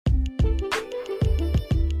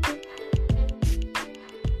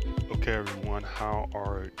Okay, everyone, how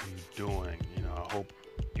are you doing? I hope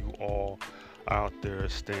you all out there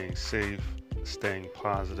staying safe, staying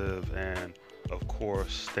positive, and of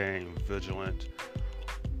course, staying vigilant.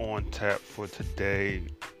 On tap for today,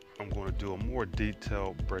 I'm going to do a more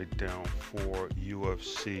detailed breakdown for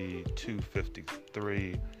UFC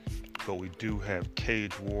 253, but we do have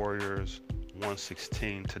Cage Warriors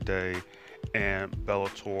 116 today and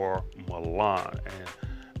Bellator Milan.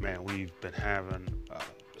 And man, we've been having,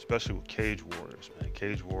 especially with Cage Warriors, man.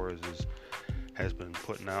 Cage Warriors has been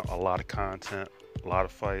putting out a lot of content, a lot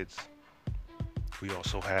of fights. We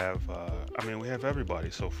also have, we have everybody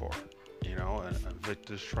so far, and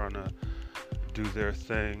Victor's trying to do their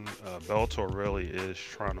thing. Bellator really is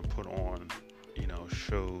trying to put on,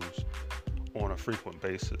 shows on a frequent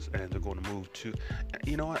basis, and they're going to move to,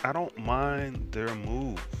 what, I don't mind their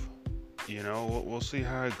move. We'll see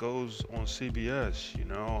how it goes on CBS,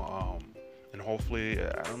 and hopefully,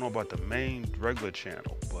 I don't know about the main regular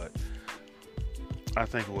channel, but I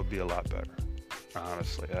think it would be a lot better,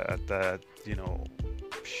 honestly. At that,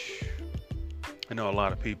 I know a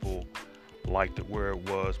lot of people liked it where it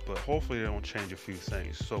was, but hopefully they don't change a few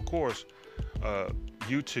things. So, of course,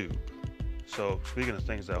 YouTube. So, speaking of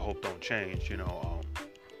things that I hope don't change,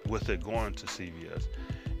 with it going to CBS,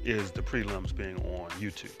 is the prelims being on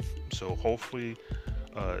YouTube. So, hopefully,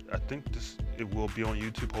 I think it will be on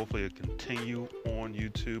YouTube. Hopefully, it continue on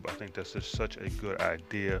YouTube. I think that's just such a good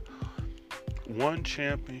idea. One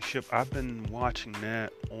Championship, I've been watching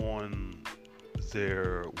that on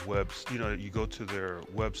their webs. You go to their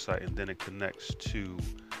website and then it connects to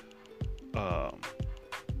um,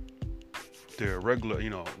 their regular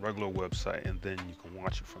website, and then you can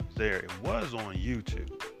watch it from there. It was on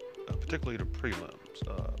YouTube, particularly the prelims.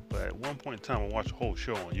 But at one point in time, I watched the whole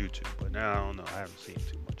show on YouTube. But now I don't know. I haven't seen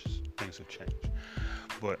too much. Things have changed.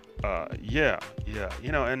 But yeah.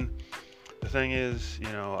 And the thing is,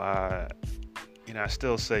 I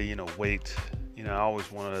still say, wait. I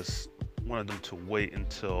always wanted them to wait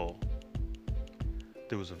until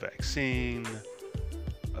there was a vaccine.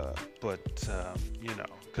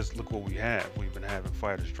 Because look what we have. We've been having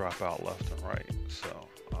fighters drop out left and right. So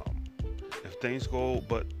if things go,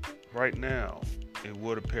 but right now, it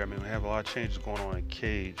would appear, we have a lot of changes going on in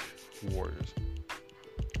Cage Warriors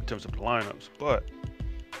in terms of the lineups, but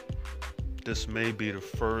this may be the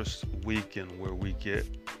first weekend where we get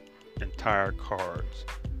entire cards,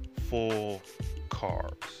 full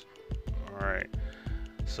cards. All right,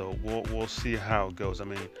 so we'll see how it goes.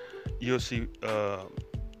 UFC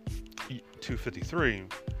 253,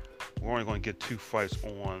 we're only going to get 2 fights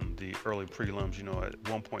on the early prelims. At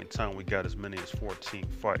one point in time, we got as many as 14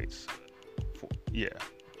 fights.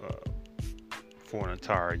 For an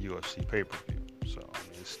entire UFC pay-per-view. So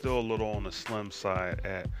it's still a little on the slim side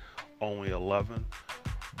at only 11,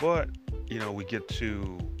 but we get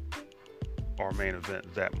to our main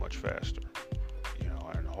event that much faster.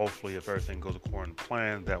 And hopefully, if everything goes according to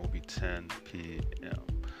plan, that will be 10 p.m.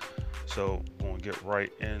 So we're going to get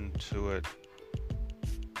right into it.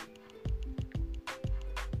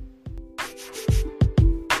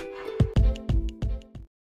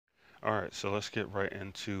 All right, so let's get right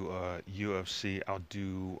into UFC. I'll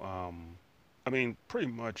do, pretty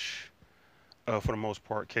much for the most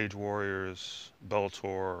part, Cage Warriors,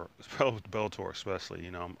 Bellator, Bellator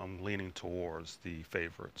especially. I'm leaning towards the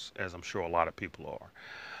favorites, as I'm sure a lot of people are.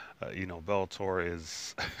 Bellator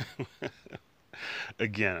is,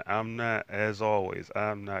 again, as always,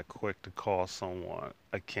 I'm not quick to call someone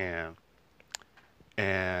a can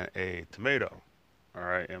and a tomato. All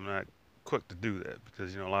right, I'm not quick to do that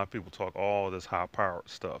because a lot of people talk all this high powered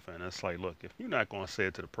stuff, and it's like, look, if you're not going to say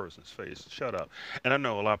it to the person's face, shut up. And I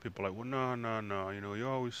know a lot of people are like, well, no, you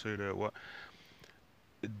always say that. Well,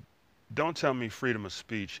 don't tell me freedom of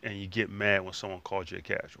speech and you get mad when someone calls you a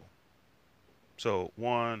casual. So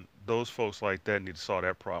one, those folks like that need to solve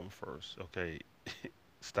that problem first. Okay,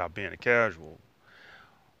 stop being a casual.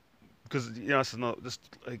 Because it's just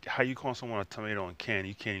like how you call someone a tomato and can,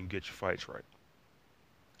 you can't even get your fights right.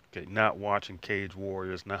 Okay, not watching Cage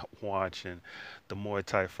Warriors, not watching the Muay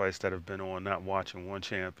Thai fights that have been on, not watching one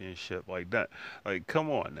championship like that. Like, come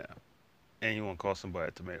on now. And you want to call somebody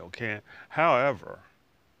a tomato can. However,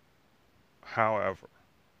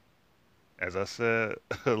 as I said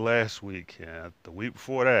last week, the week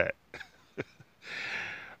before that,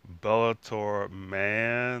 Bellator,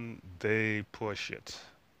 man, they push it.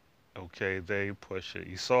 Okay, they push it.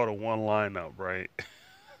 You saw the one lineup, right?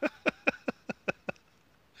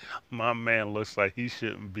 My man looks like he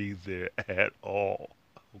shouldn't be there at all.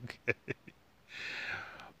 Okay.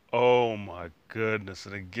 Oh my goodness.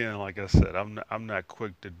 And again, like I said, I'm not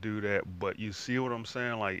quick to do that, but you see what I'm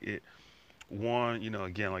saying? Like one,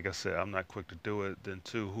 again, like I said, I'm not quick to do it. Then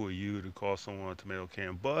two, who are you to call someone a tomato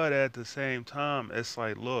can? But at the same time, it's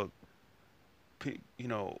like, look, pe- you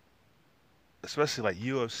know, especially like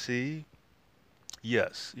UFC,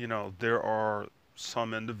 yes, there are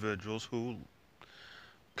some individuals who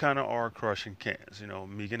kind of are crushing cans.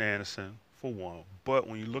 Megan Anderson for one. But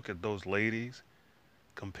when you look at those ladies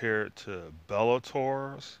compared to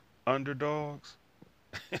Bellator's underdogs,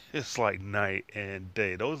 it's like night and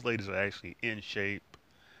day. Those ladies are actually in shape.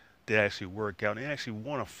 They actually work out. They actually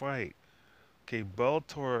want to fight. Okay,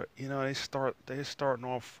 Bellator, they're starting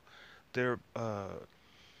off their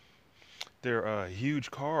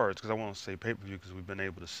huge cards because I won't say pay per view because we've been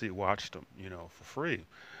able to watch them, for free.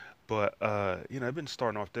 But they've been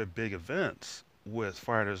starting off their big events with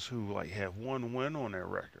fighters who like have one win on their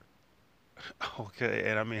record. Okay,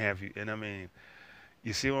 and I mean, have you? And I mean,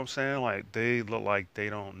 you see what I'm saying? Like they look like they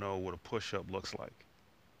don't know what a push up looks like.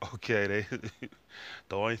 Okay,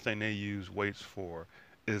 the only thing they use weights for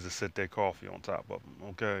is to sit their coffee on top of them.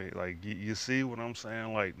 Okay, like you see what I'm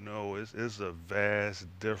saying? Like no, it's a vast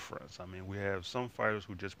difference. I mean, we have some fighters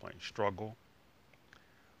who just plain struggle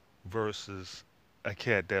versus a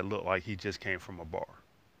cat that looked like he just came from a bar.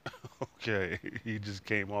 Okay, he just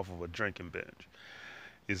came off of a drinking binge.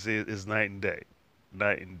 It's night and day,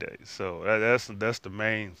 night and day. So that's the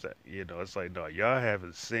main thing. It's like no, y'all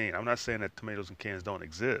haven't seen. I'm not saying that tomatoes and cans don't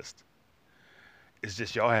exist. It's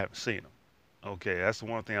just y'all haven't seen them. Okay, that's the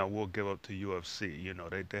one thing I will give up to UFC.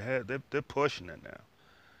 They're pushing it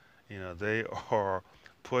now. They are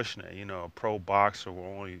pushing it. A pro boxer will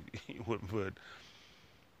only would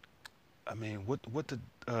I mean what did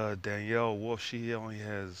Danielle Wolf, she only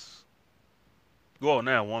has, well,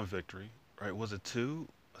 now one victory, right? Was it two?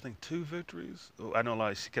 I think two victories. Oh, I know,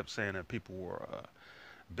 like she kept saying that people were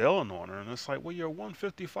bailing on her, and it's like, well, you're a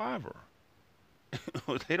 155er.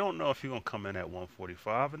 They don't know if you're gonna come in at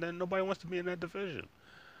 145, and then nobody wants to be in that division.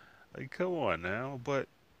 Like, come on now, but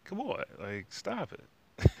come on, like, stop it.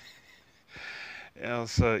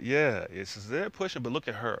 So yeah, it's they're pushing, but look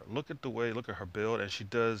at her. Look at her build, and she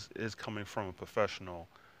does is coming from a professional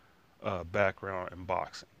background in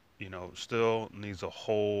boxing. Still needs a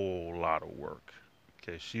whole lot of work.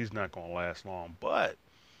 Okay, she's not gonna last long, but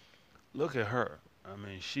look at her. I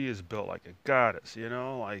mean, she is built like a goddess.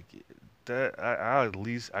 Like that. I at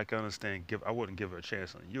least I can understand. I wouldn't give her a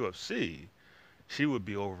chance on UFC. She would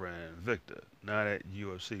be over in Invicta, not at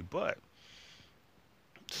UFC. But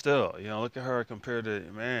still, look at her compared to,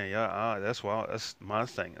 man. Yeah, that's why that's my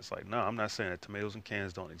thing. It's like, no, I'm not saying that tomatoes and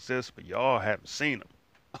cans don't exist, but y'all haven't seen them.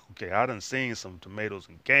 Okay, I done seen some tomatoes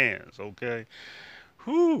and cans. Okay,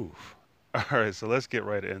 whew. All right, so let's get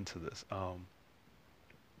right into this.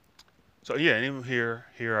 So yeah, and even here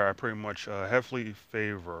I pretty much heavily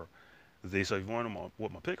favor these. So if you want to know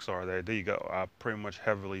what my picks are, there you go. I pretty much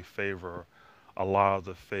heavily favor a lot of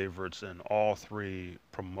the favorites in all three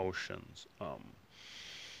promotions.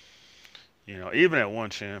 Even at one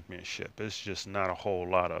championship, it's just not a whole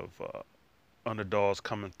lot of underdogs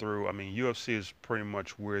coming through. I mean, UFC is pretty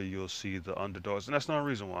much where you'll see the underdogs, and that's not a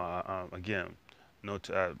reason why. Again, no,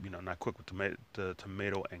 not quick with the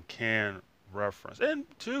tomato and can reference. And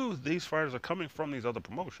two, these fighters are coming from these other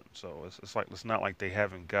promotions, so it's like it's not like they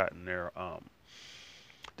haven't gotten their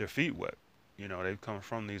feet wet. They've come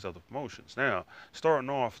from these other promotions. Now, starting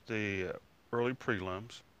off the early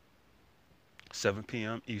prelims, 7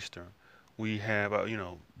 p.m. Eastern. We have,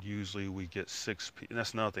 usually we get 6 p. And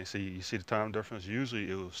that's another thing. See, you see the time difference. Usually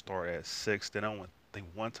it will start at 6. Then think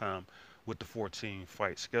one time with the 14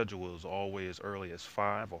 fight schedule it was always as early as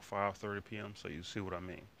 5 or 5:30 p.m. So you see what I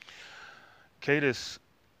mean. Kadis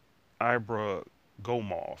Ibra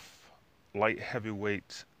Gomov, light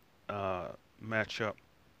heavyweight uh, matchup.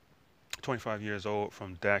 25 years old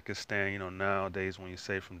from Dagestan. Nowadays when you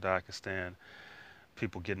say from Dagestan,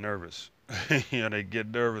 people get nervous. They get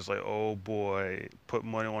nervous like, oh boy, put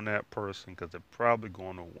money on that person because they're probably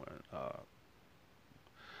going to win.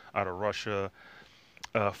 Out of Russia,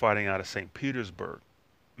 fighting out of St. Petersburg,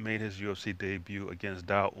 made his UFC debut against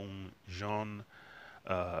Dao Un Jean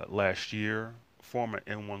last year. Former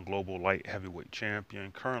N1 Global Light Heavyweight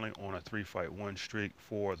Champion, currently on a three-fight win streak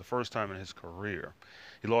for the first time in his career.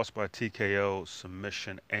 He lost by TKO,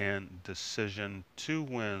 submission, and decision. 2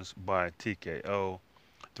 wins by TKO.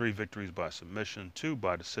 3 victories by submission, 2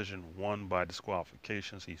 by decision, 1 by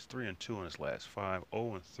disqualifications. He's 3-2 in his last 5,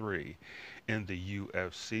 0-3 in the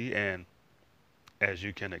UFC, and as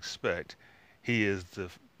you can expect, he is the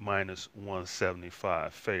minus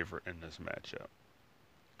 175 favorite in this matchup.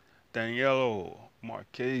 Danielo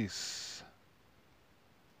Marquez,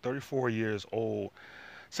 34 years old,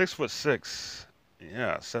 6'6",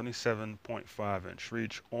 Yeah, 77.5-inch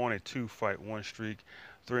reach on a two-fight win streak,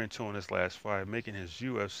 3-2 in his last five, making his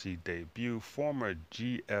UFC debut. Former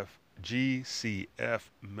GCF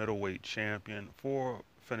middleweight champion, four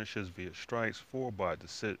finishes via strikes, four by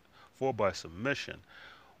submission,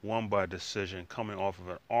 one by decision, coming off of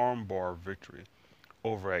an armbar victory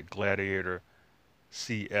over at Gladiator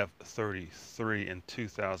CF33 in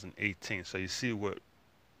 2018. So you see what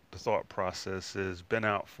the thought process is. Been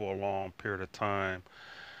out for a long period of time.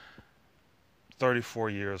 34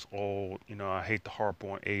 years old. You know, I hate to harp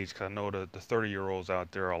on age because I know the 30-year-olds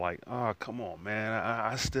out there are like, oh, come on, man.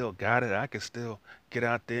 I still got it. I can still get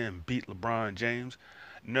out there and beat LeBron James.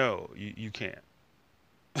 No, you can't.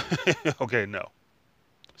 Okay, no.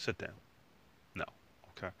 Sit down. No.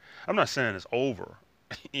 Okay. I'm not saying it's over.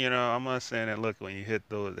 I'm not saying that, look, when you hit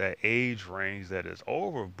that age range that it's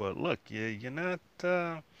over, but look, you're not.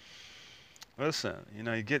 Listen, you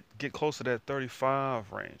get close to that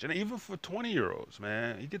 35 range, and even for 20-year-olds,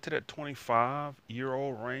 man, you get to that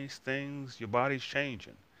 25-year-old range, your body's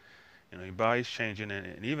changing. Your body's changing,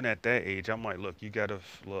 and even at that age, I'm like, look, you gotta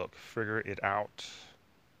figure it out,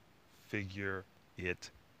 figure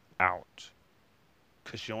it out,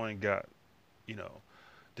 cause you only got, you know,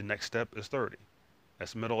 the next step is 30.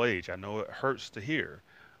 That's middle age. I know it hurts to hear,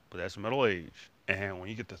 but that's middle age. And when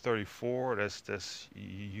you get to 34, that's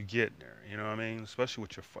you getting there. You know what I mean? Especially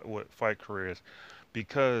with your what fight careers,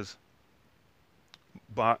 because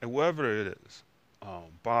whatever it is,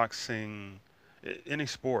 boxing, any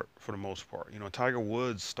sport for the most part. Tiger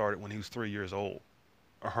Woods started when he was 3 years old.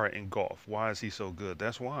 All right, in golf. Why is he so good?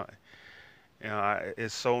 That's why.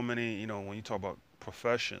 It's so many. When you talk about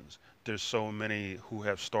professions, there's so many who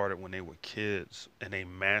have started when they were kids and they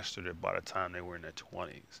mastered it by the time they were in their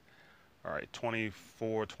 20s. All right,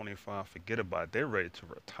 24, 25, forget about it. They're ready to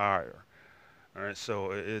retire. All right,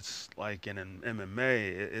 so it's like in an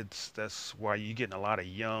MMA, that's why you're getting a lot of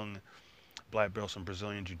young black belts in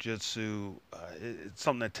Brazilian Jiu-Jitsu. It's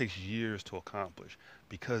something that takes years to accomplish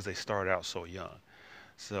because they start out so young.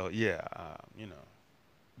 So yeah,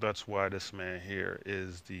 that's why this man here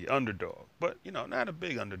is the underdog. But not a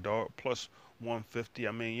big underdog. Plus 150.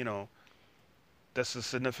 I mean, that's a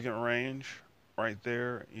significant range right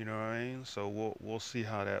there. You know what I mean? So we'll see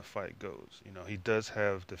how that fight goes. He does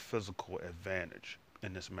have the physical advantage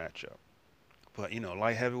in this matchup. But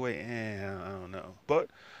light heavyweight, I don't know. But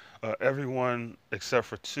everyone except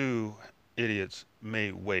for two idiots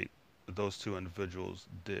made weight. Those two individuals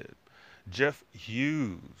did. Jeff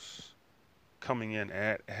Hughes coming in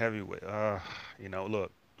at heavyweight.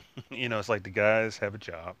 Look, it's like the guys have a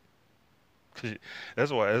job. 'Cause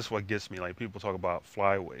that's what gets me. Like people talk about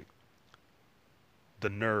flyweight,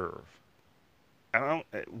 the nerve. I don't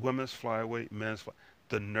women's flyweight,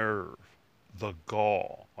 the nerve, the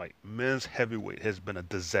gall. Like men's heavyweight has been a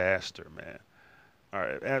disaster, man. All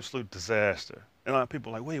right, absolute disaster. And a lot of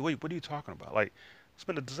people are like, wait, what are you talking about? Like, it's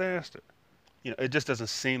been a disaster. It just doesn't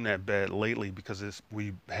seem that bad lately because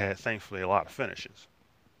we had thankfully a lot of finishes.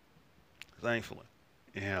 Thankfully,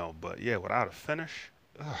 but yeah, without a finish,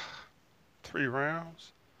 ugh, 3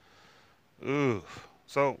 rounds. Ooh.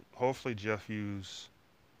 So hopefully Jeff Hughes.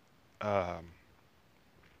 Um,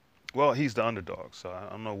 well, he's the underdog, so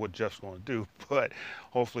I don't know what Jeff's going to do, but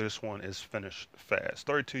hopefully this one is finished fast.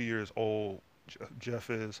 32 years old,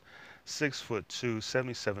 Jeff is 6'2",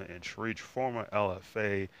 77-inch reach, former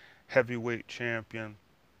LFA heavyweight champion,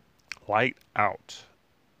 light out.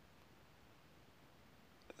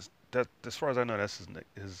 That, as far as I know, that's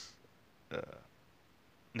his uh,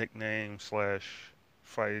 nickname slash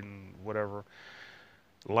fighting whatever.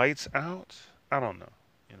 Lights out. I don't know.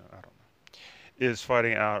 I don't know. Is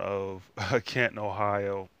fighting out of Canton,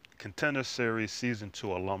 Ohio. Contender Series Season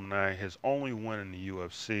 2 alumni. His only win in the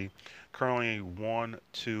UFC. Currently 1,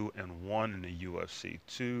 2, and 1 in the UFC.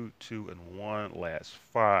 2, 2, and 1 last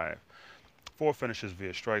 5. 4 finishes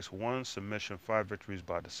via strikes, 1 submission, 5 victories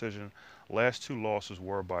by decision. Last 2 losses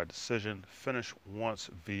were by decision. Finished once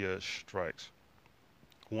via strikes.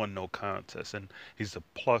 1 no contest. And he's a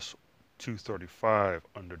plus 235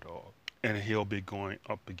 underdog. And he'll be going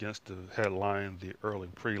up against the headline, the early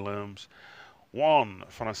prelims. Juan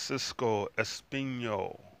Francisco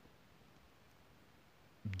Espino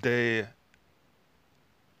de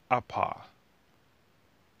Apa,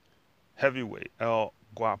 heavyweight, El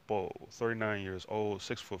Guapo, 39 years old,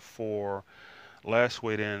 6'4", last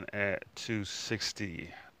weighed in at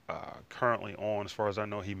 260. Currently on, as far as I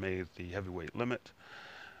know, he made the heavyweight limit.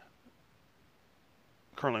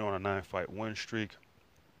 Currently on a 9-fight win streak.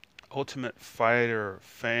 Ultimate Fighter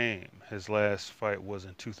fame. His last fight was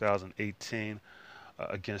in 2018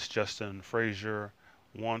 against Justin Frazier.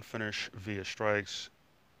 one finish via strikes,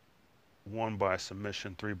 one by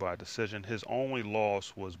submission, three by decision. His only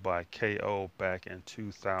loss was by KO back in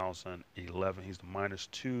 2011. He's the minus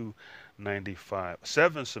 295.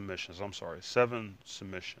 Seven submissions. I'm sorry, seven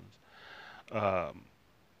submissions. Um,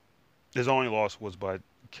 his only loss was by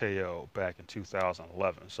KO back in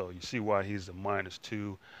 2011. So you see why he's the minus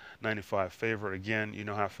 295 favorite. Again, you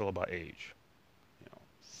know how I feel about age.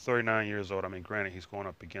 39 years old. I mean, granted, he's going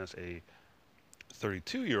up against a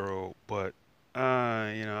 32-year-old, but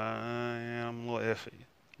I'm a little iffy,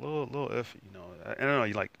 little iffy. I don't know.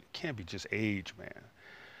 You like it can't be just age, man.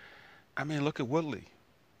 I mean, look at Woodley.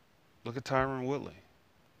 Look at Tyron Woodley.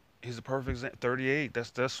 He's a perfect example. 38.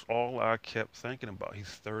 That's all I kept thinking about. He's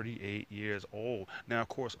 38 years old. Now, of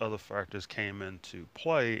course, other factors came into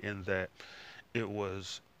play in that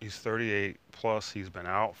he's 38 plus. He's been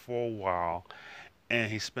out for a while,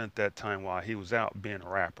 and he spent that time while he was out being a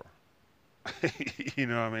rapper. You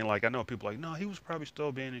know what I mean? Like I know people like, no, he was probably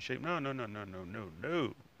still being in shape. No, no, no, no, no, no,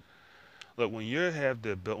 no. Look, when you have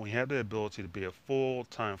the ability to be a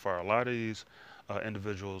full-time fighter, a lot of these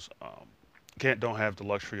individuals can't don't have the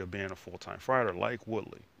luxury of being a full-time fighter like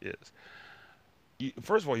Woodley is.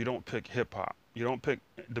 First of all, you don't pick hip hop. You don't pick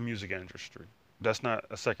the music industry. That's not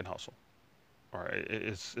a second hustle. All right,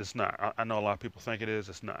 it's not. I know a lot of people think it is.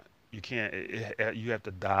 It's not. You can't. You have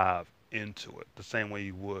to dive into it the same way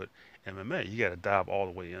you would MMA. You got to dive all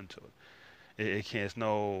the way into it. It can't. It's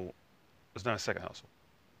no. It's not a second hustle.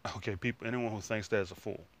 Okay, people. Anyone who thinks that is a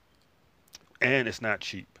fool. And it's not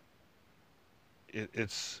cheap.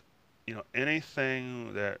 It's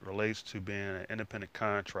anything that relates to being an independent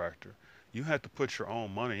contractor. You have to put your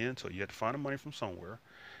own money into it. You have to find the money from somewhere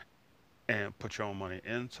and put your own money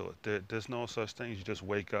into it. There's no such thing as you just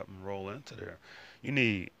wake up and roll into there. You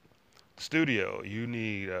need studio. You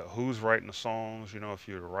need who's writing the songs. If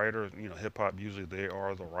you're the writer, hip hop usually they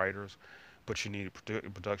are the writers, but you need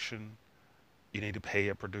production. You need to pay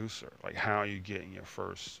a producer. Like how are you getting your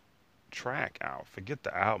first track out? Forget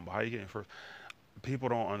the album. How are you getting first? People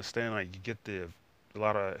don't understand. Like you get a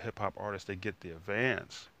lot of hip hop artists they get the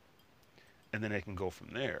advance, and then they can go from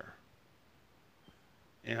there.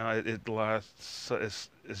 It lasts. So it's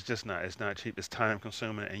just not. It's not cheap. It's time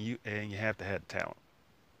consuming, and you have to have talent.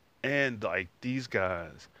 And like these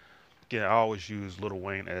guys, again, I always use Lil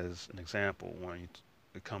Wayne as an example when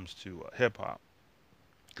it comes to hip hop,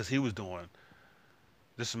 because he was doing.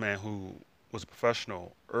 This is a man who was a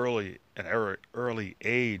professional early at early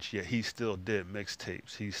age, yet he still did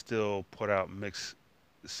mixtapes. He still put out mix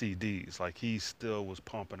CDs. Like he still was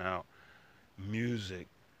pumping out music,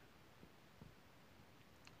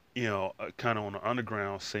 kind of on the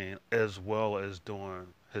underground scene, as well as doing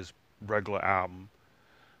his regular album,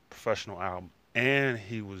 professional album, and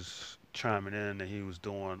he was chiming in and he was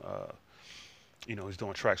doing, he's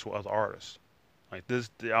doing tracks with other artists. Like this,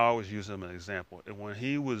 I always use him as an example. And when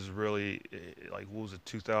he was really, like, what was it,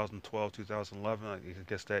 2012, 2011, I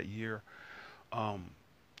guess that year, um,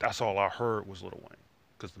 that's all I heard was Lil Wayne.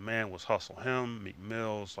 Because the man was hustle. Him, Meek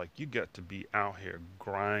Mills, like, you got to be out here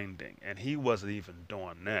grinding. And he wasn't even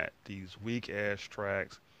doing that. These weak ass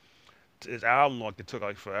tracks. His album, like, it took,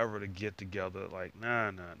 like, forever to get together. Like,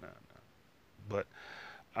 nah, nah, nah, nah. But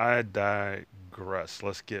I digress.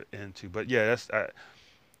 Let's get into, but yeah,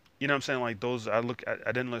 what I'm saying? Like those, I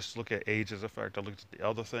didn't just look at age as a factor. I looked at the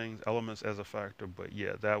other things, elements as a factor. But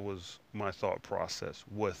yeah, that was my thought process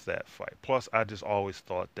with that fight. Plus, I just always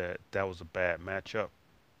thought that that was a bad matchup,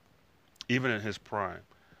 even in his prime,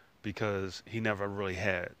 because he never really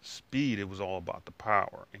had speed. It was all about the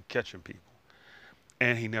power and catching people,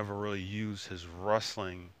 and he never really used his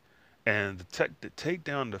wrestling and the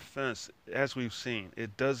takedown defense. As we've seen,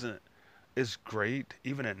 it doesn't is great,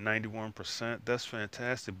 even at 91%. That's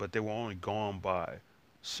fantastic, but they were only gone by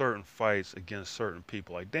certain fights against certain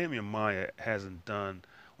people. Like Damian Maya hasn't done.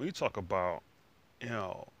 When you talk about, you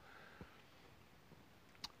know,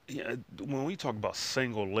 yeah, when we talk about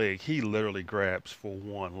single leg, he literally grabs for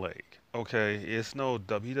one leg. Okay, it's no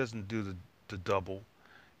double. He doesn't do the double.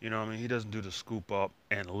 You know what I mean? He doesn't do the scoop up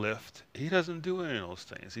and lift. He doesn't do any of those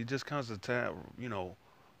things. He just comes to tap,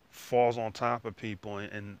 falls on top of people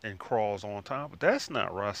and crawls on top. That's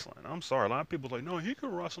not wrestling. I'm sorry. A lot of people are like, no, he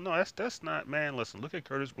could wrestle. No, that's not. Man, listen. Look at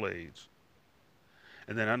Curtis Blades.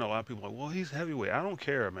 And then I know a lot of people are like, well, he's heavyweight. I don't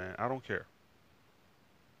care, man. I don't care.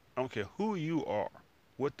 I don't care who you are,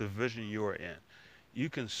 what division you're in. You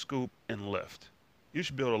can scoop and lift. You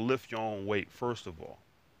should be able to lift your own weight first of all.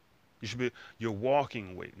 You should be your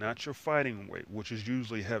walking weight, not your fighting weight, which is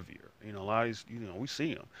usually heavier. A lot of these, we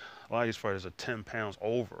see them. A lot of these fighters are 10 pounds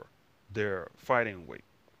over their fighting weight.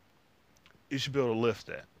 You should be able to lift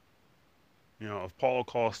that. If Paulo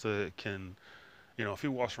Costa can, if he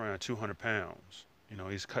walks around at 200 pounds,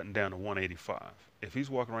 he's cutting down to 185. If he's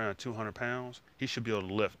walking around at 200 pounds, he should be able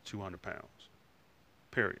to lift 200 pounds.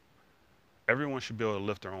 Period. Everyone should be able to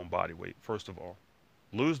lift their own body weight, first of all.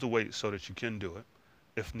 Lose the weight so that you can do it,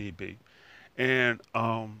 if need be. And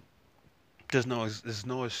there's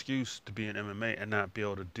no excuse to be in MMA and not be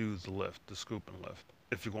able to do the lift, the scoop and lift,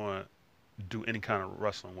 if you're going to do any kind of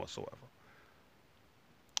wrestling whatsoever.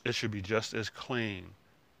 It should be just as clean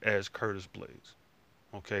as Curtis Blades.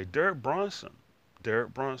 Okay, Derek Brunson.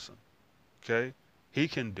 Okay, he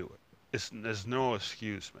can do it. There's no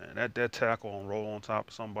excuse, man. That tackle and roll on top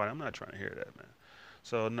of somebody. I'm not trying to hear that, man.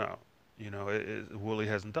 So no, Willie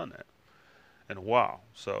hasn't done that in a while.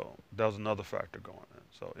 So that was another factor going in.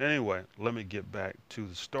 So anyway, let me get back to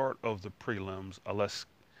the start of the prelims.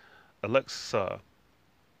 Alexa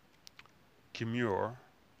Kimura,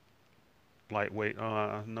 lightweight.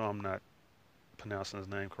 No, I'm not pronouncing his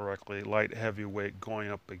name correctly. Light heavyweight going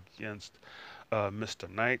up against Mr.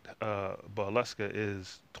 Knight. Baleska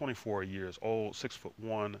is 24 years old,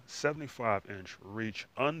 6'1", 75-inch reach,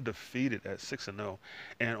 undefeated at 6-0,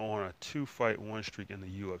 and on a 2-fight win streak in the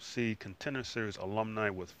UFC. Contender Series alumni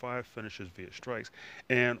with 5 finishes via strikes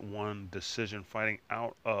and 1 decision, fighting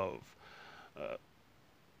out of uh,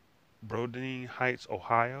 Brodine Heights,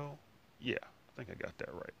 Ohio. Yeah, I think I got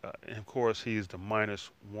that right. And of course, he's the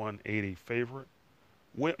minus 180 favorite.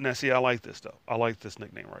 Now, see, I like this though. I like this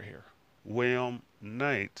nickname right here. William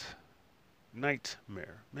Knight.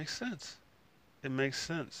 Nightmare. Makes sense. It makes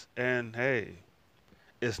sense. And hey,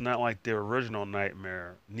 it's not like the original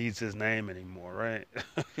Nightmare needs his name anymore, right?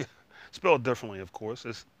 Spelled differently, of course.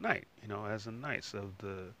 It's Knight, as in Knights of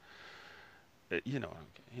the, you know what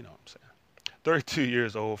I'm saying. 32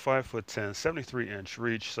 years old, 5'10", 73-inch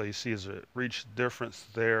reach. So you see there's a reach difference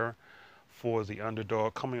there for the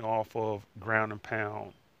underdog coming off of ground and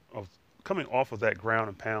pound of coming off of that ground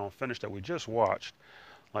and pound finish that we just watched,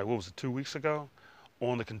 like what was it, 2 weeks ago,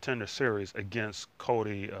 on the Contender Series against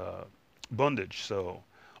Cody Bundage. So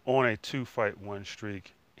on a 2-fight win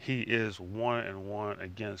streak, he is 1-1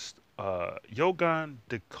 against Yogan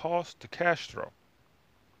De Castro.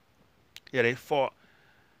 Yeah, they fought.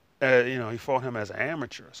 He fought him as an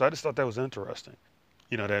amateur. So I just thought that was interesting.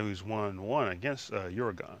 That he was 1-1 against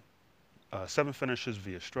Uragan. 7 finishes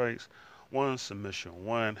via strikes, 1 submission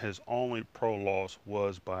win. His only pro loss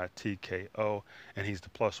was by TKO, and he's the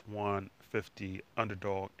plus 150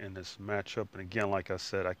 underdog in this matchup. And again, like I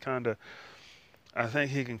said, I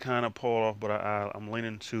think he can kind of pull it off, but I'm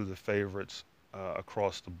leaning to the favorites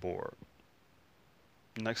across the board.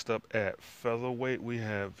 Next up at featherweight, we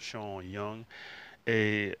have Sean Young,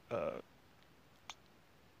 of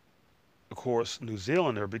course, New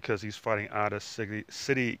Zealander because he's fighting out of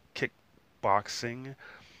City Kickboxing.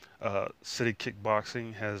 City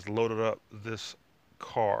Kickboxing has loaded up this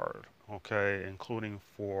card, okay, including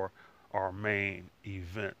for our main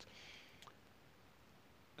event.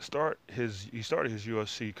 He started his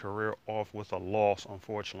UFC career off with a loss,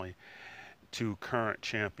 unfortunately, to current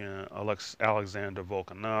champion Alexander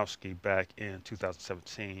Volkanovski back in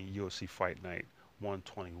 2017 UFC Fight Night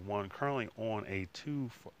 121. Currently on a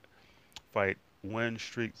 2-fight win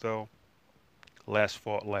streak, though. Last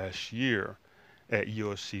fought last year at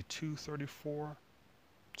UFC 234.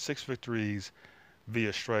 6 victories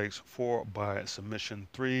via strikes, 4 by submission,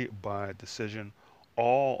 3 by decision.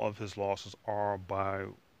 All of his losses are by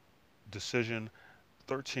decision.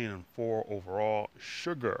 13-4 overall.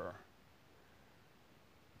 Sugar,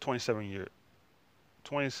 27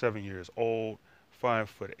 years old,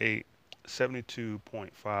 5'8",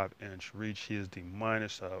 72.5-inch reach. He is the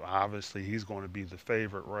minus. Obviously, he's going to be the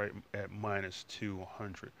favorite, right, at minus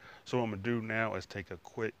 200. So what I'm going to do now is take a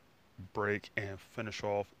quick break and finish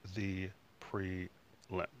off the prelims.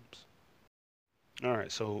 All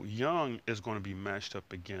right, so Young is going to be matched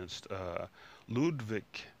up against Ludwig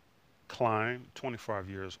Klein, 25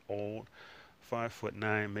 years old,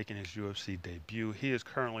 5'9", making his UFC debut. He is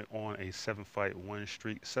currently on a 7-fight win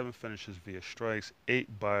streak, 7 finishes via strikes,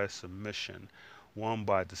 8 by submission, 1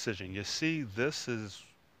 by decision. You see, this is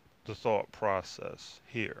the thought process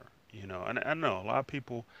here, And I know a lot of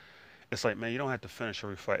people, it's like, man, you don't have to finish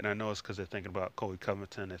every fight. And I know it's because they're thinking about Colby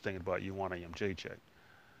Covington, they're thinking about Joanna Jędrzejczyk.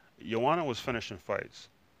 Joanna was finishing fights.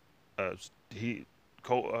 Uh,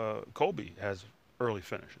 Colby has early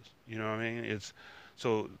finishes. You know what I mean? It's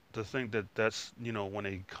so to think that that's when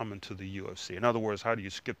they come into the UFC. In other words, how do you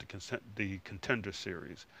skip the Contender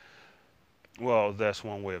Series? Well, that's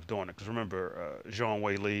one way of doing it. Because remember, Zhang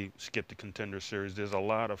Weili skipped the Contender Series. There's a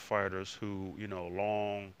lot of fighters who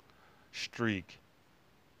long streak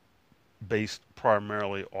based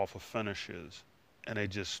primarily off of finishes. And they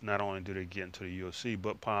just not only do they get into the UFC,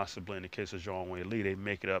 but possibly in the case of John Wayne Lee, they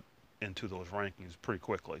make it up into those rankings pretty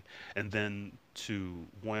quickly. And then to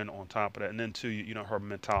win on top of that, and then to her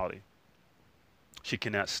mentality, she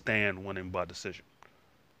cannot stand winning by decision.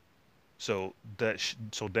 So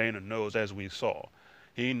Dana knows, as we saw,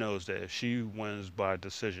 he knows that if she wins by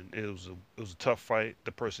decision, it was a tough fight.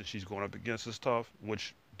 The person she's going up against is tough,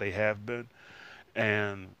 which they have been,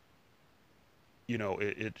 and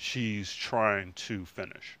she's trying to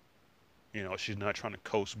finish. She's not trying to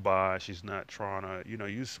coast by. She's not trying to,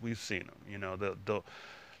 we've seen them. They'll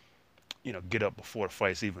get up before the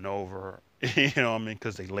fight's even over. What I mean?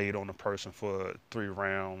 Because they laid on the person for 3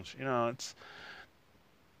 rounds.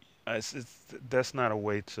 It's that's not a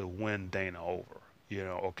way to win Dana over.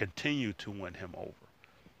 Or continue to win him over.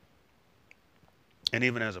 And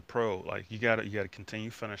even as a pro, like you gotta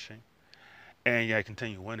continue finishing, and you gotta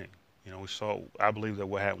continue winning. We saw, I believe that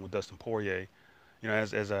what happened with Dustin Poirier,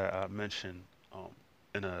 as I mentioned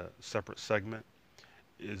in a separate segment,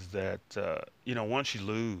 is that once you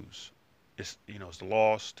lose, it's the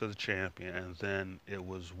loss to the champion, and then it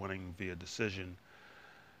was winning via decision.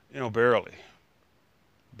 Barely,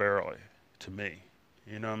 barely to me.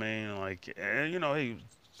 You know what I mean? Like, and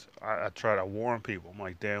I try to warn people. I'm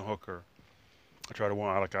like Dan Hooker. I try to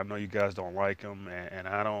warn. Like, I know you guys don't like him, and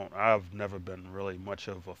I don't. I've never been really much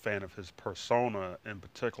of a fan of his persona in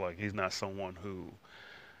particular. Like, he's not someone who,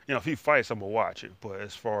 if he fights, I'm gonna watch it. But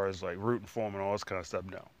as far as like rooting for him and all this kind of stuff,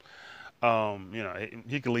 no.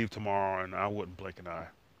 He could leave tomorrow, and I wouldn't blink an eye.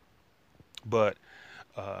 But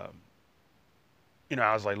um,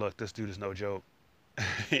 I was like, look, this dude is no joke.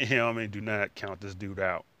 What I mean? Do not count this dude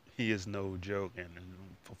out. He is no joke, and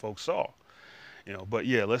folks saw. But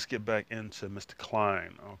yeah, let's get back into Mr.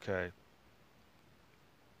 Klein. Okay,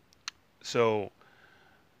 so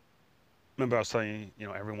remember I was telling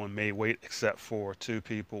you, everyone made weight except for 2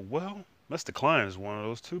 people. Well, Mr. Klein is one of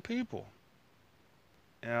those 2 people.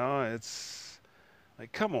 It's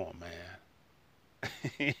like, come on, man.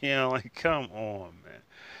 Like, come on,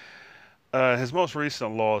 man. His most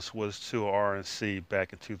recent loss was to RNC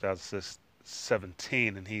back in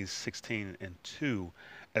 2017, and he's 16-2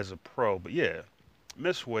 as a pro. But yeah,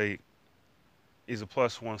 miss weight. He's a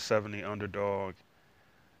plus 170 underdog.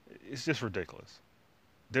 It's just ridiculous.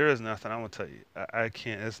 There is nothing. I'm gonna tell you. I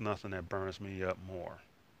can't. There's nothing that burns me up more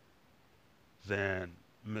than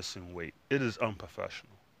missing weight. It is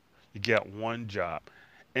unprofessional. You got one job,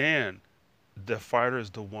 and the fighter is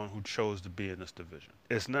the one who chose to be in this division.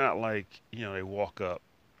 It's not like they walk up,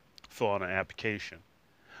 fill out an application.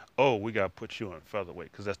 Oh, we got to put you in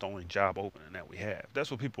featherweight because that's the only job opening that we have.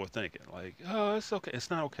 That's what people are thinking. Like, oh, it's okay. It's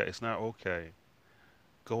not okay. It's not okay.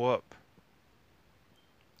 Go up.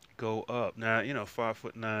 Go up. Now,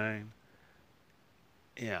 5'9".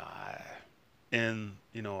 Yeah, in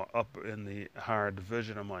up in the higher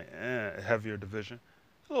division, I'm like, heavier division,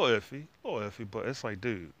 a little iffy. But it's like,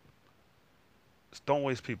 dude, don't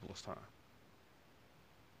waste people's time.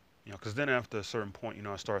 Because then after a certain point,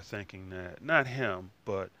 I start thinking that not him,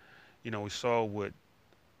 but we saw with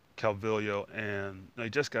Calvillo, and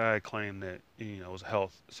just guy claimed that it was a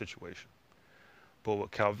health situation. But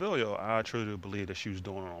with Calvillo, I truly believe that she was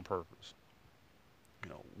doing it on purpose.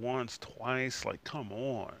 Once, twice, like come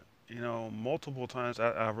on. Multiple times,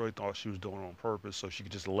 I really thought she was doing it on purpose so she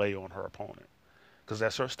could just lay on her opponent. Because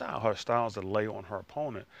that's her style. Her style is to lay on her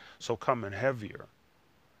opponent. So coming heavier,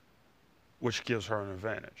 which gives her an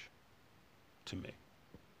advantage to me.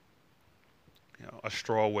 A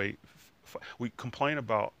straw weight. We complain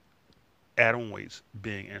about atom weights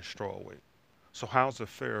being in straw weight. So how's it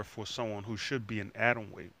fair for someone who should be in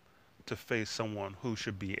atom weight to face someone who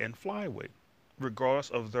should be in flyweight, regardless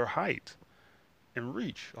of their height and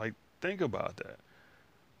reach? Like, think about that.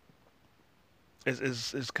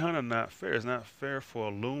 It's kind of not fair. It's not fair for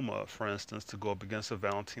Luma, for instance, to go up against a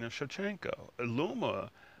Valentina Shevchenko. Luma,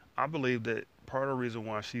 I believe that part of the reason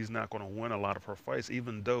why she's not going to win a lot of her fights,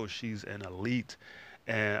 even though she's an elite,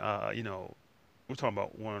 and we're talking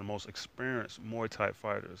about one of the most experienced Muay Thai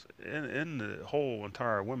fighters in the whole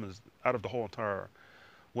entire women's, out of the whole entire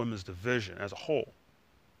women's division as a whole.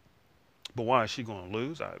 But why is she going to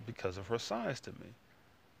lose? Because of her size to me.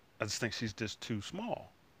 I just think she's just too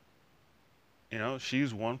small.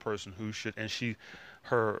 She's one person who should, and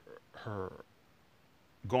her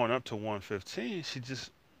going up to 115,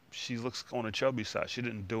 she looks on the chubby side. She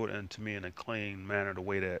didn't do it, and to me, in a clean manner, the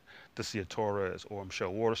way that Decia Torres or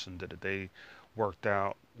Michelle Waterson did it. They worked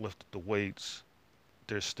out, lifted the weights.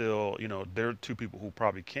 They're still, they're 2 people who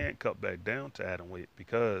probably can't cut back down to atom weight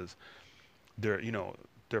because they're,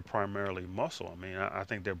 they're primarily muscle. I mean, I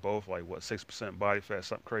think they're both like what 6% body fat,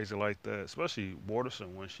 something crazy like that. Especially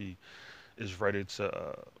Waterson when she is ready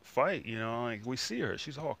to fight. You know, like we see her,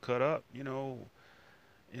 she's all cut up.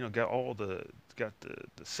 Got all the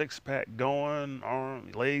six pack going,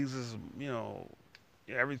 arm, legs is yeah,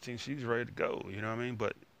 everything. She's ready to go. You know what I mean?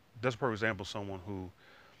 But that's for example someone who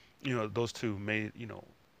those two made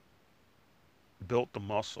built the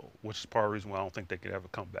muscle, which is part of the reason why I don't think they could ever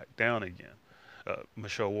come back down again.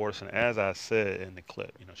 Michelle Waterson, as I said in the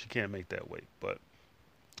clip, she can't make that weight. But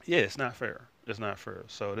yeah, it's not fair. It's not fair.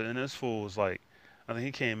 So and this fool was like, I think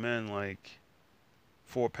he came in like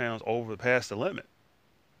 4 pounds over past the limit.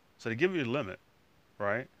 So they give you the limit,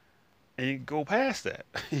 right? And you go past that.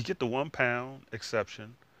 You get the 1 pound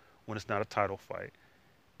exception when it's not a title fight,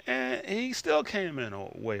 and he still came in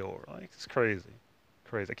way over. Like it's crazy,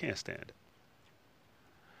 crazy. I can't stand it.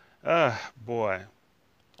 Ah, boy.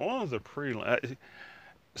 On the prelim,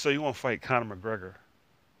 so you want to fight Conor McGregor,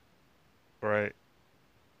 right?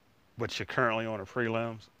 But you're currently on the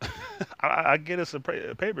prelims. I get it's a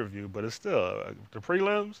pay-per-view, but it's still the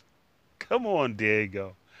prelims. Come on,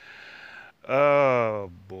 Diego. Oh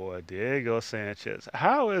boy, Diego Sanchez.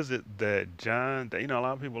 How is it that a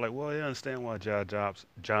lot of people are like, well, you understand why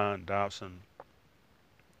John Dobson,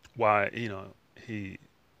 why he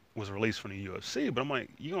was released from the UFC, but I'm like,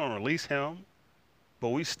 you gonna release him, but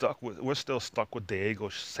we're still stuck with Diego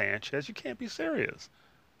Sanchez. You can't be serious.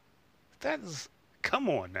 That is, come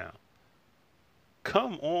on now,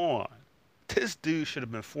 come on. This dude should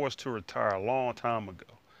have been forced to retire a long time ago.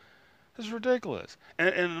 It's ridiculous.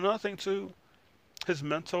 And another thing too, his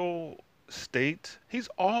mental state, he's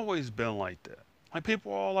always been like that. Like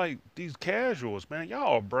people are like these casuals, man.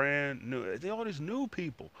 Y'all are brand new. They all these new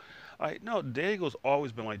people. Like no, Diego's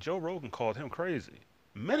always been like Joe Rogan called him crazy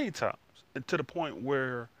many times, and to the point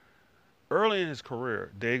where early in his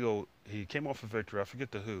career, Diego he came off a victory. I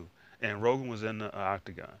forget the who, and Rogan was in the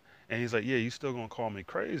octagon, and he's like, "Yeah, you still gonna call me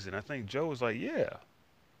crazy?" And I think Joe was like, "Yeah."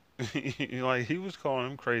 Like he was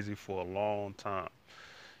calling him crazy for a long time.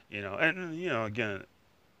 And again,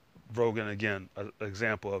 Rogan again, an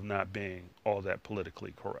example of not being all that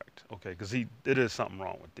politically correct. Okay, because it is something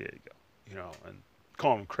wrong with Diego, and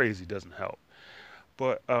calling him crazy doesn't help.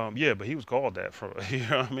 But yeah, but he was called that for what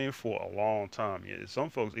I mean for a long time. Yeah,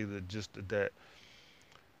 some folks either just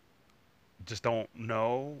don't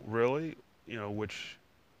know really, which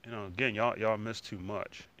again y'all miss too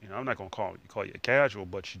much. I'm not gonna call you a casual,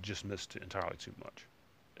 but you just missed entirely too much.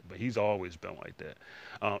 But he's always been like that.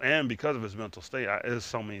 And because of his mental state, there's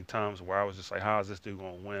so many times where I was just like, how is this dude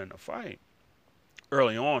going to win a fight?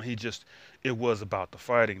 Early on, it was about the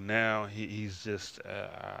fighting. Now he's just,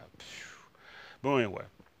 but anyway.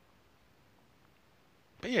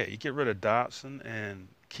 But yeah, you get rid of Dobson and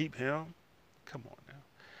keep him. Come on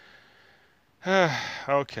now.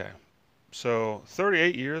 Okay. So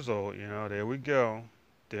 38 years old, there we go.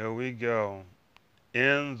 There we go.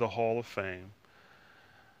 In the Hall of Fame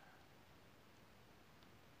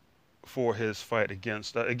for his fight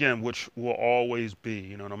against again, which will always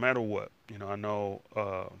be, no matter what. I know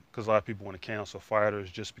because a lot of people want to cancel fighters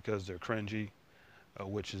just because they're cringy,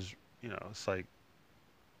 which is, it's like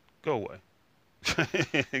go away,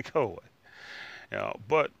 go away.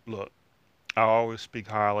 But look, I always speak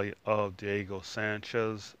highly of Diego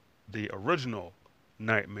Sanchez, the original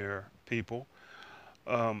Nightmare people,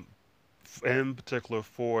 um, in particular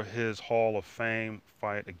for his Hall of Fame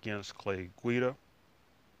fight against Clay Guida.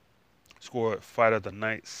 Scored Fight of the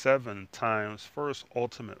Night 7 times, first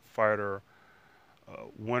Ultimate Fighter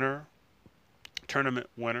winner, tournament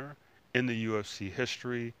winner in the UFC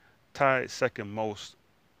history, tied second most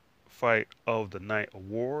Fight of the Night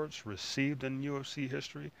awards received in UFC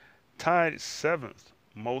history, tied seventh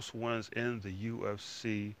most wins in the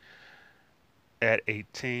UFC at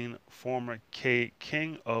 18, former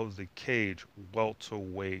King of the Cage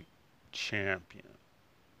welterweight champion.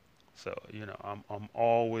 So, I'm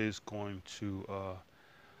always going to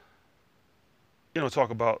talk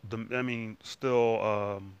about I mean,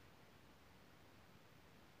 still,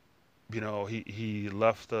 he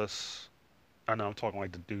left us. I know I'm talking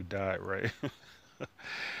like the dude died, right?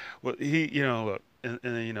 Well, look,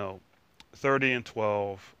 and 30 and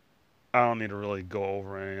 12. I don't need to really go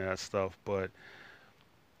over any of that stuff, but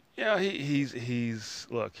yeah,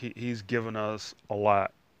 look, he's given us a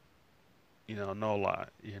lot. No lie.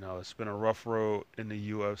 It's been a rough road in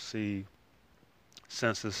the UFC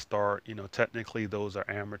since its start. Technically those are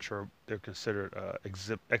amateur. They're considered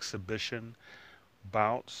exhibition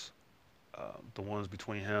bouts. The ones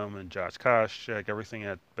between him and Josh Koscheck, everything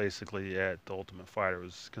at basically at the Ultimate Fighter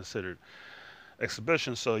was considered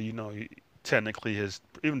exhibition. So technically his,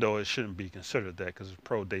 even though it shouldn't be considered that because his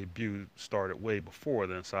pro debut started way before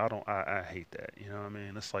then. So I hate that. You know what I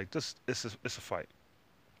mean? It's like this. It's a fight.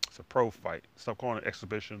 It's a pro fight. Stop calling it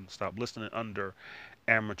exhibition. Stop listing it under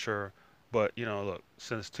amateur. But look,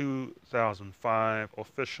 since 2005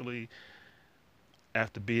 officially,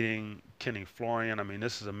 after beating Kenny Florian, I mean,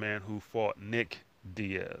 this is a man who fought Nick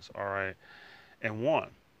Diaz, all right, and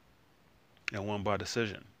won by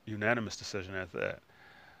decision, unanimous decision at that.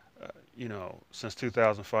 Since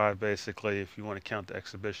 2005, basically, if you want to count the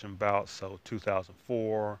exhibition bouts, so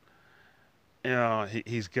 2004,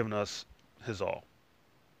 he's given us his all.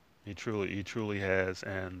 He truly has,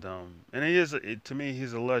 and he is, to me,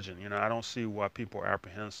 he's a legend. I don't see why people are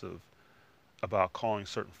apprehensive about calling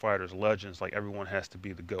certain fighters legends. Like everyone has to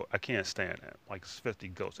be the goat. I can't stand that. Like it's 50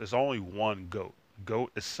 goats. There's only one goat.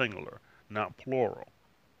 Goat is singular, not plural.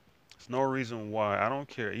 There's no reason why. I don't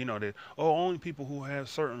care. They, oh, only people who have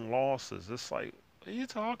certain losses. It's like, what are you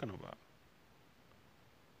talking about?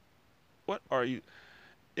 What are you?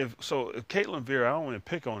 If Caitlin Vera, I don't want to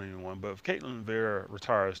pick on anyone, but if Caitlin Vera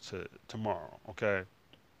retires to tomorrow, okay,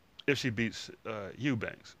 if she beats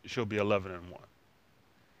Eubanks, she'll be 11-1.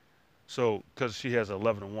 So, because she has an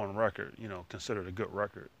 11-1 record, considered a good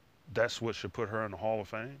record, that's what should put her in the Hall of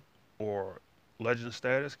Fame or legend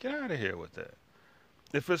status. Get out of here with that.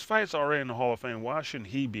 If his fight's already in the Hall of Fame, why shouldn't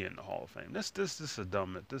he be in the Hall of Fame? This is a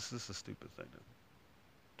dumb. This is a stupid thing.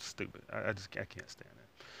 Stupid. I can't stand it.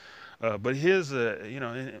 But here's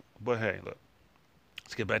but hey, look.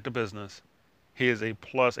 Let's get back to business. He is a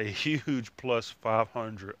huge plus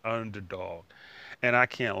 500 underdog, and I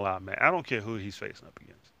can't lie, man. I don't care who he's facing up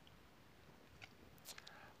against.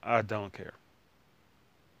 I don't care.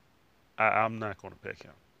 I'm not going to pick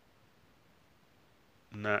him.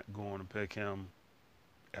 Not going to pick him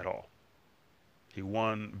at all. He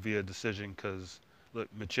won via decision because, look,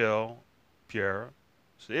 Michel Pierre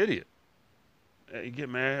is an idiot. You get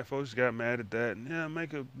mad, folks got mad at that, and yeah,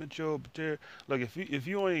 make a Michel Pierre. Look, if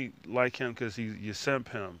you only like him because you simp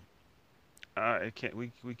him, I can't.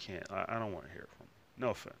 We can't. I don't want to hear from him. No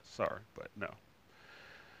offense, sorry, but no.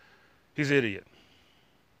 He's an idiot.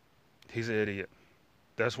 He's an idiot.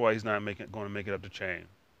 That's why he's not going to make it up the chain,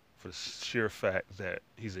 for the sheer fact that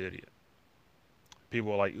he's an idiot.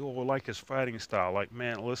 People are like, oh, well, like his fighting style. Like,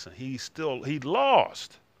 man, listen, he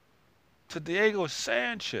lost to Diego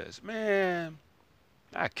Sanchez. Man,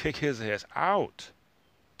 I kick his ass out.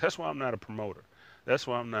 That's why I'm not a promoter. That's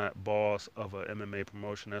why I'm not boss of a MMA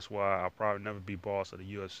promotion. That's why I'll probably never be boss of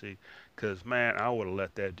the UFC. Because, man, I would have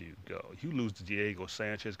let that dude go. You lose to Diego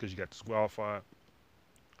Sanchez because you got disqualified.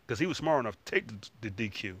 Because he was smart enough to take the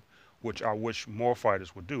DQ, which I wish more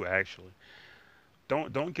fighters would do, actually.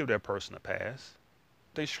 Don't give that person a pass.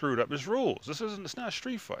 They screwed up. It's rules. It's not a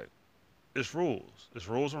street fight. It's rules. It's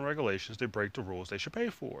rules and regulations. They break the rules. They should pay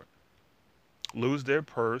for it. Lose their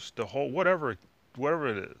purse, the whole whatever it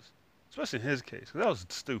is. Especially in his case, 'cause that was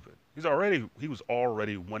stupid. He was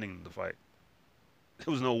already winning the fight.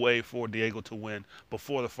 There was no way for Diego to win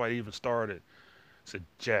before the fight even started. It's a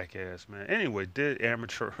jackass, man. Anyway, did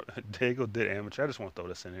amateur Diego did amateur. I just want to throw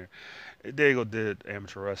this in here. Diego did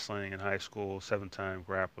amateur wrestling in high school. 7-time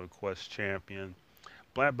grappler, Quest champion,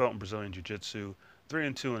 black belt in Brazilian Jiu-Jitsu.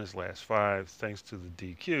 3-2 in his last five, thanks to the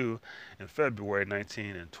DQ in February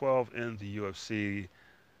 19 and 12 in the UFC.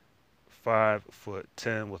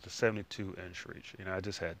 5'10" with a 72-inch reach. I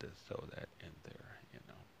just had to throw that in there.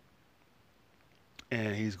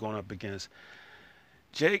 And he's going up against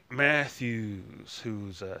Jake Matthews,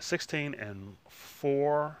 who's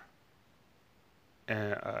 16-4,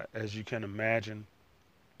 and as you can imagine,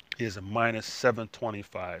 he is a minus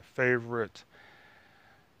 725 favorite.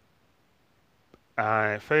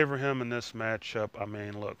 I favor him in this matchup. I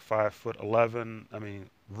mean, look, 5'11". I mean,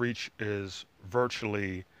 reach is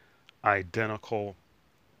virtually identical,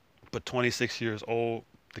 but 26 years old.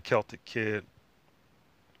 The Celtic kid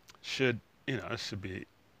should, it should be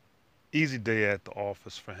easy day at the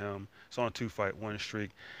office for him. It's on a 2-fight win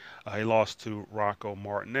streak. He lost to Rocco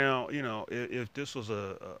Martin. Now, if this was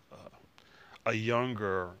a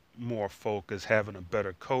younger, more focused, having a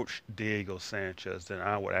better coach, Diego Sanchez, then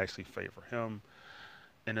I would actually favor him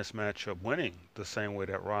in this matchup, winning the same way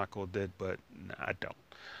that Rocco did. But nah, I don't.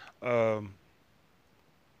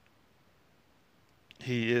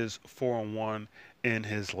 He is 4-1 in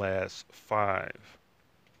his last five.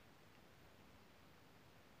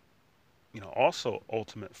 Also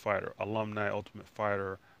Ultimate Fighter, alumni Ultimate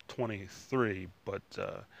Fighter 23, but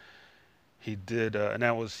he did,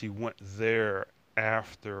 and he went there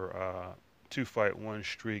after 2-fight win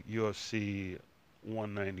streak, UFC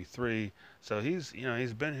 193. So he's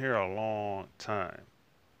been here a long time.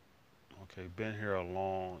 Okay, been here a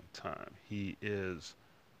long time. He is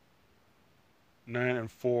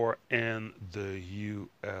 9-4 in the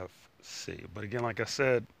UFC. But again, like I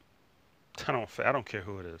said, I don't care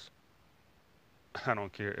who it is. I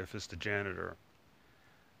don't care if it's the janitor,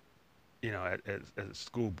 at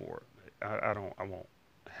school board. I won't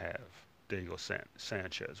have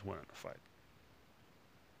Sanchez winning the fight.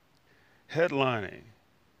 Headlining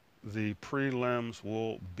the prelims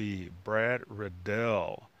will be Brad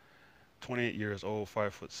Riddell, 28 years old,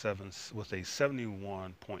 5'7", with a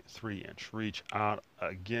 71.3-inch reach. Out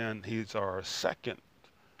again, he's our second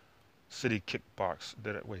city kickbox.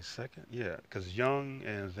 Did it wait second? Yeah, because Young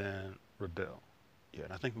and then Riddell. Yeah,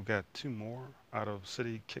 and I think we got two more out of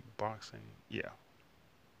city kickboxing. Yeah,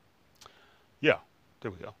 yeah,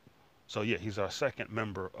 there we go. So yeah, he's our second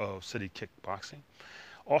member of city kickboxing.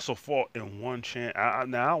 Also fought in one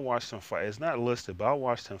now I watched him fight. It's not listed, but I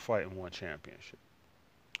watched him fight in one championship.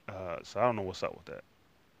 So I don't know what's up with that.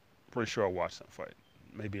 Pretty sure I watched him fight.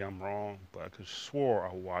 Maybe I'm wrong, but I could swore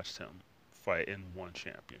I watched him fight in one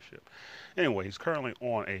championship. Anyway, he's currently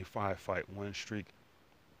on a 5-fight win streak.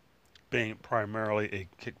 Being primarily a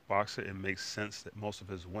kickboxer, it makes sense that most of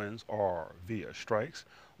his wins are via strikes,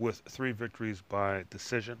 with 3 victories by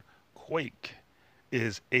decision. Quake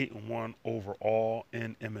is 8-1 overall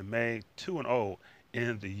in MMA, 2-0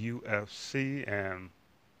 in the UFC, and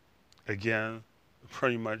again,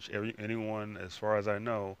 pretty much anyone, as far as I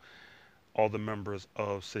know, all the members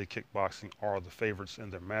of City Kickboxing are the favorites in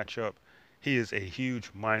their matchup. He is a huge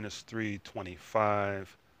minus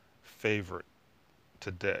 325 favorite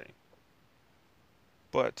today.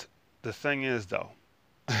 But the thing is, though,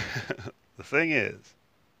 the thing is,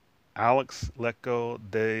 Alex Leco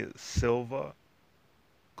de Silva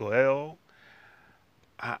Goel,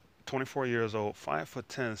 24 years old,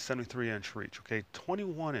 5'10", 73-inch reach. Okay,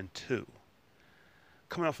 21-2.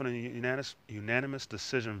 Coming off an unanimous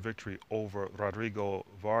decision victory over Rodrigo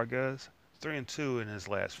Vargas, 3-2 in his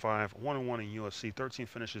last 5, 1-1 in UFC, 13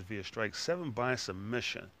 finishes via strike, 7 by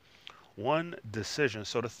submission, 1 decision.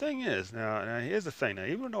 So the thing is, now here's the thing. Now,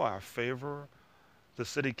 even though I favor the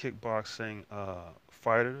city kickboxing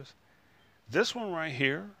fighters, this one right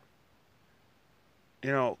here,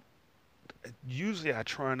 you know, usually I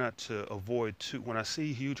try not to avoid when I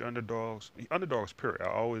see huge underdogs period.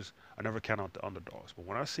 I never count out the underdogs. But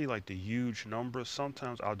when I see like the huge numbers,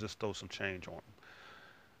 sometimes I'll just throw some change on them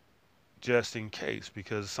just in case,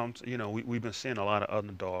 because we've been seeing a lot of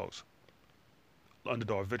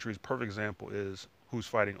underdog victories. Perfect example is who's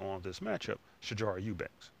fighting on this matchup, Shajara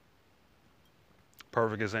Eubanks.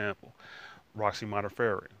 Perfect example. Roxy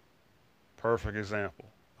Modafferi. Perfect example.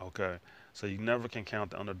 Okay. So you never can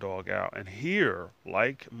count the underdog out. And here,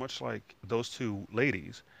 much like those two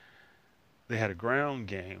ladies, they had a ground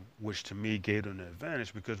game, which to me gave them an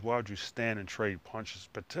advantage, because why would you stand and trade punches,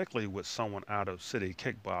 particularly with someone out of city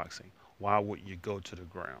kickboxing? Why wouldn't you go to the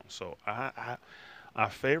ground? So I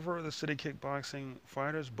favor the city kickboxing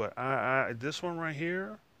fighters, but this one right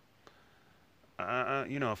here,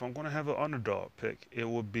 if I'm going to have an underdog pick, it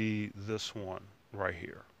would be this one right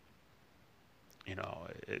here.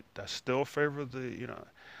 I still favor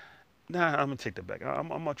Nah, I'm gonna take that back. I'm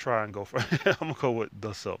gonna try and go for. I'm gonna go with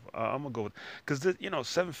the Silva. I'm gonna go with because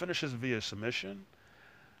 7 finishes via submission.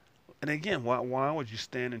 And again, why would you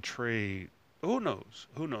stand and trade? Who knows?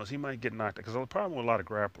 Who knows? He might get knocked out. Because the problem with a lot of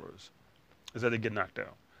grapplers is that they get knocked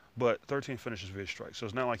out. But 13 finishes via strike, so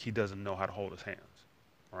it's not like he doesn't know how to hold his hands.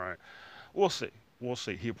 All right, we'll see. We'll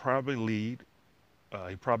see. He'll probably lead.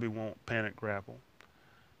 He probably won't panic grapple.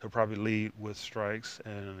 He'll probably lead with strikes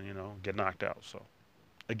and get knocked out. So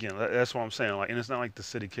again, that's what I'm saying. And it's not like the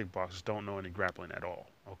city kickboxers don't know any grappling at all.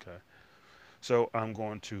 Okay, so I'm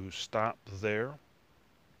going to stop there,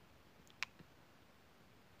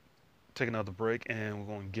 take another break, and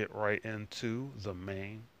we're going to get right into the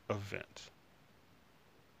main event.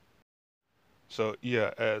 So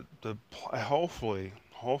yeah, hopefully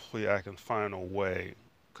I can find a way,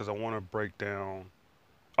 because I want to break down.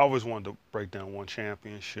 I always wanted to break down one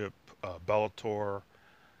championship, Bellator,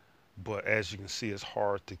 but as you can see, it's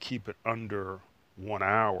hard to keep it under 1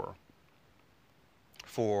 hour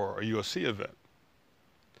for a UFC event.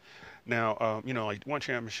 Now, like one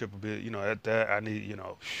championship would be, at that I need,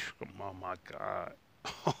 oh my God,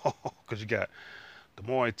 because you got the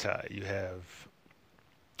Muay Thai, you have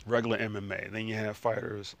regular MMA, then you have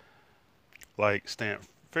fighters like Stan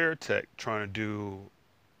Fairtech trying to do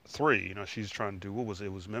 3. She's trying to do what was it?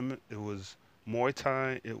 It was Muay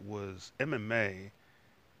Thai, it was MMA,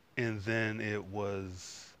 and then it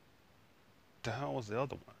was the hell was the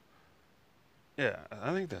other one? Yeah,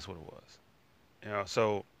 I think that's what it was.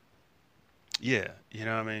 So Yeah, you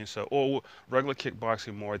know what I mean. So, or regular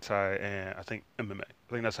kickboxing, Muay Thai, and I think MMA.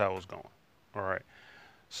 I think that's how it was going. All right.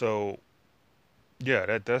 So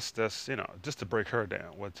yeah, that's just to break her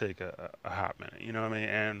down would take a hot minute. You know what I mean,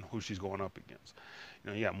 and who she's going up against.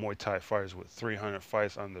 You got Muay Thai fighters with 300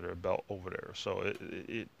 fights under their belt over there. So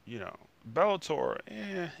Bellator,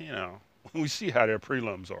 we see how their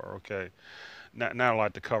prelims are. Okay, not a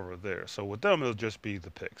lot to cover there. So with them, it'll just be the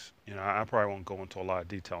picks. I probably won't go into a lot of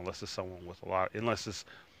detail unless it's someone with a lot. Unless it's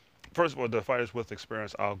first of all the fighters with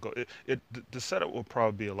experience. I'll go. The setup will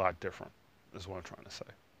probably be a lot different. Is what I'm trying to say.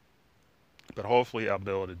 But hopefully, I'll be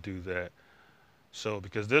able to do that. So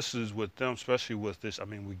because this is with them, especially with this, I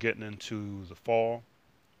mean, we're getting into the fall.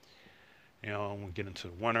 We're getting into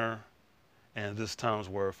the winter, and this time's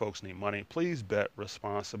where folks need money. Please bet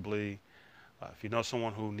responsibly. If you know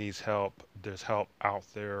someone who needs help, there's help out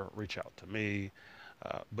there. Reach out to me.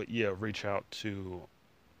 But yeah, reach out to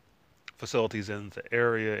facilities in the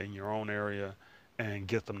area, in your own area, and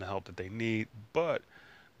get them the help that they need. But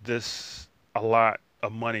this, a lot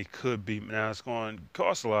of money could be, now it's going to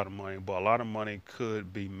cost a lot of money, but a lot of money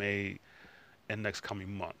could be made in next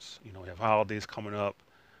coming months. We have holidays coming up.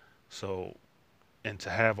 So, and to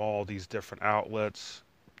have all these different outlets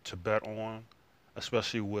to bet on,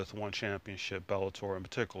 especially with one championship, Bellator in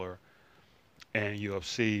particular, and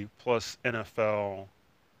UFC, plus NFL,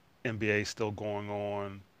 NBA still going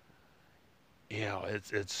on.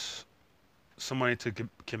 It's some money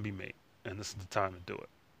can be made, and this is the time to do it.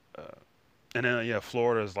 And then yeah,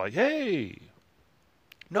 Florida is like, hey,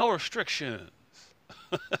 no restrictions,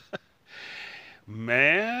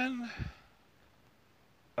 man.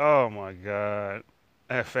 Oh my God,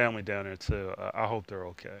 I have family down there too. I hope they're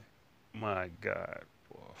okay. My God,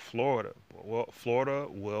 boy, Florida. Well,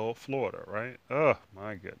 Florida, right? Oh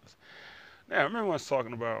my goodness. Now, I remember when I was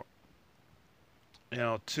talking about,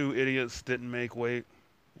 two idiots didn't make weight.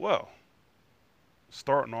 Well,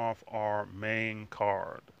 starting off our main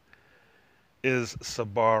card is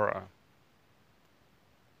Sabara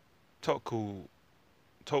Toku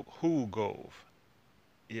Tokhugov.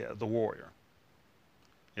 Yeah, the warrior.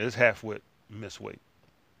 Yeah, it's half-wit miss weight.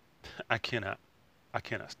 I cannot, I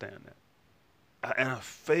cannot stand that. And I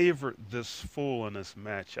favored this fool in this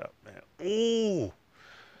matchup, man. Ooh,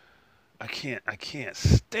 I can't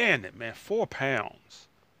stand it, man. 4 pounds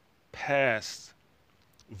past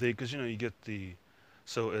because you get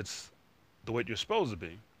so it's the weight you're supposed to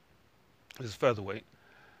be is featherweight.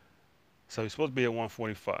 So you're supposed to be at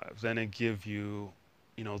 145. Then they give you,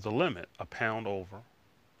 the limit, a pound over.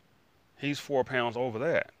 He's 4 pounds over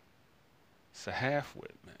that. It's a half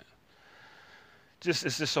weight, man. It's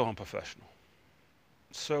just so unprofessional.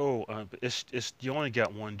 So it's you only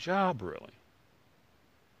got one job really.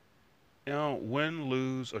 Win,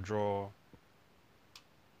 lose, or draw.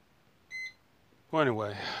 Well,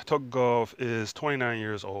 anyway, Tokagov is 29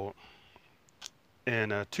 years old.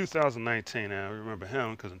 In 2019, I remember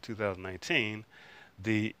him because in 2019,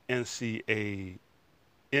 the NSAC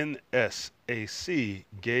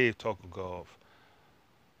gave Tokagov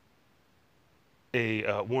a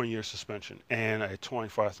 1 year suspension and a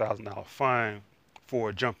 $25,000 fine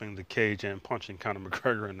for jumping the cage and punching Conor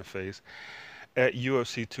McGregor in the face. At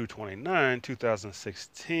UFC 229,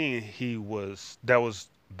 2016, that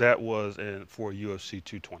was in for UFC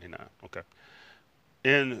 229. Okay.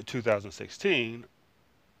 In 2016,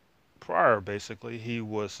 prior basically, he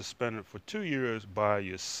was suspended for 2 years by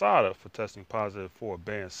USADA for testing positive for a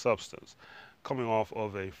banned substance, coming off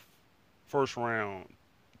of a first round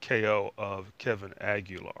KO of Kevin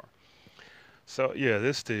Aguilar. So yeah,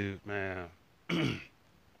 this dude, man,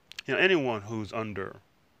 anyone who's under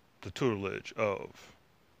the tutelage of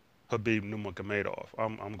Habib Nurmagomedov,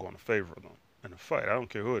 I'm going to favor them in a fight. I don't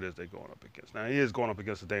care who it is they're going up against. Now he is going up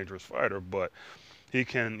against a dangerous fighter, but he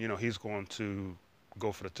can, he's going to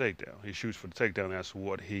go for the takedown. He shoots for the takedown. That's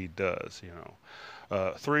what he does.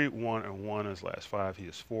 3-1-1 in his last five. He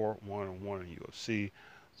is 4-1-1 in UFC.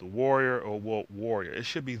 The Warrior, or well, Warrior. It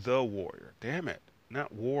should be the Warrior. Damn it,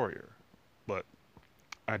 not Warrior. But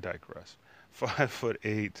I digress.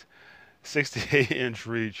 5'8", 68-inch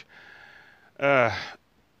reach. Uh,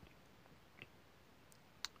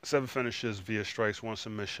 7 finishes via strikes, 1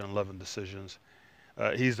 submission, 11 decisions.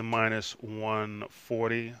 He's the minus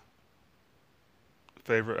 140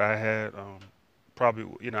 favorite I had.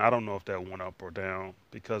 Probably, I don't know if that went up or down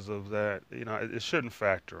because of that. It shouldn't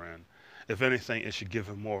factor in. If anything, it should give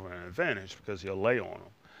him more of an advantage because he'll lay on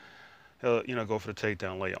him. He'll, go for the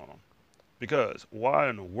takedown, lay on him. Because why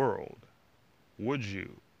in the world would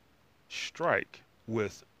you strike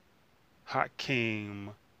with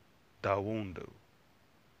Hakeem Dawoundu?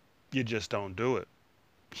 You just don't do it.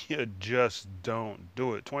 You just don't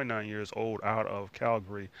do it. 29 years old, out of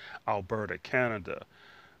Calgary, Alberta, Canada.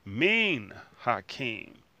 Mean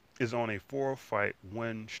Hakeem is on a four-fight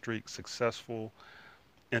win streak, successful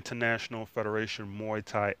International Federation Muay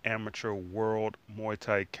Thai Amateur World Muay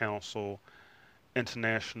Thai Council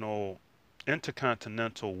International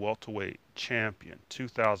Intercontinental Welterweight Champion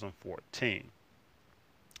 2014,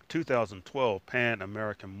 2012 Pan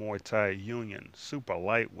American Muay Thai Union Super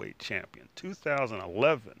Lightweight Champion,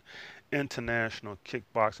 2011 International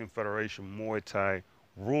Kickboxing Federation Muay Thai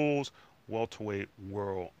Rules Welterweight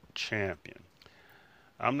World Champion.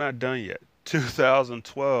 I'm not done yet.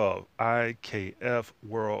 2012 IKF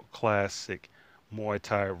World Classic Muay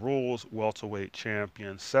Thai Rules Welterweight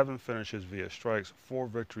Champion. 7 finishes via strikes, 4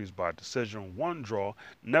 victories by decision, 1 draw,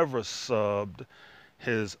 never subbed.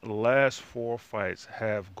 His last 4 fights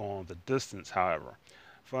have gone the distance, however.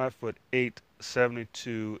 5'8",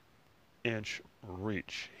 72-inch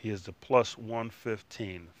reach. He is the plus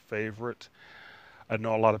 115 favorite. I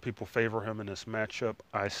know a lot of people favor him in this matchup.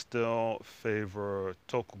 I still favor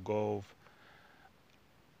Tokogov,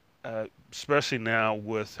 especially now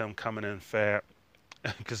with him coming in fat,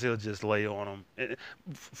 because he'll just lay on him.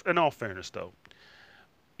 In all fairness, though,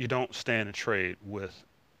 you don't stand and trade with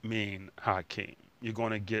Mean Hakeem. You're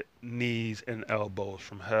going to get knees and elbows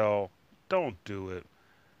from hell. Don't do it.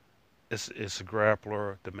 It's a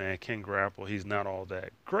grappler. The man can grapple. He's not all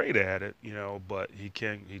that great at it, but he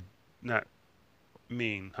can. He not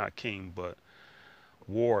Mean Hakeem, but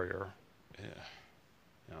warrior.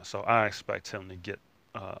 Yeah. So I expect him to get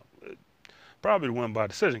probably to win by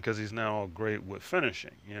decision because he's now great with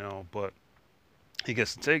finishing, but he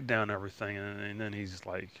gets to take down everything and then he's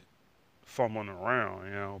like fumbling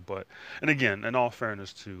around, but and again, in all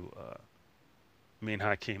fairness to Mean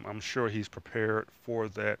Hakeem, I'm sure he's prepared for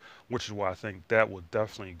that, which is why I think that will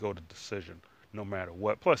definitely go to decision no matter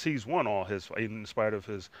what. Plus, he's won all his, in spite of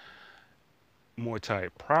his Muay Thai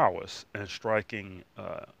prowess and striking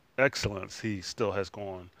excellence, he still has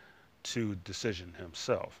gone to decision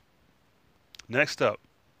himself. Next up,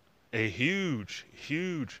 a huge,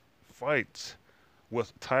 huge fight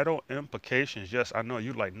with title implications. Yes, I know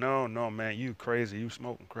you like, no, no, man, you crazy, you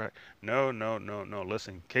smoking crack. No, no, no, no.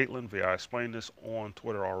 Listen, Caitlin Vieira, I explained this on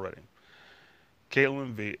Twitter already.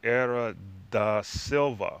 Caitlin Vieira da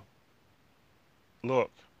Silva.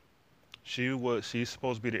 Look, she's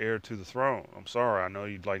supposed to be the heir to the throne. I'm sorry, I know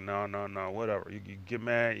you'd like, no, no, no, whatever. You get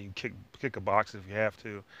mad, you can kick a box if you have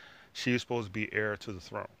to. She's supposed to be heir to the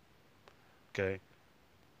throne. Okay.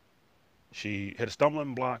 She hit a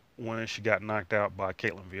stumbling block when she got knocked out by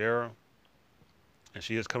Caitlin Vieira, and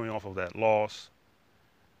she is coming off of that loss.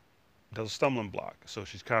 There's a stumbling block, so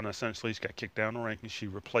she's kind of essentially she got kicked down the rankings. She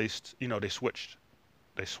replaced, they switched,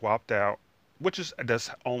 they swapped out, which is that's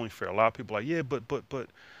only fair. A lot of people are like, yeah, but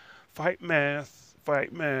fight math,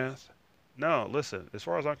 fight math. No, listen. As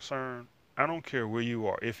far as I'm concerned, I don't care where you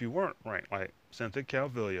are. If you weren't ranked, like Cynthia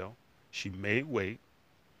Calvillo, she made weight.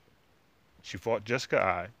 She fought Jessica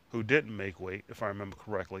I, who didn't make weight, if I remember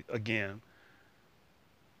correctly. Again,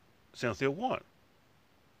 Cynthia won.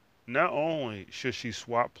 Not only should she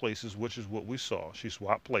swap places, which is what we saw, she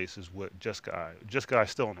swapped places with Jessica I. Jessica I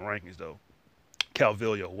still in the rankings, though.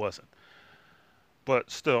 Calvillo wasn't. But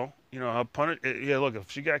still, her punish. Yeah, look, if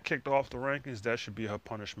she got kicked off the rankings, that should be her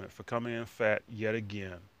punishment for coming in fat yet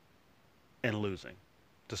again and losing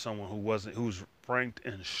to someone who's ranked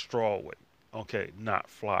in straw weight. Okay, not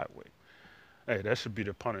flyweight. Hey, that should be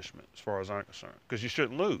the punishment as far as I'm concerned. Because you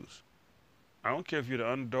shouldn't lose. I don't care if you're the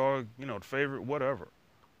underdog, the favorite, whatever.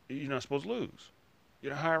 You're not supposed to lose.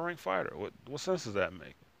 You're a higher ranked fighter. What sense does that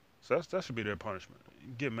make? So that should be their punishment. You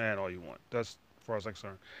can get mad all you want. That's as far as I'm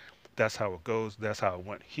concerned. That's how it goes. That's how it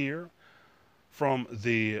went here. From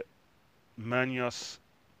the Manas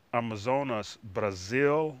Amazonas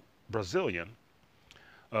Brazilian,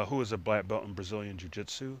 who is a black belt in Brazilian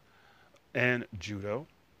Jiu-Jitsu and Judo.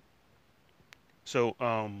 So,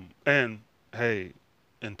 and hey,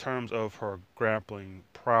 in terms of her grappling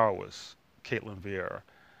prowess, Caitlin Vieira,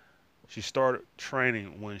 she started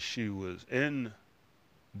training when she was in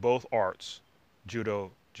both arts,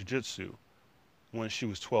 Judo, Jiu-Jitsu, when she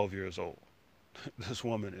was 12 years old. This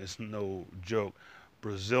woman is no joke.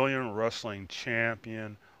 Brazilian wrestling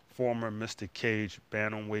champion, former Mystic Cage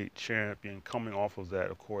bantamweight champion, coming off of that,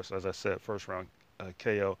 of course, as I said, first round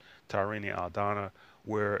KO Tairine Aldana,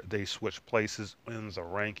 where they switched places in the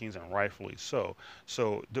rankings, and rightfully so.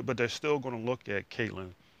 But they're still going to look at Caitlin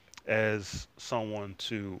as someone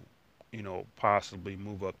to, possibly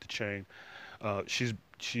move up the chain. She's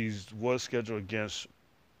was scheduled against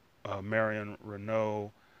Marion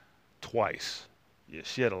Renault twice. Yeah,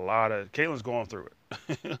 she had a lot of. Caitlin's going through it.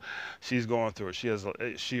 She's going through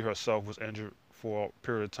it. She herself was injured for a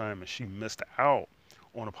period of time, and she missed out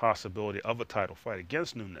on a possibility of a title fight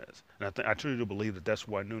against Nunes. And I truly do believe that that's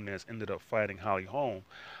why Nunes ended up fighting Holly Holm.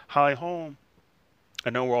 Holly Holm, I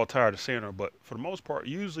know we're all tired of seeing her, but for the most part,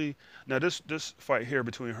 usually now this fight here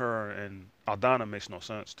between her and Aldana makes no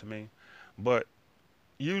sense to me, but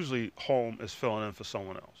usually Holm is filling in for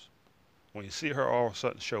someone else. When you see her all of a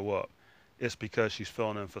sudden show up, it's because she's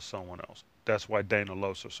filling in for someone else. That's why Dana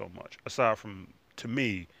loves her so much. Aside from, to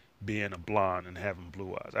me, being a blonde and having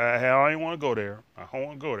blue eyes. I ain't want to go there. I don't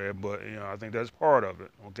want to go there, but I think that's part of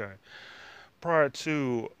it. Okay. Prior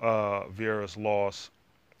to Vieira's loss,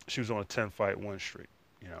 she was on a 10-fight win streak.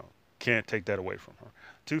 You know, can't take that away from her.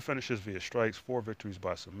 2 finishes via strikes, 4 victories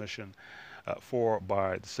by submission, 4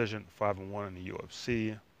 by decision, 5-1 in the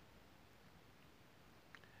UFC,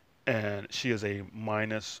 and she is a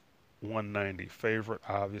minus 190 favorite.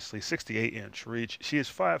 Obviously, 68-inch reach. She is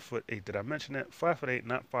 5'8". Did I mention that? 5'8",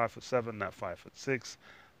 not 5'7", not 5'6",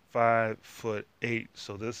 5'8".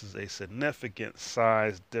 So this is a significant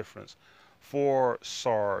size difference for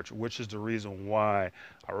Sarge, which is the reason why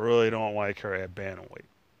I really don't like her at bantamweight.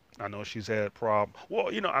 I know she's had problems. Well,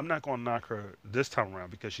 I'm not going to knock her this time around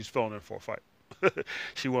because she's filling in for a fight.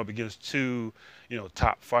 She went up against two,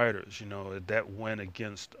 top fighters. That win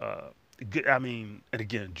against. I mean, and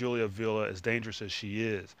again, Julia Villa, as dangerous as she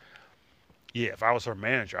is, yeah. If I was her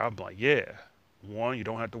manager, I'd be like, yeah. One, you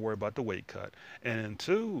don't have to worry about the weight cut, and then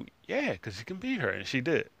two, yeah, because you can beat her, and she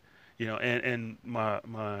did. And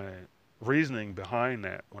my reasoning behind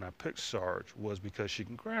that when I picked Sarge was because she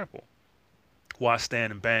can grapple. Why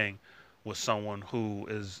stand and bang with someone who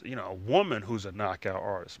is, a woman who's a knockout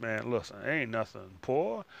artist? Man, listen, ain't nothing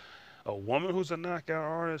poor. A woman who's a knockout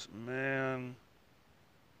artist, man,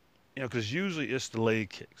 because usually it's the leg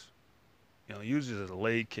kicks. Usually it's a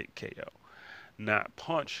leg kick KO, not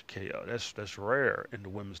punch KO. That's rare in the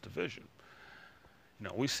women's division.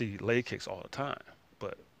 We see leg kicks all the time,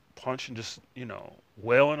 but punching just,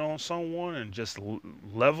 wailing on someone and just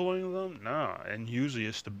leveling them, nah. And usually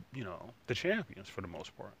it's the champions for the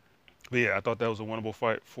most part. But yeah, I thought that was a winnable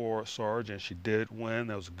fight for Sarge, and she did win.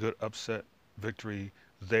 That was a good upset victory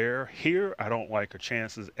there. Here, I don't like her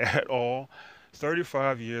chances at all.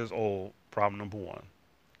 35 years old, problem number one.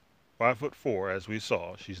 5'4", as we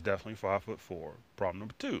saw. She's definitely 5'4". Problem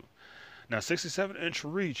number two. Now, 67-inch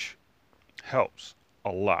reach helps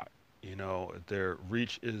a lot. Their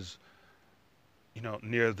reach is,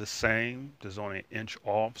 near the same. There's only an inch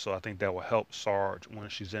off, so I think that will help Sarge when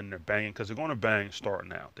she's in there banging, because they're going to bang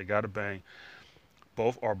starting out. They got to bang.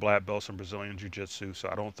 Both are black belts in Brazilian Jiu-Jitsu, so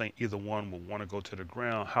I don't think either one will want to go to the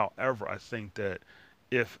ground. However, I think that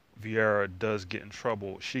if Vieira does get in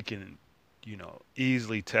trouble, she can,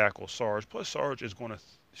 easily tackle Sarge. Plus, she's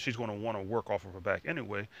going to want to work off of her back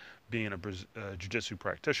anyway, being a Jiu-Jitsu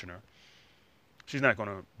practitioner. She's not going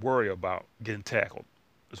to worry about getting tackled,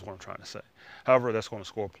 is what I'm trying to say. However, that's going to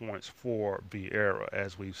score points for Vieira,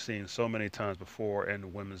 as we've seen so many times before in the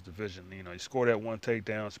women's division. You score that one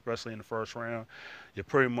takedown, especially in the first round, you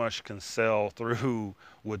pretty much can sail through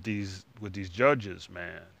with these judges,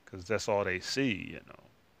 man, because that's all they see.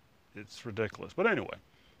 It's ridiculous. But anyway,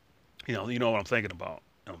 you know what I'm thinking about.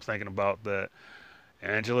 I'm thinking about that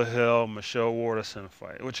Angela Hill, Michelle Waterson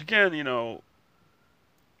fight, which again,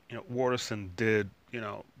 Waterson did,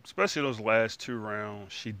 especially those last 2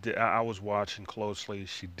 rounds. She did. I was watching closely.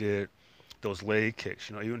 She did those leg kicks.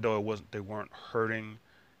 Even though they weren't hurting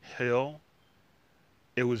Hill,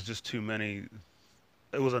 it was just too many.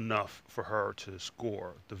 It was enough for her to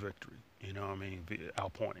score the victory. You know what I mean?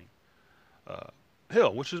 Outpointing uh,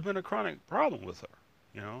 Hill, which has been a chronic problem with her.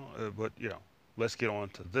 But let's get on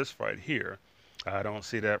to this fight here. I don't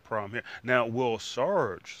see that problem here. Now, will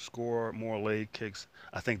Sarge score more leg kicks?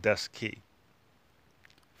 I think that's key.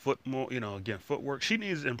 Again, footwork. She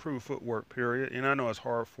needs to improve footwork, period. And I know it's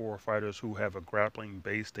hard for fighters who have a grappling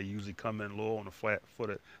base. They usually come in low on the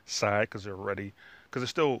flat-footed side because they're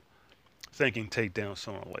still thinking takedown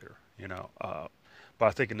sooner or later. But I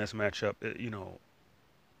think in this matchup,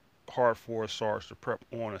 hard for Sarge to prep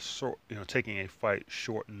on taking a fight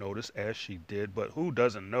short notice as she did. But who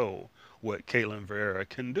doesn't know what Caitlin Vieira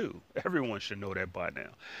can do? Everyone should know that by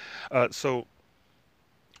now. So,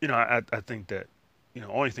 I think that,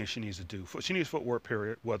 only thing she needs to do, she needs footwork,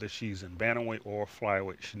 period, whether she's in bantamweight or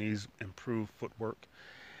flyweight. She needs improved footwork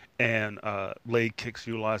and leg kicks,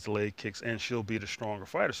 utilize the leg kicks, and she'll be the stronger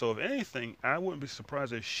fighter. So if anything, I wouldn't be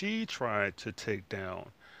surprised if she tried to take down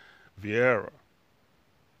Vieira,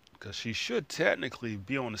 because she should technically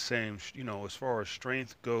be on the same, as far as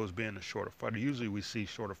strength goes, being a shorter fighter. Usually we see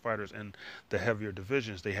shorter fighters in the heavier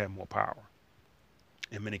divisions, they have more power.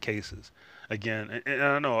 in many cases. Again, and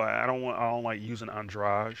I know I don't like using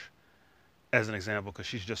Andrade as an example because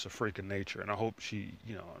she's just a freak of nature, and I hope she,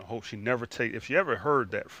 I hope she never take if she ever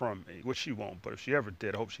heard that from me, which she won't, but if she ever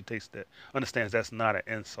did, I hope she takes that, understands that's not an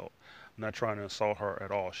insult. I'm not trying to insult her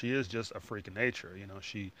at all. She is just a freak of nature.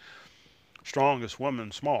 She strongest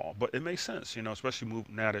woman, small, but it makes sense. Especially move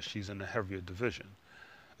now that she's in the heavier division.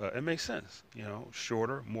 It makes sense.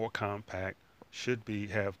 Shorter, more compact, should be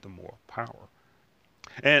have the more power.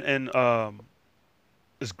 And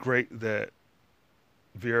it's great that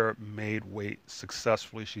Vera made weight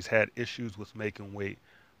successfully. She's had issues with making weight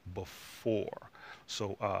before.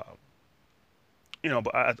 So,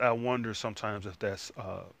 but I wonder sometimes if that's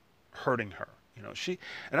hurting her.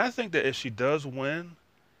 And I think that if she does win,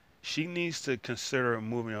 she needs to consider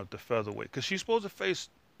moving up to featherweight because she's supposed to face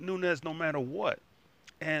Nunes no matter what.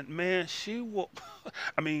 And man, she will.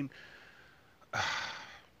 I mean,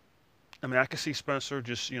 I can see Spencer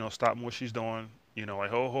just stopping what she's doing.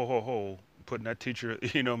 Like ho ho ho ho, putting that teacher.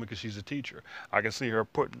 Because she's a teacher. I can see her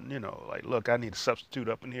putting like, look, I need a substitute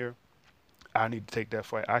up in here. I need to take that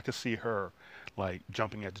fight. I could see her like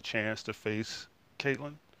jumping at the chance to face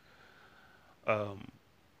Caitlyn. Um,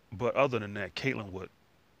 but other than that, Caitlyn would.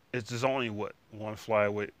 It's there's only what one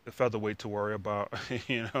flyweight, featherweight to worry about.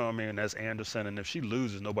 That's Anderson, and if she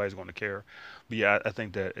loses, nobody's going to care. But yeah, I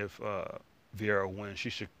think that if Vieira wins, she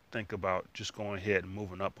should think about just going ahead and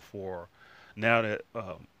moving up before. Now that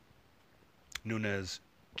Nunes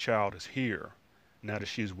Child is here, now that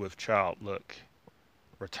she's with Child, look,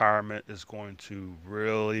 retirement is going to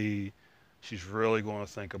really, she's really going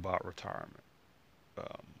to think about retirement.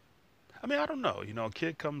 Um, I don't know. A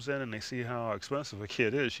kid comes in and they see how expensive a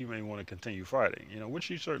kid is. She may want to continue fighting, which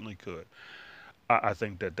she certainly could. I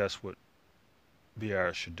think that that's what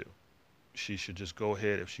Vieira should do. She should just go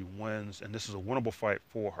ahead if she wins, and this is a winnable fight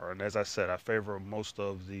for her. And as I said, I favor most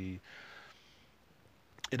of the.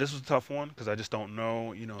 This was a tough one because I just don't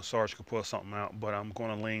know. Sarge could pull something out, but I'm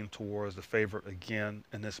going to lean towards the favorite again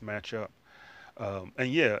in this matchup. And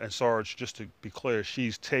yeah, and Sarge, just to be clear,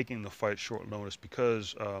 she's taking the fight short notice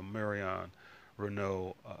because Marion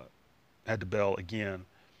Renault had to bail again,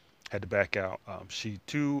 had to back out. She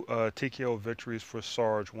two TKO victories for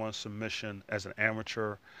Sarge, one submission as an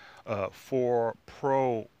amateur, four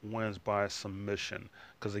pro wins by submission.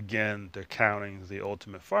 Because again, they're counting the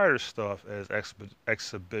Ultimate Fighter stuff as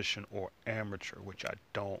exhibition or amateur, which I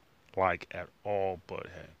don't like at all. But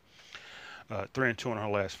hey. 3-2 in her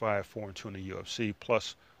last five, 4-2 in the UFC,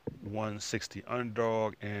 plus 160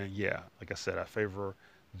 underdog, and yeah, like I said, I favor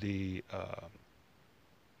the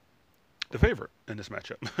favorite in this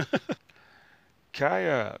matchup.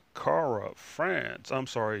 Kaya Kara France. I'm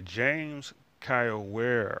sorry, James Kaya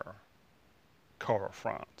Ware Kara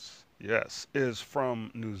France. Yes, is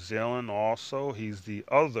from New Zealand. Also, he's the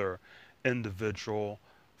other individual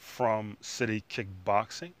from City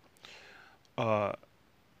Kickboxing. Uh,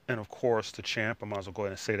 and of course the champ. I might as well go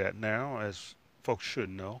ahead and say that now, as folks should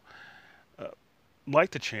know. Uh,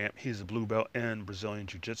 like the champ, he's a blue belt in Brazilian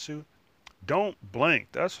Jiu-Jitsu. Don't blink.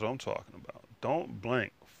 That's what I'm talking about. Don't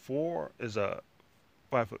blink. Four is a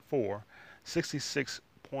 5'4", 66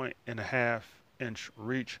 point and a half inch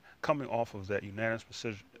reach, coming off of that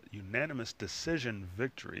unanimous decision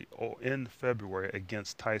victory in February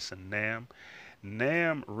against Tyson Nam.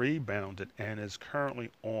 Nam rebounded and is currently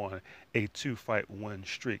on a two-fight win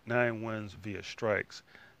streak. 9 wins via strikes,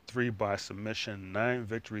 3 by submission, 9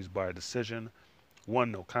 victories by decision,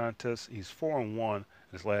 1 no contest. He's 4-1 in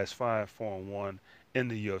his last five, 4-1 in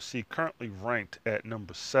the UFC. Currently ranked at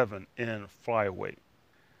number 7 in flyweight.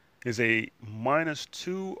 Is a minus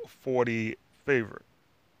 240 favorite.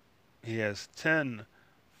 He has 10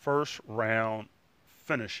 first round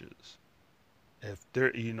finishes. If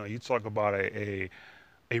there, you talk about a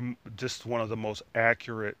just one of the most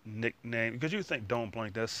accurate nicknames, because you think don't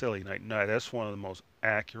blink, that's silly. Like, no, that's one of the most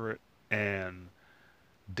accurate and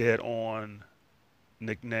dead on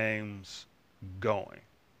nicknames going.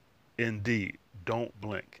 Indeed, don't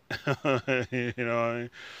blink. You know what I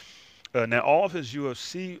mean? Now, all his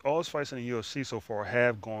fights in the UFC so far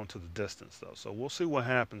have gone to the distance, though. So we'll see what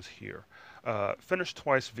happens here. Finished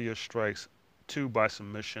twice via strikes, 2 by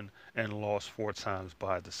submission, and lost 4 times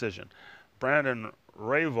by decision. Brandon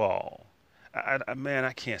Raval. Man,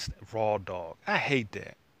 I can't stand Raw Dog. I hate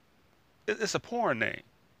that. It's a porn name.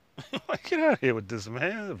 Like, get out of here with this,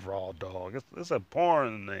 man. Raw Dog. It's a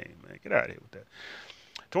porn name, man. Get out of here with that.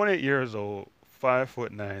 28 years old, 5'9",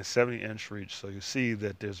 70-inch reach. So you see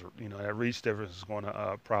that there's, that reach difference is going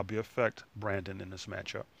to probably affect Brandon in this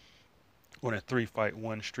matchup. On a 3-fight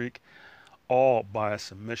win streak, all by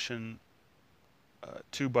submission,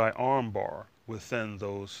 2 by armbar. within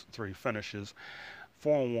those three finishes.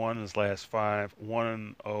 4-1 in his last five,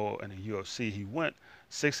 1-0 in the UFC. He went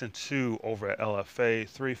 6-2 over at LFA,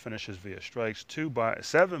 three finishes via strikes,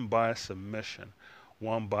 seven by submission,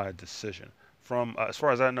 one by decision. From as far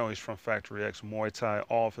as I know, he's from Factory X Muay Thai.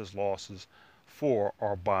 All of his losses, four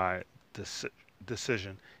are by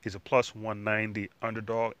decision. He's a plus 190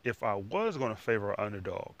 underdog. If I was going to favor an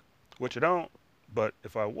underdog, which I don't, but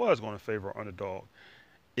if I was going to favor an underdog,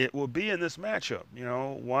 it will be in this matchup.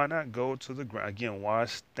 Why not go to the ground? Again, why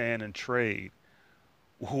stand and trade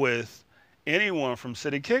with anyone from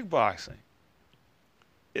City Kickboxing?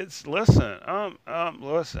 Listen.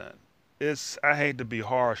 I hate to be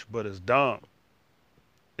harsh, but it's dumb.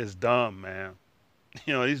 It's dumb, man.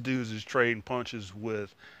 These dudes is trading punches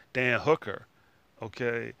with Dan Hooker.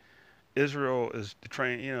 Okay, Israel is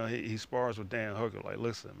trained. He spars with Dan Hooker. Like,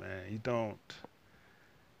 listen, man, you don't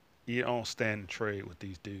stand and trade with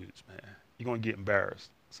these dudes, man. You're gonna get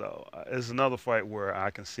embarrassed. So it's another fight where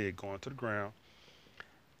I can see it going to the ground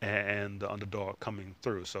and the underdog coming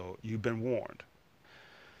through. So you've been warned.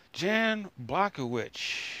 Jan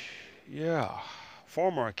Blachowicz, yeah,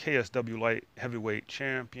 former KSW light heavyweight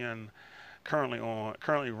champion,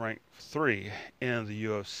 currently ranked three in the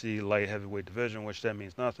UFC light heavyweight division, which that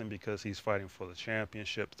means nothing because he's fighting for the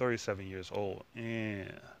championship. 37 years old. Yeah.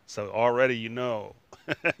 So already you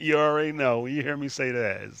already know when you hear me say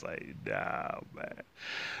that. It's like, nah, man.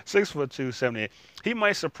 6'2", 78. He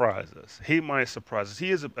might surprise us.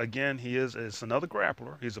 It's another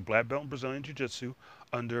grappler. He's a black belt in Brazilian Jiu Jitsu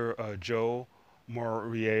under Joe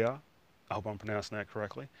Moreira. I hope I'm pronouncing that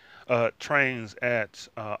correctly. Trains at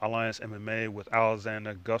Alliance MMA with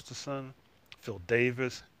Alexander Gustafsson, Phil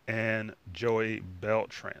Davis, and Joey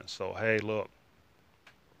Beltran. So, hey, look,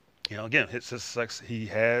 again, he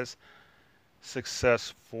has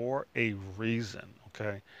success for a reason.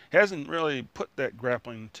 Okay, he hasn't really put that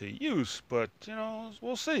grappling to use, but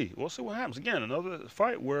we'll see. We'll see what happens. Again, another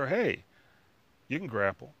fight where, hey, you can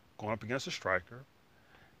grapple, going up against a striker.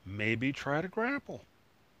 Maybe try to grapple.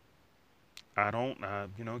 I don't,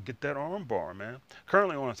 get that arm bar, man.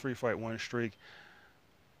 Currently on a three-fight win streak.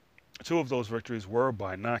 Two of those victories were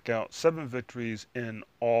by knockout. 7 victories in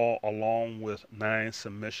all, along with 9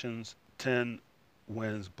 submissions. 10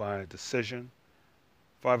 wins by decision.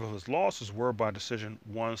 5 of his losses were by decision.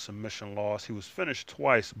 1 submission loss. He was finished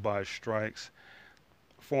twice by strikes.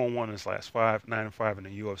 4-1 in his last 5. 9-5 in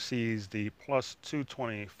the UFCs. The plus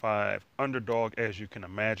 225 underdog, as you can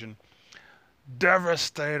imagine.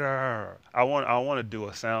 Devastator. I want to do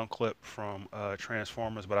a sound clip from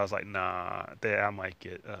Transformers, but I was like, nah, I might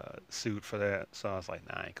get sued for that. So I was like,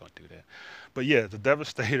 nah, I ain't gonna do that. But yeah, the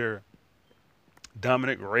Devastator,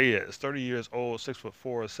 Dominic Reyes, 30 years old, 6'4",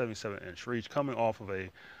 77-inch reach, coming off of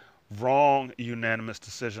a wrong unanimous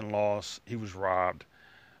decision loss. He was robbed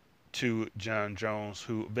to John Jones,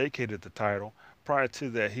 who vacated the title. Prior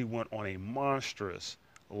to that, he went on a monstrous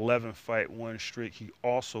 11-fight win streak. He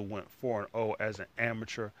also went 4-0 as an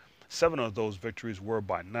amateur. 7 of those victories were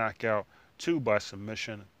by knockout, 2 by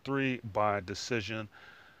submission, 3 by decision.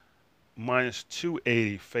 Minus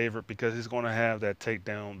 280 favorite because he's going to have that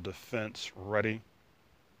takedown defense ready.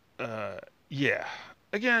 Yeah.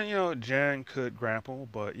 Again, Jan could grapple,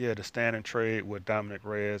 but yeah, the stand and trade with Dominic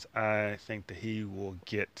Reyes, I think that he will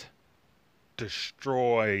get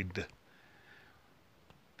destroyed.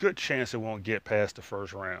 Good chance it won't get past the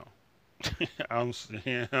first round.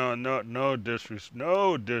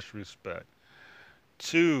 No disrespect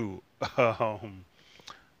to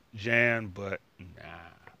Jan, but nah.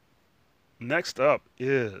 Next up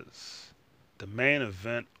is the main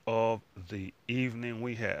event of the evening.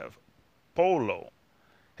 We have Polo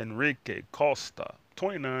Henrique Costa,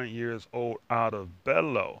 29 years old, out of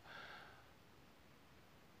Belo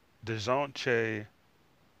Horizonte,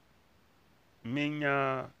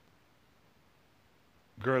 Minas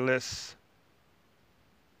Gerais,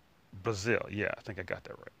 Brazil. Yeah, I think I got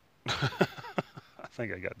that right. I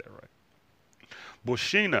think I got that right.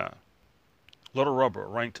 Bushina, Little Rubber,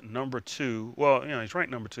 ranked number 2. Well, he's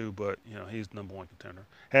ranked number 2, but, he's number 1 contender.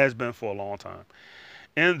 Has been for a long time.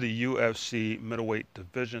 In the UFC middleweight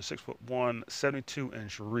division, 6'1",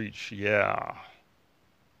 72-inch reach. Yeah.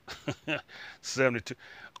 72.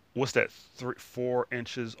 What's that, 4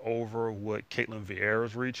 inches over what Caitlin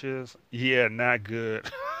Vieira's reach is? Yeah, not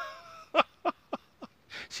good.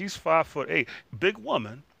 She's 5'8". Big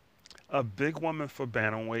woman. A big woman for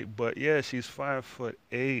bantamweight, but yeah, she's 5'8".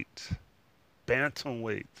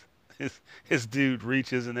 Bantamweight. His dude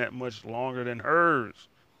reach isn't that much longer than hers.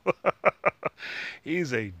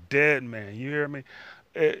 He's a dead man. You hear me?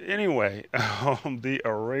 Anyway, the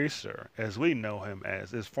Eraser, as we know him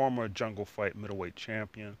as, is former Jungle Fight middleweight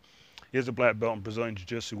champion. He has a black belt in Brazilian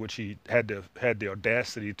Jiu-Jitsu, which he had the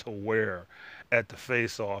audacity to wear at the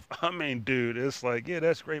face-off. I mean, dude, it's like, yeah,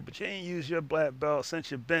 that's great, but you ain't used your black belt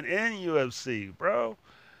since you've been in UFC, bro.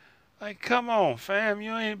 Like, come on, fam,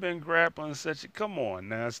 you ain't been grappling since. Come on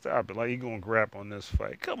now, stop it. Like, you gonna grapple in this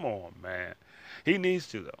fight? Come on, man. He needs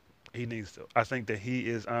to though. He needs to. I think that he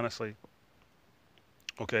is honestly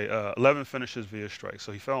okay. 11 finishes via strike,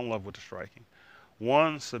 so he fell in love with the striking.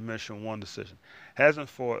 One submission, one decision. Hasn't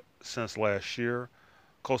fought since last year.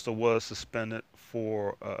 Costa was suspended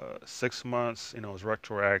for 6 months. You know, it was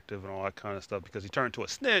retroactive and all that kind of stuff because he turned to a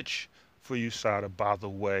snitch for USADA, by the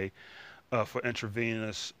way, for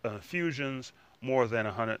intravenous infusions more than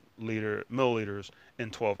 100 milliliters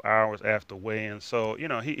in 12 hours after weigh-in. So, you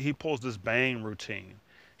know, he pulls this Bane routine.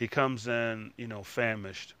 He comes in, you know,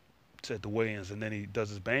 famished at the weigh-ins, and then he does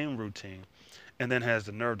his Bane routine, and then has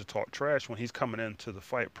the nerve to talk trash when he's coming into the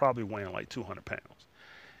fight, probably weighing like 200 pounds.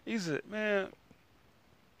 He's a man.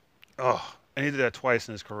 Oh, and he did that twice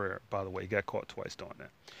in his career. By the way, he got caught twice doing that.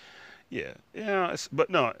 Yeah, yeah. But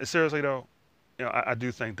no, seriously though, you know, I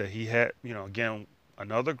do think that he had, you know, again,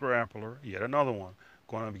 another grappler, yet another one,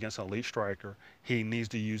 going up against an elite striker. He needs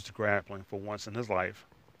to use the grappling for once in his life.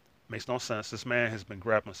 Makes no sense. This man has been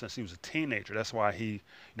grappling since he was a teenager. That's why he, you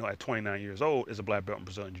know, at 29 years old, is a black belt in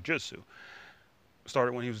Brazilian Jiu-Jitsu.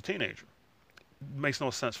 Started when he was a teenager. Makes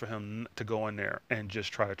no sense for him to go in there and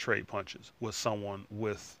just try to trade punches with someone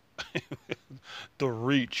with the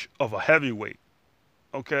reach of a heavyweight.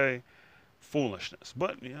 Okay, foolishness.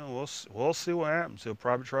 But you know, we'll see what happens. He'll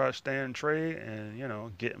probably try to stand and trade and you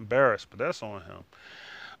know get embarrassed, but that's on him.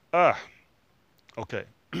 Ah, okay.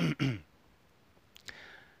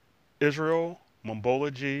 Israel,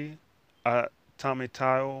 Mombology,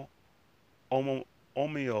 Tamitao, Omo,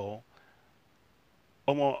 Omio,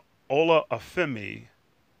 Omo, Ola Afemi,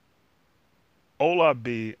 Ola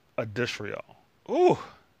B Adisrael. Ooh,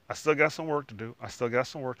 I still got some work to do. I still got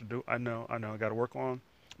some work to do. I know. I know. I got to work on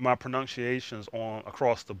my pronunciations on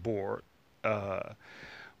across the board. Uh,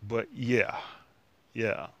 but yeah,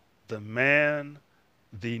 yeah. The man,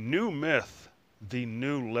 the new myth, the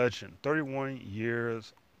new legend. 31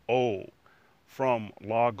 years old, from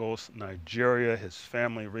Lagos, Nigeria. His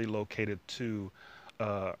family relocated to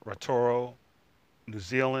Ratoro, New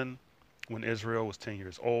Zealand, when Israel was 10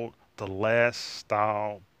 years old. The last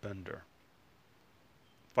style bender,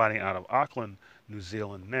 fighting out of Auckland, New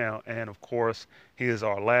Zealand now. And of course, he is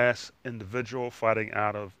our last individual fighting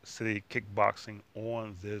out of City Kickboxing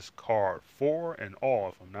on this card. Four and all,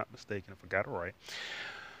 if I'm not mistaken, if I got it right.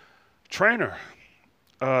 Trainer.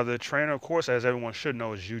 The trainer, of course, as everyone should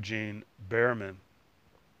know, is Eugene Behrman,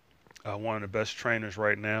 one of the best trainers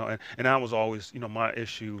right now. And I was always, you know, my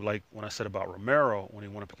issue, like when I said about Romero, when he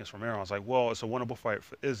went up against Romero, I was like, well, it's a winnable fight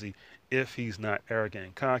for Izzy if he's not arrogant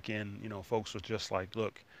and cocky. And, you know, folks were just like,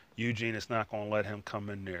 look, Eugene is not going to let him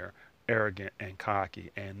come in there arrogant and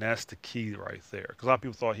cocky. And that's the key right there. Because a lot of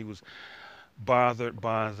people thought he was bothered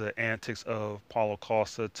by the antics of Paulo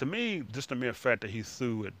Costa. To me, just the mere fact that he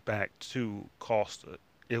threw it back to Costa,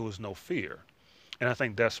 it was no fear. And I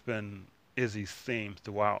think that's been Izzy's theme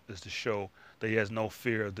throughout, is to show that he has no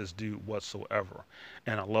fear of this dude whatsoever.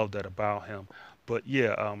 And I love that about him. But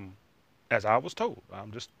yeah, as I was told,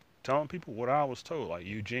 I'm just telling people what I was told. Like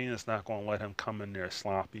Eugene is not going to let him come in there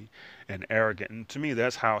sloppy and arrogant. And to me,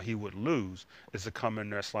 that's how he would lose, is to come in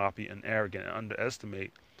there sloppy and arrogant and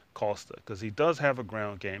underestimate Costa, because he does have a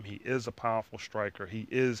ground game. He is a powerful striker. He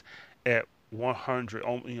is at 100,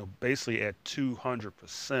 you know, basically at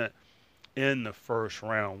 200% in the first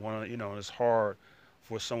round. You know, it's hard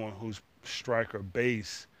for someone who's striker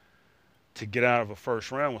base to get out of a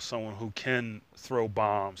first round with someone who can throw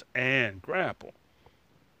bombs and grapple.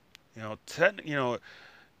 You know,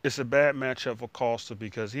 it's a bad matchup for Costa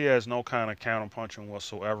because he has no kind of counter punching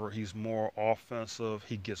whatsoever. He's more offensive.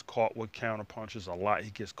 He gets caught with counter punches a lot. He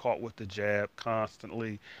gets caught with the jab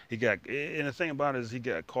constantly. And the thing about it is he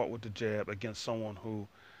got caught with the jab against someone who,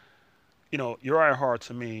 you know, Uriah Hart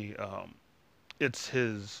to me, it's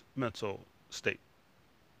his mental state,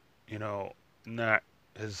 you know, not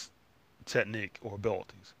his technique or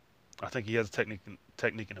abilities. I think he has technique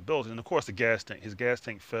and abilities, and of course the gas tank. His gas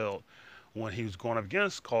tank failed when he was going up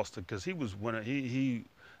against Costa because he was winning. He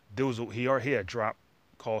already had dropped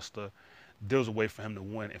Costa. There was a way for him to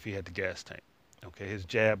win if he had the gas tank. Okay, his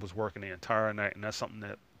jab was working the entire night, and that's something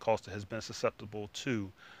that Costa has been susceptible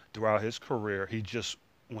to throughout his career. He just,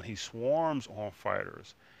 when he swarms on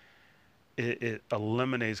fighters, it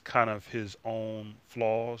eliminates kind of his own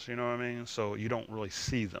flaws. You know what I mean? So you don't really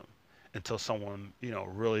see them, until someone,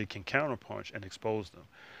 really can counterpunch and expose them.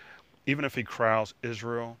 Even if he crowds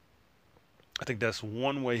Israel, I think that's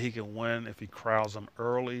one way he can win. If he crowds them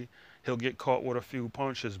early, he'll get caught with a few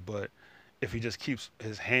punches, but if he just keeps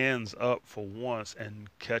his hands up for once and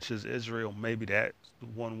catches Israel, maybe that's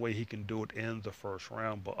one way he can do it in the first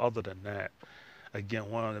round. But other than that, again,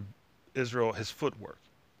 one of Israel, his footwork.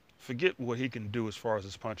 Forget what he can do as far as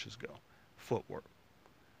his punches go. Footwork.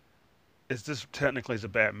 It's just technically it's a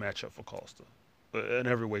bad matchup for Costa in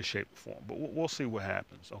every way, shape, or form. But we'll see what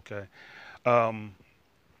happens. Okay. Um,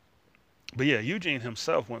 but yeah, Eugene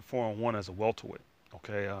himself went 4-1 as a welterweight.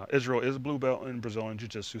 Okay. Israel is a blue belt in Brazilian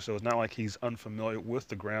Jiu-Jitsu, so it's not like he's unfamiliar with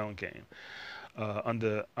the ground game.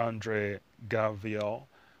 Under Andre Gavial,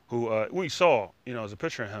 who we saw, as a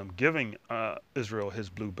picture of him giving Israel his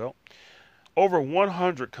blue belt. Over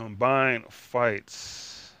 100 combined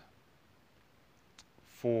fights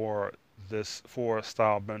for this for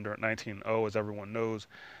style bender 19-0, as everyone knows,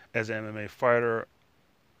 as an MMA fighter.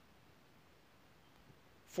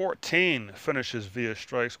 14 finishes via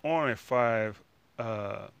strikes on a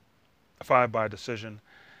uh, five by decision.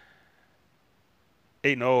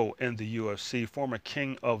 8-0 in the UFC. Former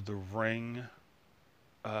king of the ring.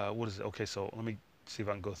 What is it? Okay, so let me see if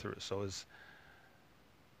I can go through it. So it's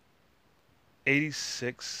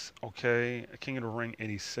 86. Okay, king of the ring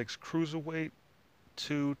 86. Cruiserweight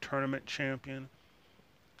 2 tournament champion.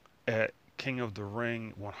 At King of the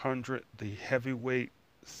Ring 100, the heavyweight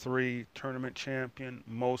 3 tournament champion,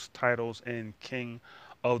 most titles in King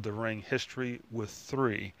of the Ring history with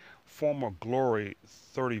 3. Former Glory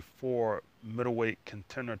 34 middleweight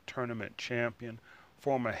contender tournament champion,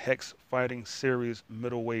 former Hex Fighting Series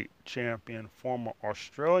middleweight champion, former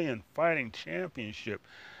Australian Fighting Championship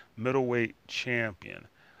middleweight champion,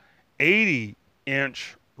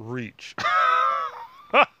 80-inch reach.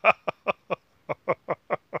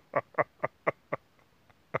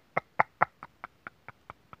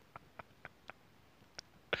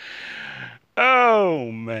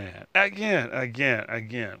 Oh man! Again.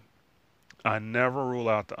 I never rule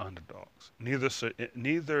out the underdogs.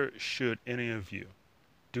 Neither should any of you.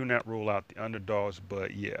 Do not rule out the underdogs.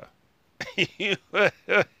 But yeah,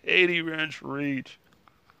 80-inch reach.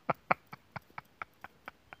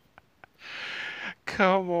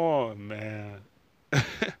 Come on, man.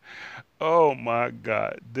 Oh my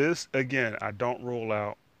God. This again. I don't rule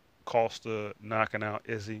out Costa knocking out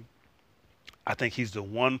Izzy. I think he's the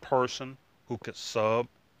one person who could sub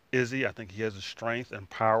Izzy. I think he has the strength and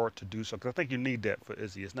power to do so. Because I think you need that for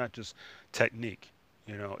Izzy. It's not just technique.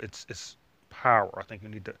 It's power. I think you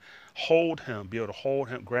need to hold him, be able to hold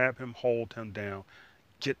him, grab him, hold him down,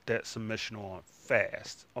 get that submission on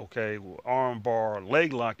fast. Okay, arm bar,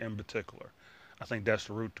 leg lock in particular. I think that's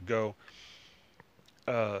the route to go.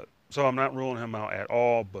 So I'm not ruling him out at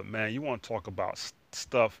all. But man, you want to talk about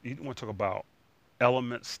stuff. You want to talk about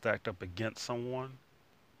elements stacked up against someone.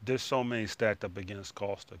 There's so many stacked up against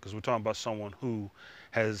Costa because we're talking about someone who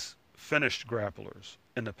has finished grapplers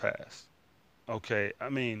in the past. Okay, I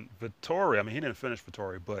mean Vittori. I mean he didn't finish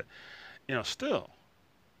Vittori, but still,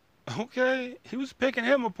 okay, he was picking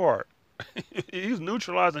him apart. He was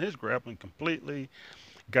neutralizing his grappling completely.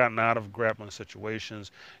 Gotten out of grappling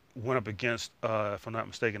situations. Went up against, if I'm not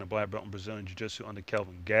mistaken, a black belt in Brazilian Jiu-Jitsu under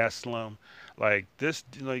Kelvin Gastelum. Like this,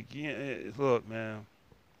 like yeah, look, man.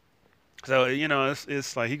 So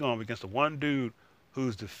it's like he going up against the one dude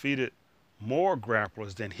who's defeated more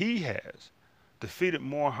grapplers than he has, defeated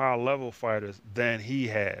more high level fighters than he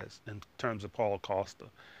has in terms of Paulo Costa.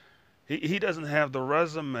 He doesn't have the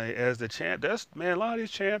resume as the champ. That's man, a lot of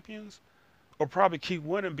these champions will probably keep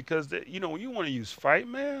winning because when you want to use fight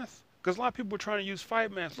math, because a lot of people are trying to use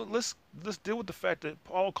fight math. Look, let's deal with the fact that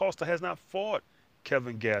Paulo Costa has not fought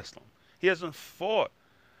Kevin Gastelum. He hasn't fought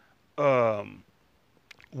um,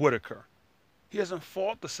 Whitaker. He hasn't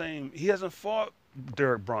fought the same. He hasn't fought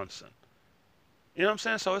Derek Brunson. You know what I'm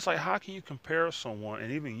saying? So it's like, how can you compare someone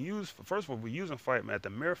and even use? First of all, we're using fight math. The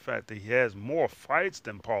mere fact that he has more fights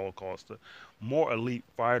than Paulo Costa, more elite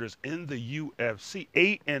fighters in the UFC,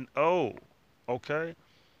 8-0. Okay,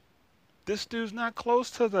 this dude's not close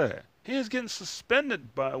to that. He was getting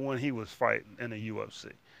suspended by when he was fighting in the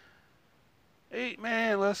UFC. Hey,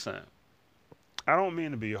 man, listen. I don't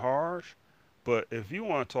mean to be harsh, but if you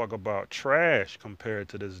want to talk about trash compared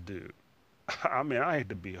to this dude, I mean, I hate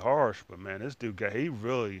to be harsh, but man, this dude he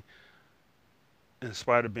really, in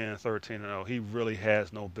spite of being 13-0, he really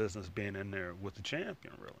has no business being in there with the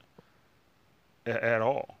champion, really, at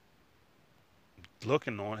all.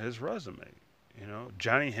 Looking on his resume,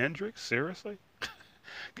 Johnny Hendricks, seriously,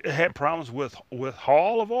 had problems with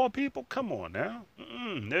Hall of all people. Come on now,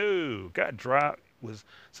 no, got dropped. was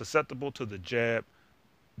susceptible to the jab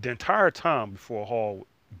the entire time before Hall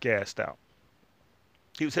gassed out.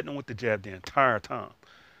 He was hitting him with the jab the entire time.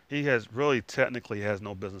 He has really technically has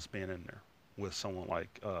no business being in there with someone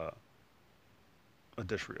like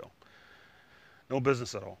Adishrio. No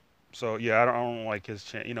business at all. So yeah, I don't like his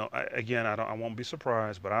chance. Again, I won't be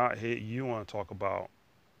surprised, but you want to talk about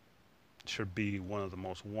should be one of the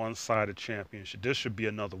most one-sided championships. This should be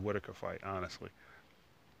another Whitaker fight, honestly.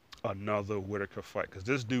 Another Whitaker fight because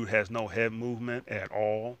this dude has no head movement at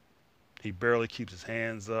all. He barely keeps his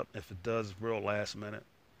hands up. If it does, real last minute.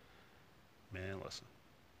 Man, listen,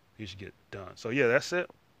 he should get done. So yeah, that's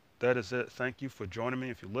it. That is it. Thank you for joining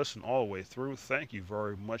me. If you listen all the way through, thank you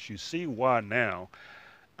very much. You see why now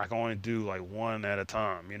I can only do like one at a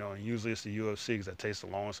time, and usually it's the UFC because that takes the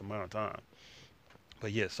longest amount of time.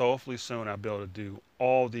 But yeah, so hopefully soon I'll be able to do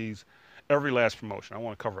all these, every last promotion. I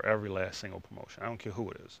want to cover every last single promotion. I don't care who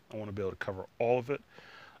it is. I want to be able to cover all of it.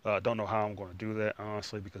 Don't know how I'm going to do that,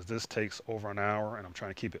 honestly, because this takes over an hour and I'm trying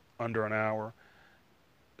to keep it under an hour.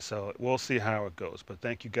 So we'll see how it goes. But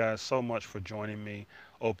thank you guys so much for joining me.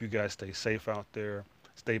 Hope you guys stay safe out there,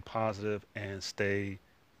 stay positive, and stay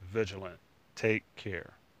vigilant. Take care.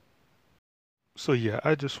 So yeah,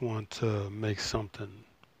 I just want to get something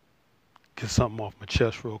off my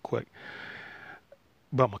chest real quick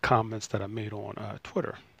about my comments that I made on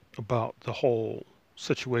Twitter about the whole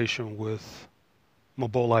situation with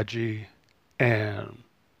Mobolaji and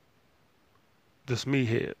this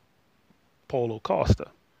meathead, Paulo Costa.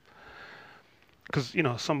 Because,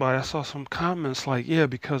 I saw some comments like, yeah,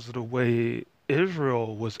 because of the way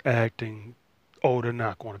Israel was acting, oh, they're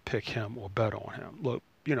not going to pick him or bet on him. Look,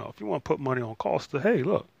 if you want to put money on Costa, hey,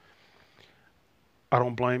 look, I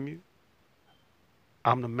don't blame you.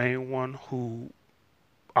 I'm the main one who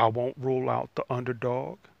I won't rule out the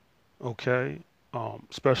underdog, okay?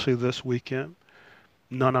 Especially this weekend.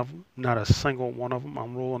 None of them, not a single one of them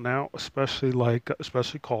I'm ruling out, especially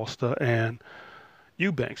Costa and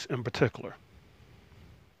Eubanks in particular.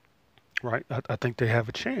 Right? I think they have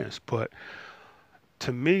a chance. But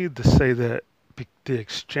to me, to say that the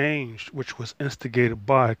exchange, which was instigated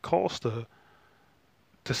by Costa,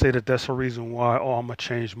 to say that that's a reason why, oh, I'm going to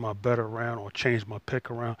change my bet around or change my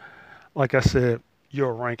pick around. Like I said,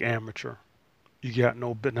 you're a rank amateur. You got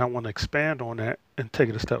no bet. And I want to expand on that and take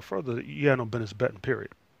it a step further. You got no business betting,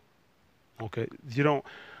 period. Okay? You don't,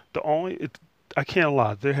 I can't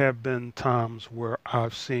lie. There have been times where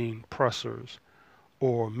I've seen pressers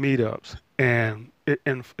or meetups, and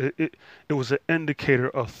it was an indicator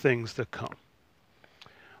of things to come.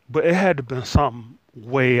 But it had to have been something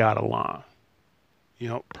way out of line.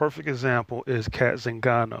 Perfect example is Kat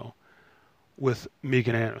Zingano with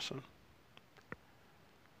Megan Anderson.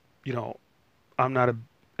 I'm not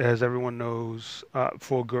as everyone knows,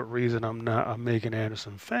 for a good reason, I'm not a Megan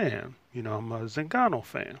Anderson fan. I'm a Zingano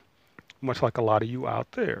fan, much like a lot of you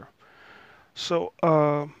out there. So,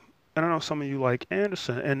 and I know some of you like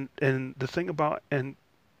Anderson, and the thing about, and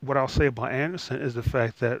what I'll say about Anderson is the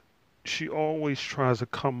fact that she always tries to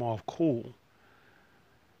come off cool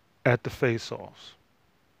at the face-offs.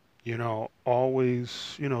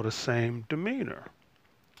 Always, the same demeanor.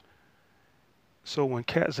 So when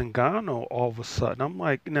Kat Zingano all of a sudden, I'm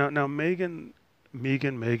like, now Megan,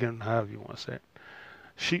 however you want to say it,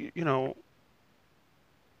 she,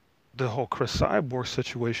 the whole Chris Cyborg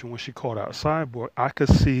situation when she called out Cyborg, I could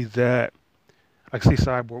see that. I could see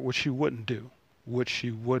Cyborg, which she wouldn't do, which she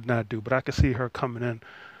would not do, but I could see her coming in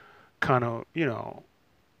kind of,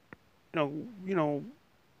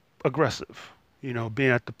 aggressive, being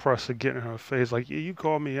at the presser, getting in her face, like, yeah, you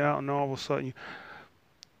called me out, and all of a sudden,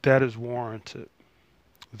 that is warranted.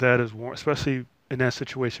 That is warranted, especially in that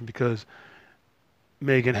situation because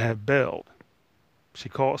Megan had bailed. She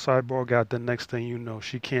called Cyborg out. The next thing you know,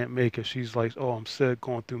 she can't make it. She's like, oh, I'm sick,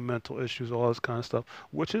 going through mental issues, all this kind of stuff,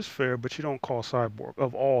 which is fair, but you don't call Cyborg,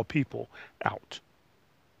 of all people, out.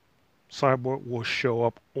 Cyborg will show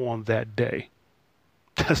up on that day.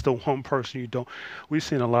 That's the one person you don't. We've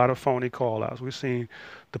seen a lot of phony call outs. We've seen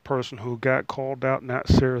the person who got called out not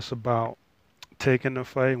serious about taking the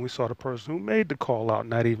fight, and we saw the person who made the call out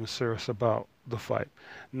not even serious about the fight.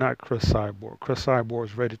 Not Chris Cyborg. Chris Cyborg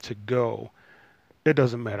is ready to go. It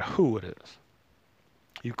doesn't matter who it is.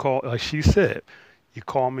 You call, like she said, you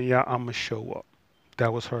call me out, I'm going to show up.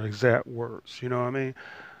 That was her exact words. You know what I mean?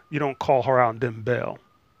 You don't call her out and then bail.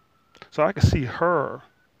 So I could see her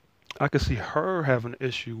having an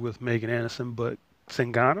issue with Megan Anderson, but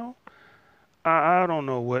Zingano, I don't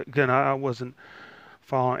know what, again, I wasn't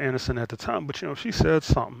following Anderson at the time, but she said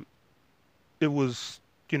something. It was,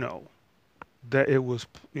 that it was,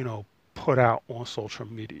 put out on social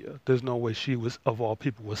media. There's no way she was, of all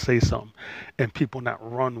people, would say something and people not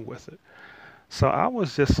run with it. So I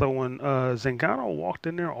was just so when Zingano walked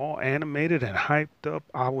in there all animated and hyped up,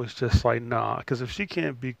 I was just like, nah, because if she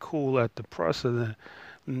can't be cool at the presser, then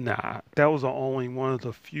nah. That was the only one of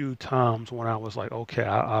the few times when I was like, okay,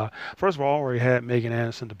 first of all, I already had Megan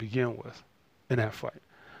Anderson to begin with in that fight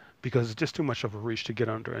because it's just too much of a reach to get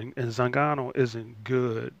under, and Zingano isn't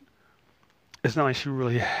good. It's not like she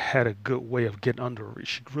really had a good way of getting under her reach.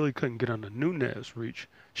 She really couldn't get under Nunez's reach.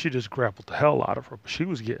 She just grappled the hell out of her, but she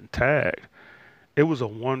was getting tagged. It was a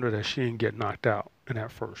wonder that she didn't get knocked out in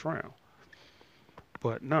that first round.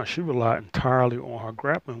 But no, she relied entirely on her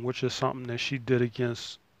grappling, which is something that she did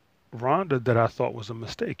against Ronda that I thought was a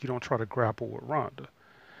mistake. You don't try to grapple with Ronda.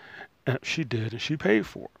 And she did, and she paid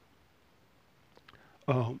for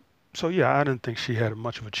it. So yeah, I didn't think she had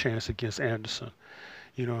much of a chance against Anderson.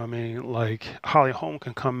 You know what I mean? Like Holly Holm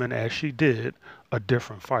can come in as she did, a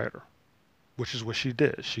different fighter, which is what she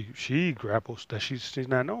did. She grapples that she's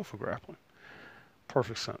not known for grappling.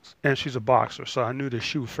 Perfect sense. And she's a boxer, so I knew that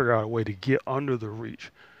she would figure out a way to get under the reach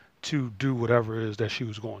to do whatever it is that she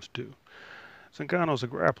was going to do. Zingano's a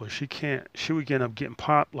grappler. She would end up getting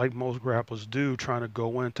popped like most grapplers do, trying to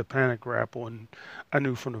go into panic grapple. And I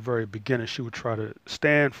knew from the very beginning she would try to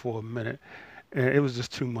stand for a minute. And it was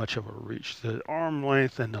just too much of a reach. The arm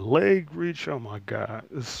length and the leg reach, oh my God.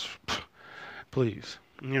 Please.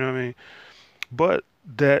 You know what I mean? But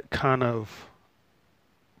that kind of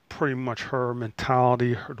pretty much her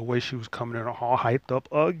mentality, the way she was coming in, all hyped up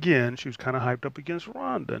again. She was kind of hyped up against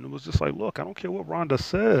Ronda, and it was just like, look, I don't care what Ronda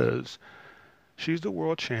says. She's the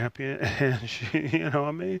world champion, and she, you know what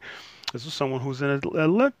I mean? This is someone who's in the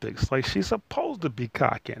Olympics. Like, she's supposed to be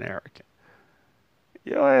cocky and arrogant.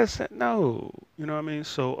 Your ass said no. You know what I mean?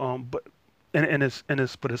 So, but,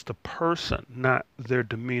 but it's the person, not their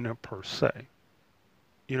demeanor per se.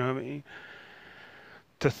 You know what I mean?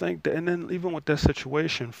 To think that, and then even with that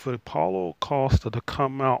situation, for Paulo Costa to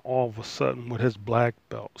come out all of a sudden with his black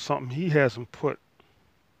belt, something he hasn't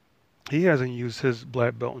used his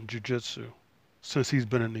black belt in jiu-jitsu since he's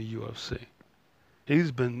been in the UFC.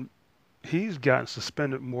 He's been, he's gotten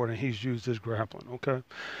suspended more than he's used his grappling. Okay,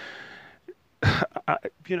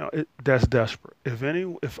 that's desperate.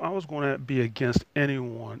 If I was going to be against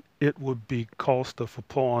anyone, it would be Costa for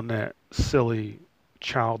pulling that silly,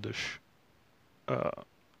 childish uh,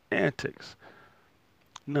 antics.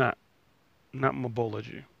 Not not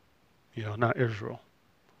Mobology, not Israel.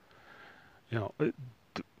 You know, it,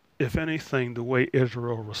 if anything, the way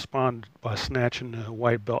Israel responded by snatching the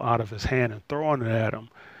white belt out of his hand and throwing it at him,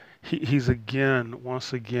 he's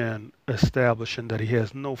once again, establishing that he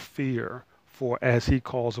has no fear for, as he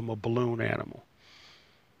calls him, a balloon animal.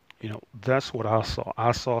 That's what I saw.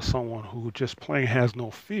 I saw someone who just plain has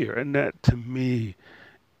no fear, and that to me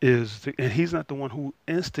and he's not the one who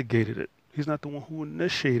instigated it. He's not the one who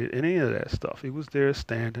initiated any of that stuff. He was there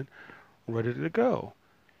standing, ready to go.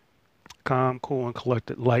 Calm, cool, and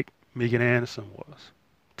collected like Megan Anderson was.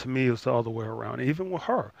 To me, it was the other way around. Even with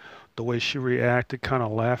her, the way she reacted, kind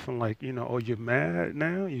of laughing like, oh, you're mad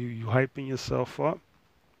now? You hyping yourself up?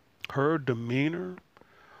 Her demeanor,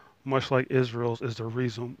 much like Israel's, is the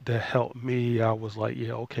reason that helped me. I was like,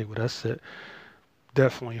 yeah, okay, well, that's it.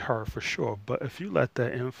 Definitely her for sure. But if you let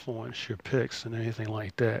that influence your picks and anything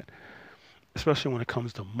like that, especially when it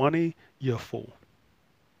comes to money, you're a fool.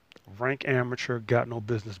 Rank amateur, got no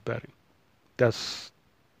business betting. That's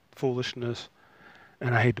foolishness,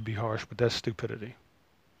 and I hate to be harsh, but that's stupidity.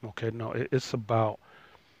 Okay, no, it's about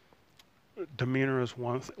demeanor is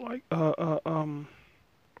one thing. Like,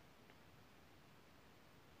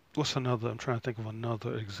 what's another? I'm trying to think of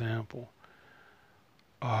another example.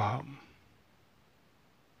 Um,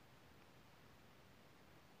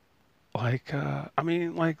 I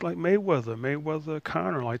mean, like Mayweather,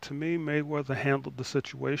 Conor. Like to me, Mayweather handled the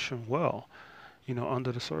situation well,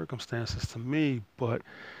 under the circumstances to me. But,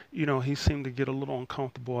 he seemed to get a little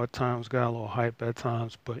uncomfortable at times, got a little hype at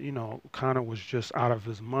times. But, Conor was just out of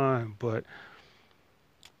his mind. But,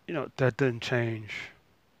 that didn't change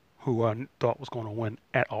who I thought was going to win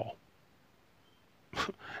at all.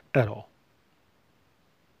 At all.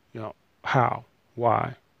 How,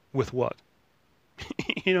 why, with what?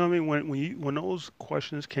 You know what I mean? When those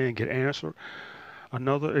questions can't get answered,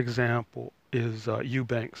 another example is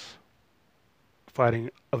Eubanks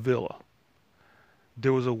fighting Avila.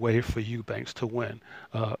 There was a way for Eubanks to win.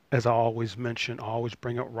 As I always mention, I always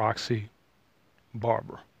bring up Roxy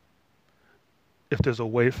Barber. If there's a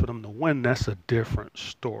way for them to win, that's a different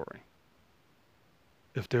story.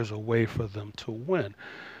 If there's a way for them to win.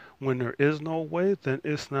 When there is no way, then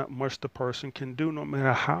it's not much the person can do, no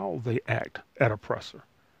matter how they act at a presser.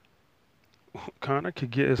 Connor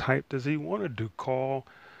could get as hyped as he wanted to,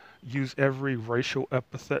 use every racial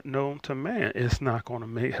epithet known to man. It's not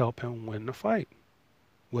going to help him win the fight.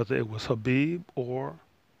 Whether it was Habib or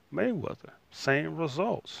Mayweather, same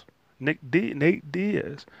results. Nate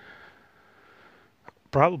Diaz,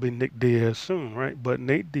 probably Nick Diaz soon, right? But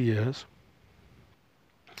Nate Diaz,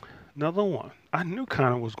 another one. I knew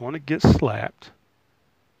Conor was going to get slapped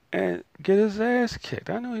and get his ass kicked.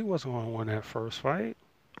 I knew he wasn't going to win that first fight.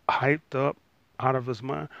 Hyped up, out of his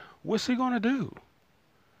mind. What's he going to do?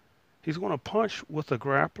 He's going to punch with a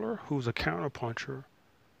grappler who's a counter puncher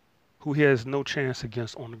who he has no chance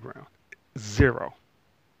against on the ground. Zero.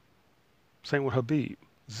 Same with Habib.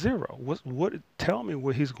 Zero. What? Tell me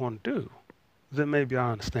what he's going to do. Then maybe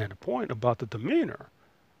I understand the point about the demeanor.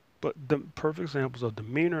 But the perfect examples of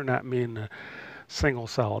demeanor not meaning a single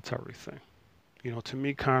solitary thing. To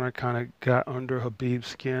me, Conor kind of got under Habib's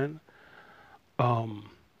skin.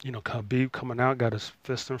 Habib coming out, got his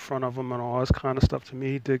fist in front of him and all this kind of stuff. To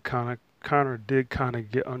me, Conor did kind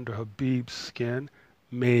of get under Habib's skin,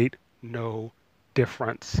 made no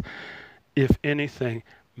difference. If anything,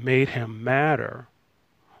 made him madder,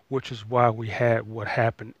 which is why we had what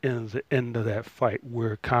happened in the end of that fight,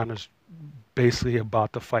 where Conor's basically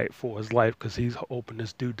about to fight for his life because he's hoping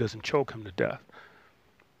this dude doesn't choke him to death.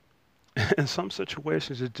 In some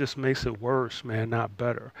situations, it just makes it worse, man, not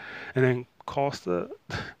better. And then Costa,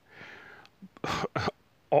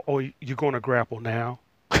 oh, you're going to grapple now.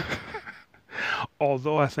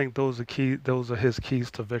 Although I think those are his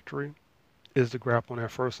keys to victory, is to grapple in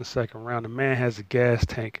that first and second round. The man has a gas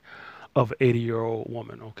tank of an 80-year-old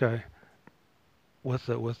woman, okay?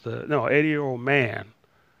 80-year-old man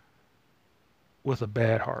with a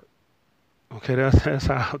bad heart. Okay, that's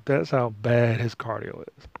how bad his cardio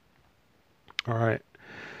is. All right.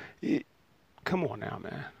 Come on now,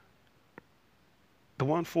 man. The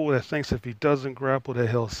one fool that thinks if he doesn't grapple that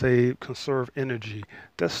he'll conserve energy,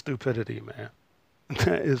 that's stupidity, man.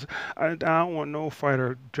 That is, I don't want no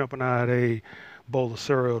fighter jumping out of a bowl of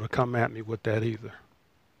cereal to come at me with that either.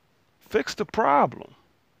 Fix the problem.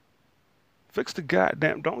 Fix the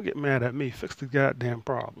goddamn, don't get mad at me. Fix the goddamn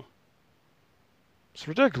problem. It's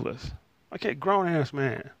ridiculous. Okay, grown ass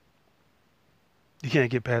man. You can't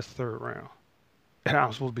get past the third round. And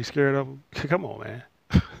I'm supposed to be scared of him? Come on, man.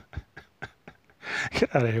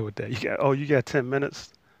 Get out of here with that. You got 10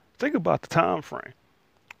 minutes. Think about the time frame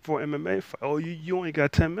for an MMA fight. Oh, you only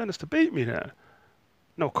got 10 minutes to beat me then.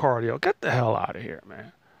 No cardio. Get the hell out of here,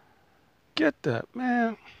 man.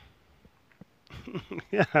 Man.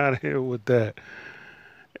 Get out of here with that.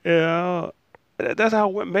 Yeah.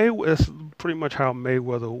 That's pretty much how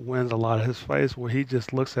Mayweather wins a lot of his fights, where he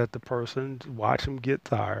just looks at the person, watch him get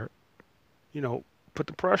tired, put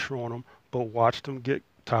the pressure on him, but watch them get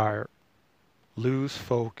tired, lose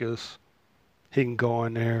focus. He can go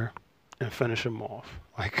in there and finish him off.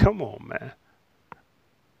 Like, come on, man.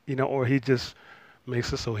 Or he just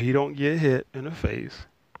makes it so he don't get hit in the face,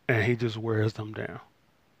 and he just wears them down.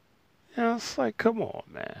 It's like, come on,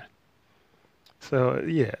 man. So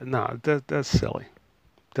yeah, that's silly.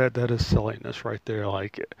 That is silliness right there.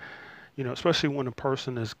 Like, especially when a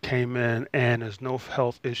person came in and there's no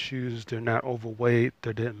health issues, they're not overweight,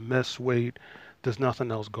 they didn't miss weight, there's nothing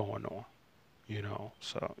else going on.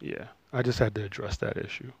 So yeah, I just had to address that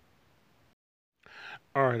issue.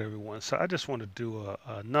 All right, everyone. So I just want to do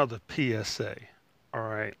another PSA. All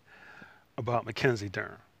right, about Mackenzie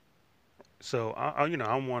Dern. So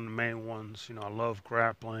I'm one of the main ones. I love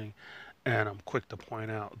grappling, and I'm quick to point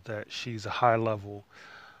out that she's a high-level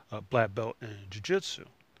black belt in jiu-jitsu.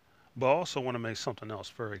 But I also want to make something else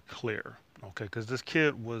very clear, okay? Because this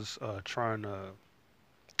kid was trying to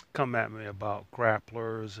come at me about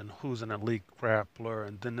grapplers and who's an elite grappler,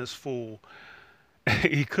 and then this fool,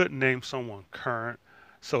 he couldn't name someone current,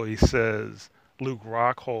 so he says Luke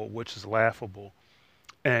Rockhold, which is laughable,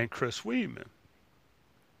 and Chris Weidman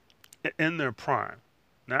in their prime.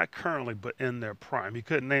 Not currently, but in their prime. He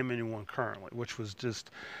couldn't name anyone currently, which was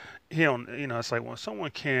just, it's like when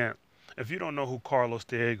someone can't, if you don't know who Carlos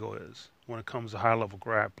Diego is when it comes to high-level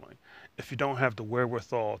grappling, if you don't have the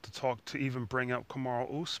wherewithal to even bring up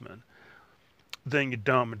Kamaru Usman, then you're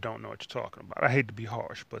dumb and don't know what you're talking about. I hate to be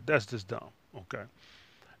harsh, but that's just dumb, okay?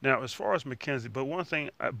 Now, as far as Mackenzie, but one thing,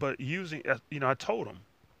 I told him,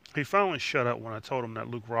 he finally shut up when I told him that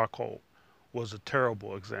Luke Rockhold was a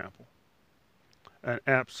terrible example. An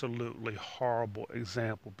absolutely horrible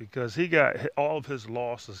example, because all of his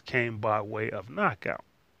losses came by way of knockout.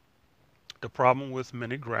 The problem with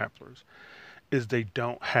many grapplers is they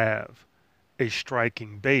don't have a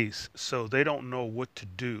striking base, so they don't know what to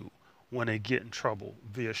do when they get in trouble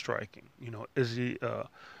via striking.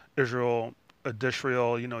 Israel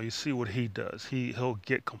Adisrael, you see what he does. He'll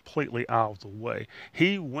get completely out of the way.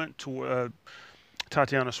 He went to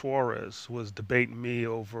Tatiana Suarez was debating me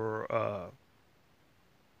over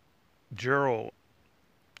Gerald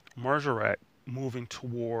Mergerak moving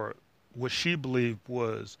toward what she believed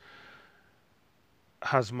was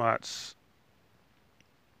Hazmat's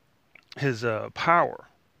his power,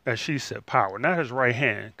 as she said, power, not his right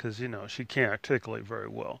hand, because she can't articulate very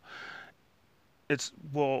well. It's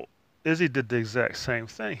well, Izzy did the exact same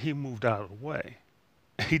thing. He moved out of the way.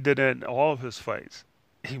 He did that in all of his fights.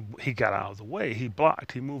 He got out of the way. He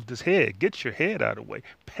blocked. He moved his head. Get your head out of the way.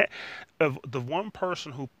 Of the one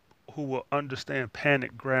person who will understand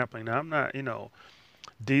panic grappling. Now I'm not,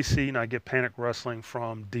 DC, and I get panic wrestling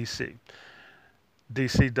from DC.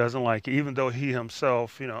 DC doesn't like it, even though he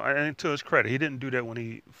himself, and to his credit, he didn't do that when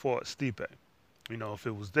he fought Stipe. If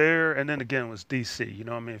it was there, and then again it was DC.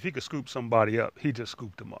 What I mean, if he could scoop somebody up, he just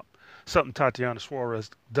scooped him up. Something Tatiana Suarez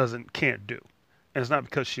can't do. And it's not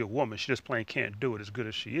because she's a woman. She just plain can't do it as good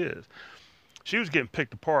as she is. She was getting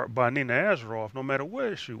picked apart by Nina Azaroff no matter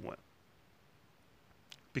where she went.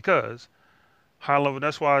 Because high level,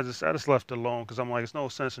 that's why I just left it alone, because I'm like, it's no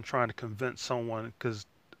sense in trying to convince someone, because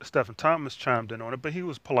Stephen Thomas chimed in on it, but he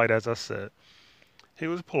was polite, as I said. He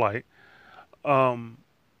was polite. Um,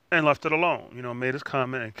 and left it alone. Made his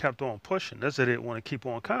comment and kept on pushing. This idiot want to keep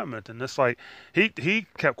on commenting. It's like he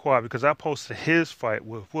kept quiet because I posted his fight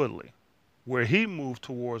with Woodley, where he moved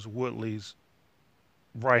towards Woodley's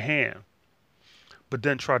right hand, but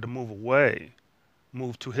then tried to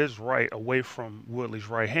move to his right away from Woodley's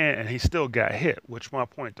right hand, and he still got hit. Which my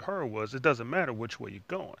point to her was, it doesn't matter which way you're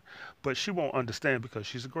going, but she won't understand because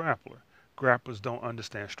she's a grappler. Grapplers don't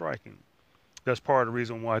understand striking. That's part of the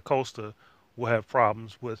reason why Costa will have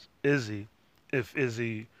problems with Izzy if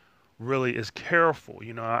Izzy really is careful.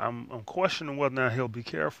 I'm questioning whether or not he'll be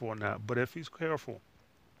careful or not. But if he's careful,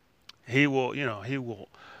 he will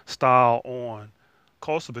style on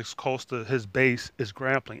Costa, because Costa, his base is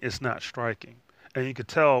grappling. It's not striking. And you can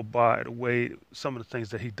tell by the way some of the things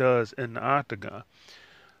that he does in the octagon.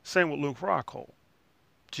 Same with Luke Rockhold.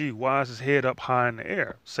 Gee, why is his head up high in the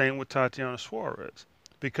air? Same with Tatiana Suarez,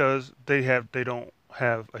 because they don't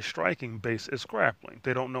have a striking base. It's grappling.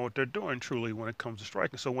 They don't know what they're doing truly when it comes to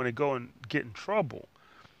striking. So when they go and get in trouble,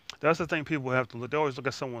 that's the thing people have to look. They always look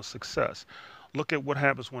at someone's success. Look at what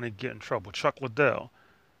happens when they get in trouble. Chuck Liddell,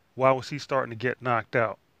 why was he starting to get knocked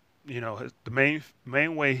out? The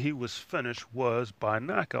main way he was finished was by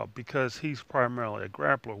knockout, because he's primarily a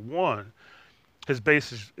grappler. One, his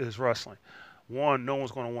base is wrestling. One, no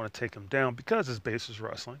one's going to want to take him down because his base is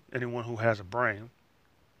wrestling. Anyone who has a brain.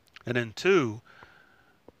 And then two,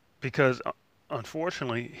 because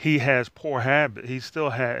unfortunately he has poor habits. He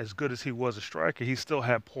still had, as good as he was a striker, he still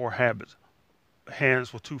had poor habits.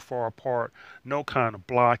 Hands were too far apart, no kind of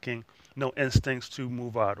blocking, no instincts to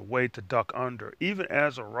move out of the way, to duck under. Even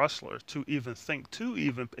as a wrestler, to even think, to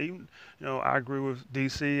even I agree with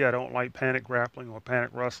DC. I don't like panic grappling or panic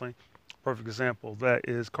wrestling. Perfect example of that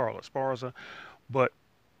is Carlos Esparza. But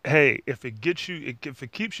hey, if it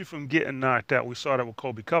keeps you from getting knocked out, we saw that with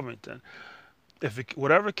Kobe Covington.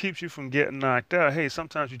 Whatever keeps you from getting knocked out, hey,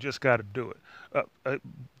 sometimes you just got to do it.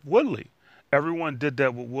 Woodley, everyone did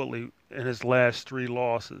that with Woodley in his last three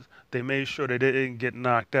losses. They made sure they didn't get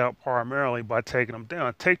knocked out primarily by taking him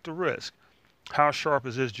down. Take the risk. How sharp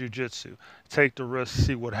is his jiu-jitsu? Take the risk,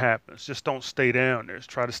 see what happens. Just don't stay down there. Just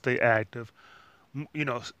try to stay active. You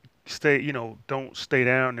know, don't stay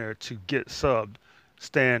down there to get subbed.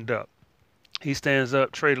 Stand up. He stands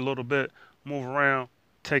up, trade a little bit, move around,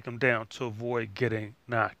 take him down to avoid getting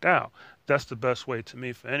knocked out. That's the best way to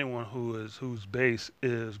me for anyone whose base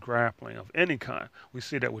is grappling of any kind. We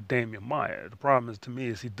see that with Damian Maia. The problem is, to me,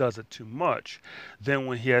 is he does it too much. Then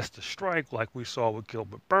when he has to strike, like we saw with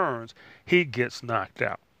Gilbert Burns, he gets knocked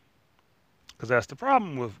out. Because that's the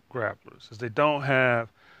problem with grapplers, is they don't have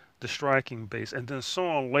the striking base, and then sooner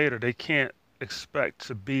or later they can't expect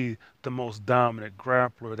to be the most dominant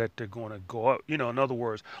grappler that they're going to go up. In other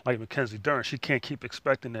words, like Mackenzie Dern, she can't keep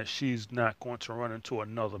expecting that she's not going to run into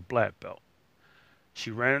another black belt.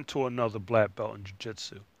 She ran into another black belt in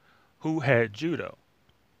jiu-jitsu who had judo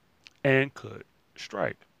and could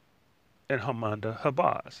strike, and Hamanda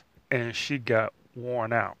Habaz, and she got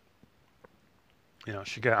worn out.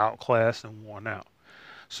 She got outclassed and worn out.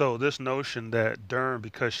 So this notion that Dern,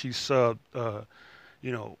 because she subbed,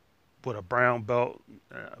 with a brown belt,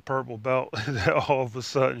 a purple belt, that all of a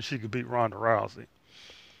sudden she could beat Ronda Rousey.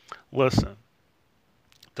 Listen,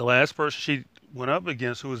 the last person went up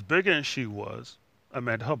against, who was bigger than she was,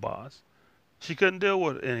 Amanda Habaz. She couldn't deal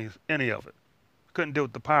with any of it. Couldn't deal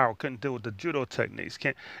with the power. Couldn't deal with the judo techniques.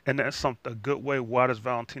 Can't, and that's a good way. Why does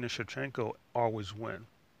Valentina Shevchenko always win?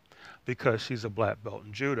 Because she's a black belt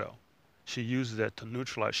in judo. She uses that to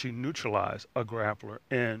neutralize. She neutralized a grappler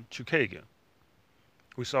in Chukagian.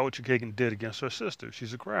 We saw what Chukagian did against her sister.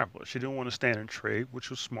 She's a grappler. She didn't want to stand and trade, which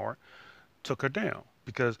was smart. Took her down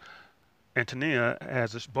because Antonia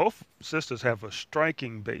has both sisters have a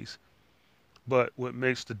striking base, but what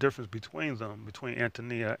makes the difference between them, between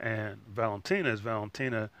Antonia and Valentina, is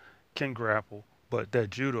Valentina can grapple, but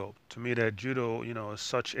that judo, to me, that judo, is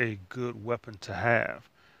such a good weapon to have.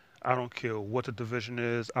 I don't care what the division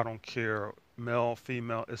is. I don't care male,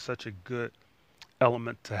 female. It's such a good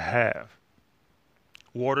element to have.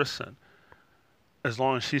 Waterson, as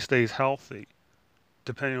long as she stays healthy,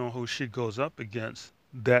 depending on who she goes up against,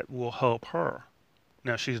 that will help her.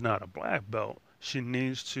 Now, she's not a black belt. She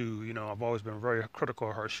needs to, I've always been very critical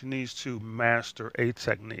of her. She needs to master a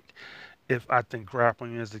technique. If I think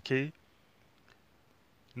grappling is the key,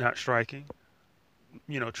 not striking,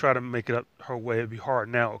 try to make it up her way. It'd be hard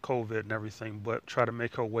now with COVID and everything, but try to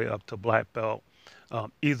make her way up to black belt.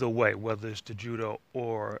 Either way, whether it's the judo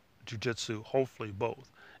or jujitsu, hopefully both,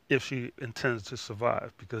 if she intends to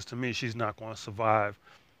survive. Because to me, she's not going to survive.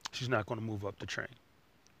 She's not going to move up the train.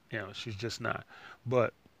 She's just not.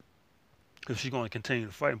 But if she's going to continue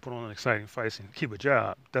to fight and put on exciting fights and keep a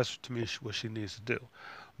job, that's to me what she needs to do.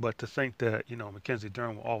 But to think that Mackenzie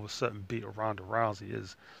Dern will all of a sudden beat Ronda Rousey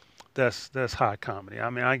is that's high comedy. I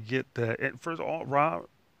mean, I get that. And first of all,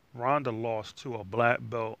 Ronda lost to a black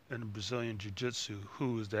belt in Brazilian Jiu Jitsu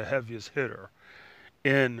who is the heaviest hitter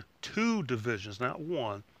in two divisions, not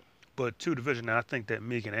one, but two divisions. Now, I think that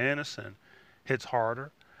Megan Anderson hits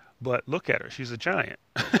harder, but look at her. She's a giant.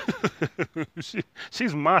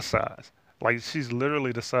 She's my size. Like, she's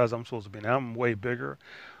literally the size I'm supposed to be. Now, I'm way bigger,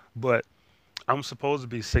 but I'm supposed to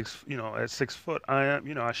be at 6 foot. I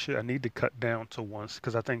am, I need to cut down to once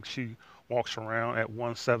because I think she walks around at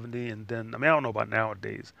 170, and then I mean I don't know about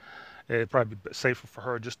nowadays. It'd probably be safer for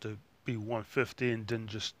her just to be 150 and then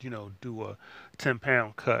just do a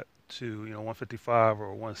 10-pound cut to 155 or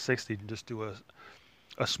 160 and just do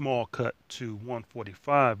a small cut to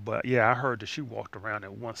 145. But yeah, I heard that she walked around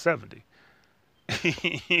at 170.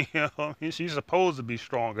 She's supposed to be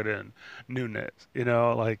stronger than Nunes.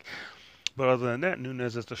 Like. But other than that,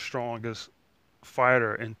 Nunes is the strongest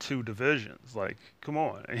fighter in two divisions. Like, come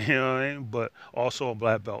on, you know what I mean? But also a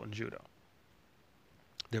black belt in judo.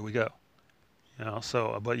 There we go.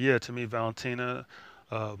 So, but yeah, to me, Valentina,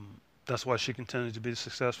 that's why she continues to be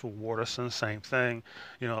successful. Waterson, same thing.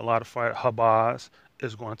 A lot of fighters. Habaz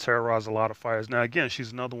is going to terrorize a lot of fighters. Now, again,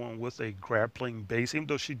 she's another one with a grappling base, even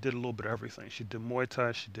though she did a little bit of everything. She did Muay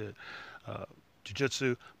Thai, she did uh,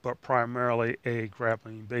 Jiu-Jitsu, but primarily a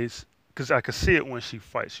grappling base because I can see it when she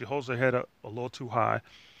fights. She holds her head up a little too high.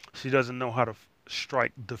 She doesn't know how to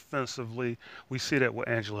strike defensively. We see that with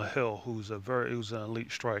Angela Hill, who's an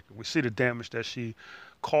elite striker. We see the damage that she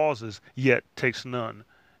causes, yet takes none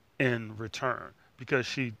in return because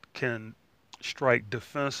she can strike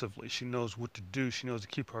defensively. She knows what to do. She knows to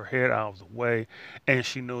keep her head out of the way, and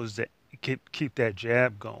she knows that keep that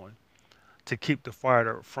jab going to keep the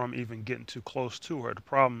fighter from even getting too close to her. The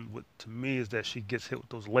problem to me is that she gets hit with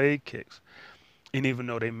those leg kicks, and even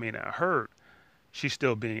though they may not hurt, she's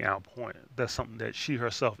still being outpointed. That's something that she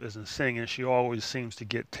herself isn't seeing, and she always seems to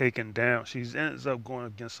get taken down. She ends up going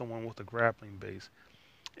against someone with a grappling base,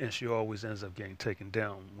 and she always ends up getting taken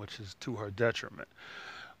down, which is to her detriment.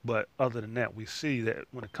 But other than that, we see that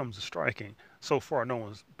when it comes to striking, so far no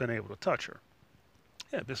one's been able to touch her.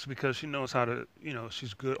 Yeah, this is because she knows how to,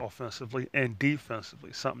 she's good offensively and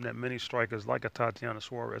defensively, something that many strikers like a Tatiana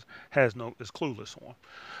Suarez is clueless on.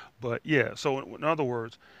 But yeah, so in other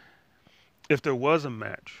words, if there was a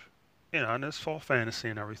match, and it's all fantasy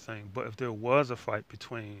and everything, but if there was a fight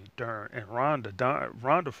between Dern and Ronda,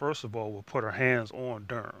 Ronda first of all will put her hands on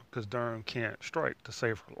Dern because Dern can't strike to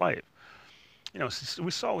save her life.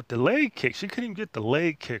 We saw with the leg kick, she couldn't even get the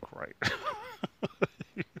leg kick right.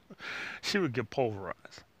 She would get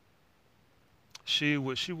pulverized. She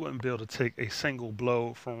wouldn't be able to take a single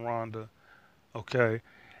blow from Ronda, okay?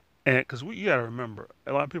 And because you got to remember,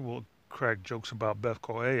 a lot of people crack jokes about Beth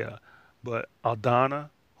Correa, but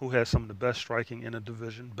Aldana, who has some of the best striking in the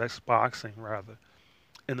division, best boxing rather,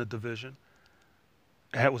 in the division,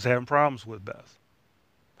 was having problems with Beth.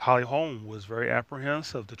 Holly Holm was very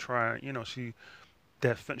apprehensive to try, she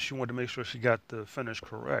wanted to make sure she got the finish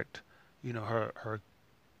correct, her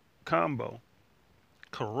combo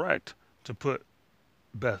correct to put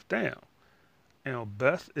Beth down.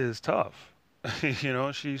 Beth is tough.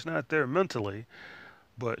 She's not there mentally,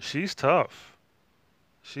 but she's tough.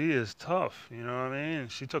 She is tough. You know what I mean?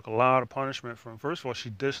 She took a lot of punishment from. First of all,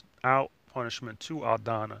 she dished out punishment to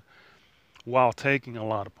Aldana while taking a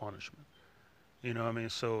lot of punishment. You know what I mean?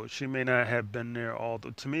 So she may not have been there all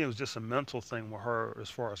the. To me, it was just a mental thing with her as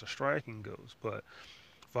far as the striking goes. But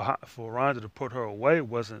for Ronda to put her away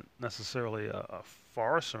wasn't necessarily a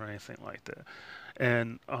farce or anything like that.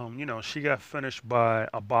 And she got finished by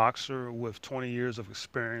a boxer with 20 years of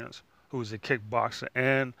experience, who was a kickboxer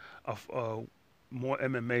and a more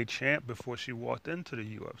MMA champ before she walked into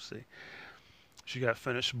the UFC. She got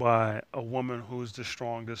finished by a woman who's the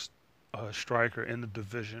strongest striker in the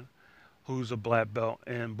division, who's a black belt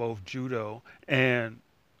in both judo and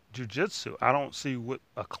jiu-jitsu. I don't see what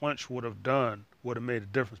a clinch would have made a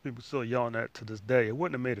difference. People still yelling that to this day. It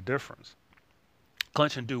wouldn't have made a difference.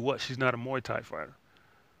 Clinch and do what? She's not a Muay Thai fighter.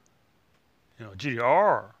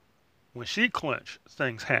 GDR, when she clinched,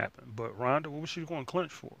 things happen. But Ronda, what was she going to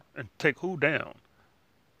clinch for? And take who down?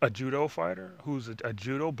 A judo fighter who's a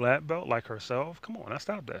judo black belt like herself? Come on, now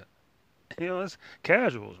stop that. It's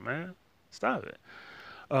casuals, man. Stop it.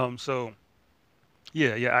 So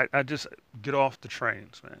yeah, I just get off the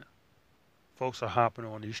trains, man. Folks are hopping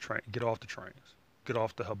on these trains. Get off the trains. Get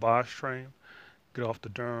off the Habash train. Get off the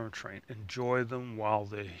Durham train. Enjoy them while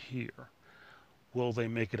they're here. Will they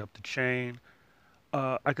make it up the chain?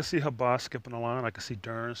 I could see Habas skipping a line. I could see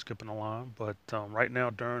Dern skipping a line. But right now,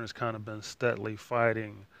 Dern has kind of been steadily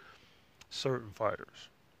fighting certain fighters.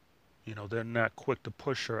 They're not quick to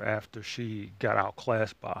push her after she got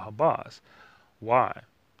outclassed by Habas. Why?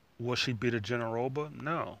 Will she beat a Generoba?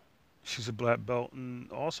 No. She's a black belt,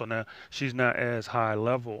 and also now she's not as high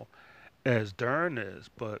level as Dern is.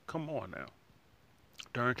 But come on now,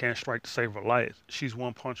 Dern can't strike to save her life. She's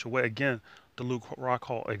one punch away. Again, the Luke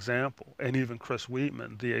Rockhold example, and even Chris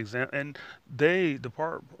Weidman, the example. And the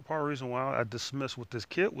part of the reason why I dismissed what this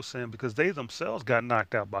kid was saying, because they themselves got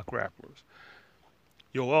knocked out by grapplers.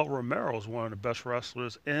 Yoel Romero is one of the best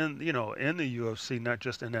wrestlers in the UFC, not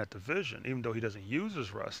just in that division, even though he doesn't use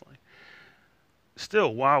his wrestling.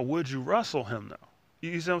 Still, why would you wrestle him though?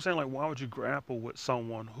 You see what I'm saying? Like, why would you grapple with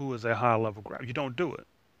someone who is a high level grappler? You don't do it.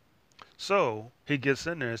 So he gets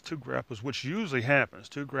in there as two grapplers, which usually happens.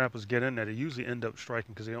 Two grapplers get in there, they usually end up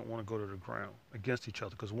striking because they don't want to go to the ground against each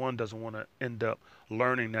other, because one doesn't want to end up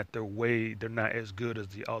learning that they're not as good as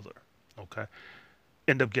the other. Okay,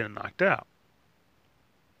 end up getting knocked out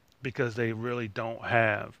because they really don't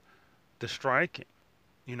have the striking.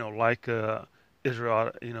 Like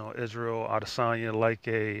Israel Adesanya, like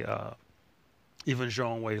a even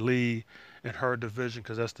Zhang Wei Li in her division,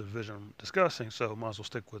 because that's the division I'm discussing. So might as well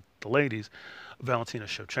stick with the ladies. Valentina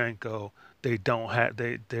Shevchenko. They don't have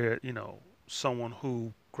they're someone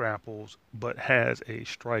who grapples but has a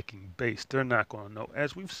striking base. They're not going to know,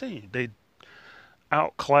 as we've seen. They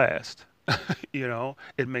outclassed.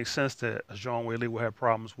 It makes sense that Zhang Wei Li will have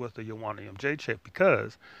problems with the Joanna Jacek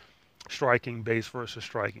because striking base versus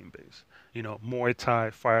striking base. Muay Thai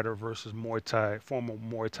fighter versus former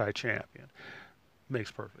Muay Thai champion. Makes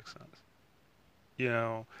perfect sense. You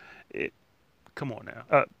know, it. Come on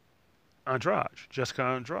now, Jessica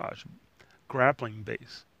Andrade, grappling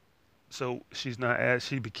base. So she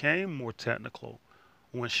became more technical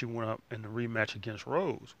when she went up in the rematch against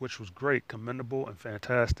Rose, which was great, commendable, and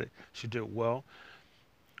fantastic. She did well.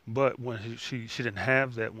 But when she didn't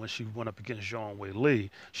have that when she went up against Zhang Wei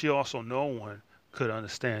Li, she also no one could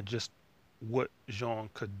understand just what Zhang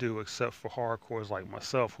could do except for hardcores like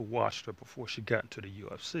myself who watched her before she got into the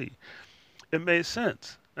UFC. It made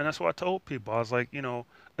sense. And that's what I told people. I was like,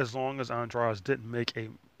 as long as Andrade didn't make a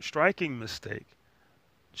striking mistake,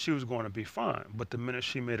 she was going to be fine. But the minute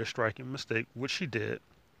she made a striking mistake, which she did,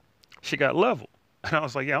 she got level. And I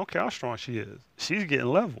was like, yeah, I don't care how strong she is. She's getting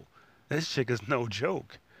level. This chick is no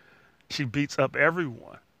joke. She beats up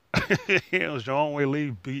everyone. Zhang Wei Li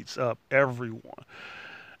beats up everyone.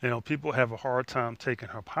 People have a hard time taking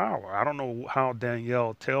her power. I don't know how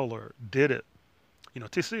Danielle Taylor did it.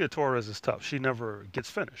 Tecia Torres is tough. She never gets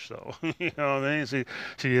finished. So, you know what I mean?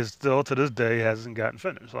 She is still to this day hasn't gotten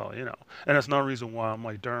finished. So, and that's another reason why I'm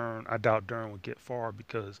like, I doubt Dern would get far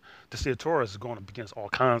because Tecia Torres is going up against all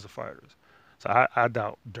kinds of fighters. So I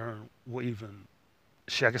doubt Dern will even,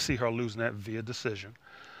 I can see her losing that via decision.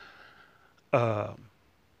 Uh,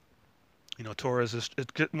 Torres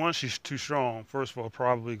one, she's too strong. First of all,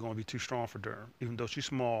 probably going to be too strong for Durham. Even though she's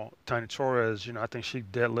small, Tiny Torres, I think she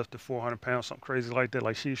deadlifted 400 pounds, something crazy like that.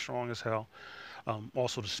 Like, she's strong as hell.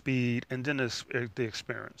 Also the speed, and then the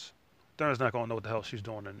experience. Durham's not going to know what the hell she's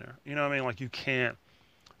doing in there. You know what I mean? Like, you can't.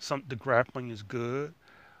 The grappling is good,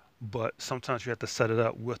 but sometimes you have to set it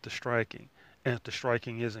up with the striking. And if the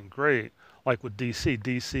striking isn't great, like with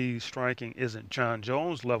DC striking isn't John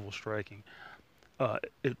Jones level striking.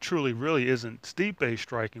 It truly, really isn't Stipe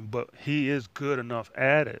striking, but he is good enough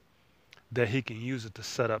at it that he can use it to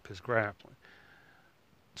set up his grappling.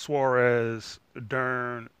 Suarez,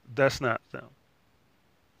 Dern, that's not them.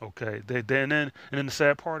 Okay, and then the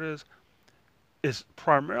sad part is, it's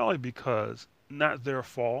primarily because not their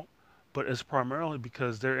fault, but it's primarily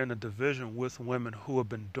because they're in a division with women who have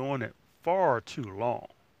been doing it far too long.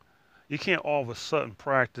 You can't all of a sudden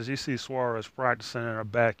practice. You see Suarez practicing in her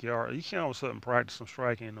backyard. You can't all of a sudden practice some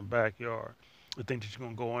striking in the backyard and think that you're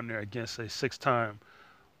going to go in there against a six-time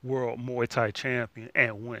world Muay Thai champion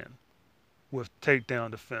and win with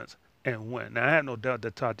takedown defense and win. Now, I have no doubt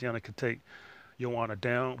that Tatiana could take Joanna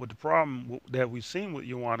down, but the problem that we've seen with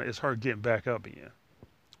Joanna is her getting back up again,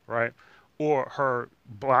 right? Or her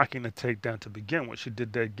blocking the takedown to begin with. She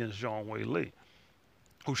did that against Zhang Wei Li,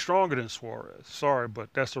 who's stronger than Suarez. Sorry,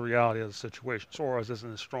 but that's the reality of the situation. Suarez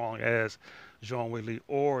isn't as strong as Zhang Wei Li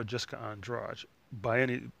or Jessica Andrade by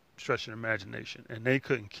any stretch of the imagination, and they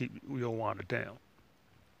couldn't keep Joanna down.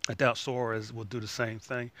 I doubt Suarez will do the same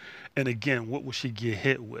thing. And again, what will she get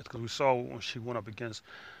hit with? Because we saw when she went up against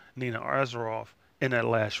Nina Azaroff in that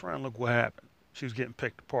last round, look what happened. She was getting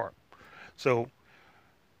picked apart. So,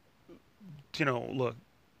 look,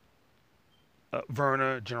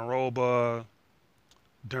 Verna, Generoba,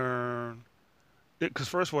 Dern, because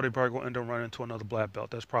first of all, they probably going to end up running into another black belt.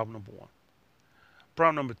 That's problem number one.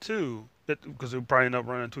 Problem number two, because they'll probably end up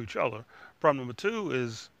running into each other. Problem number two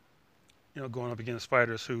is, going up against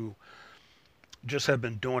fighters who just have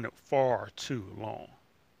been doing it far too long.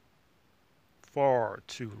 Far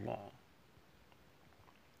too long.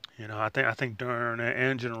 I think Dern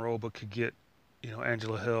and Generoba could get,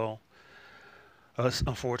 Angela Hill,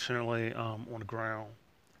 unfortunately, on the ground.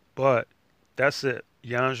 But that's it.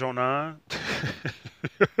 Yan Jonan.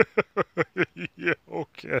 Yeah,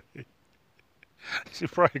 okay. She's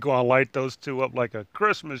probably going to light those two up like a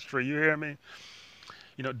Christmas tree. You hear me?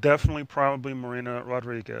 Definitely, probably Marina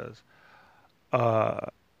Rodriguez.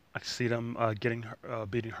 I see them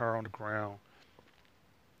beating her on the ground.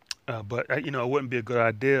 But it wouldn't be a good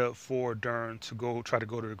idea for Dern to try to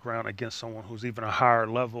go to the ground against someone who's even a higher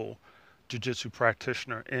level jiu-jitsu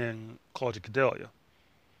practitioner in Claudia Gadelia.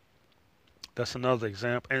 That's another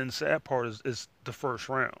example. And the sad part is the first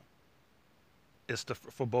round. It's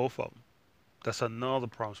for both of them. That's another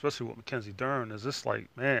problem, especially with Mackenzie Dern. Is it's like,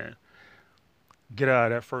 man, get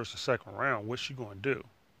out of that first or second round. What's she going to do?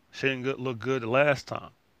 She didn't look good the last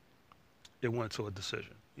time it went to a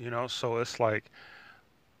decision. So it's like,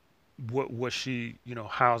 what she,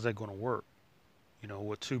 how's that going to work?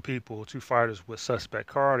 With two fighters with suspect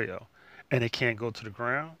cardio, and they can't go to the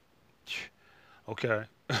ground. Okay,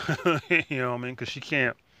 you know what I mean? Because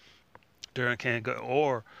Darren can't go,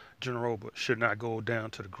 or Generoba should not go down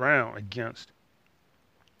to the ground against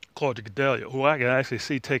Claudia Gadelia, who I can actually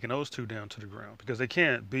see taking those two down to the ground because they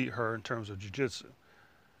can't beat her in terms of jiu-jitsu.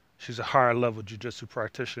 She's a higher level jiu-jitsu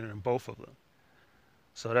practitioner than both of them.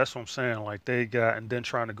 So that's what I'm saying. Like and then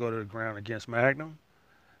trying to go to the ground against Magnum,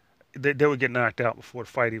 they would get knocked out before the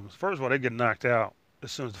fight even. First of all, they get knocked out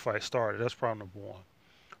as soon as the fight started. That's problem number one.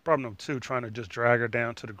 Problem number two, trying to just drag her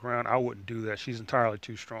down to the ground. I wouldn't do that. She's entirely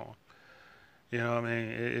too strong. You know what I mean?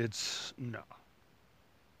 It's no.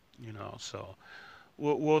 So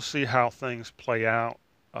we'll see how things play out,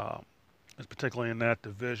 um, particularly in that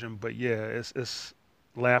division. But yeah, it's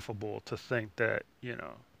laughable to think that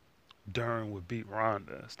Dern would beat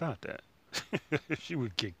Ronda. It's not that. She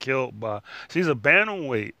would get killed by. She's a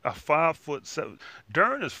bantamweight, a 5'7".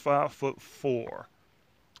 Dern is 5'4".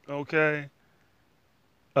 Okay,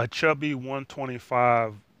 a chubby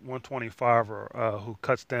 125er who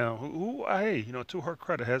cuts down. Hey, to her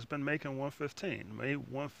credit, has been making 115. Made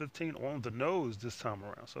 115 on the nose this time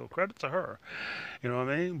around. So credit to her. You know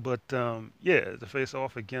what I mean? But yeah, to face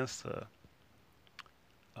off against a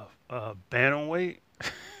bantamweight.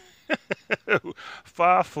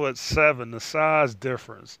 5'7", the size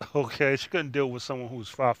difference. Okay, she couldn't deal with someone who's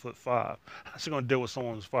 5'5". She's gonna deal with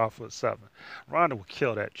someone who's 5'7". Ronda would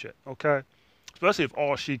kill that chick. Okay, especially if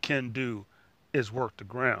all she can do is work the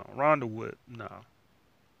ground. Ronda would no.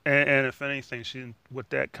 And if anything, she with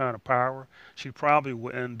that kind of power, she probably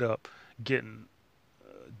would end up getting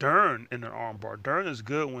Dern in an armbar. Dern is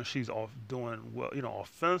good when she's off doing well,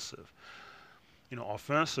 offensive,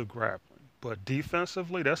 offensive grappling. But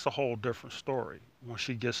defensively, that's a whole different story when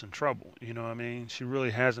she gets in trouble. You know what I mean? She really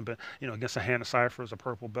hasn't been, against a Hannah Cipher as a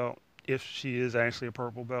purple belt, if she is actually a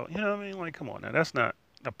purple belt. You know what I mean? Like, come on now. That's not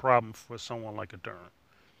a problem for someone like a Dern.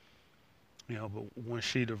 But when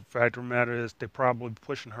the fact of the matter is, they're probably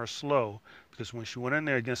pushing her slow because when she went in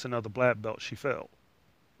there against another black belt, she failed.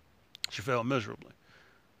 She failed miserably.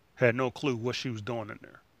 Had no clue what she was doing in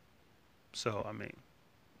there. So I mean,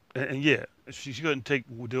 and yeah, she couldn't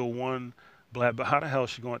deal with one black belt. How the hell is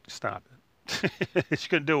she going to stop it? She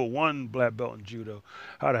couldn't deal with one black belt in judo.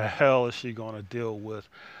 How the hell is she going to deal with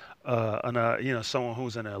someone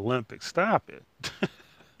who's in the Olympics? Stop it.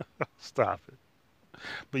 Stop it.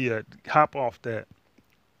 But yeah, hop off that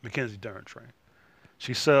Mackenzie Dern train.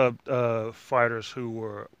 She subbed fighters who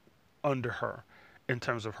were under her in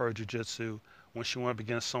terms of her jiu-jitsu. When she went up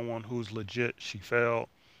against someone who's legit, she failed.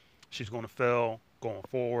 She's going to fail going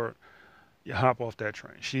forward. You hop off that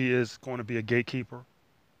train. She is going to be a gatekeeper.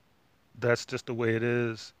 That's just the way it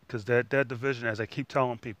is. Because that division, as I keep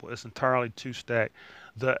telling people, it's entirely two stacked.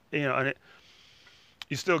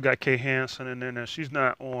 You still got Kay Hansen in there. Now she's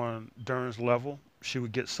not on Dern's level. She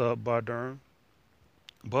would get subbed by Dern,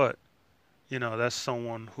 but that's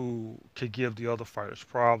someone who could give the other fighters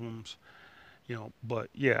problems. But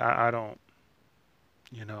yeah, I don't.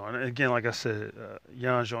 And again, like I said,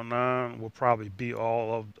 Yan Jonan will probably beat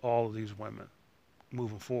all of these women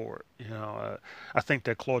moving forward. I think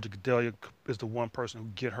that Claudia Gadelia is the one person who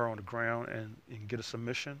get her on the ground and get a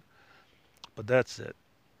submission. But that's it.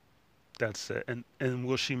 That's it. And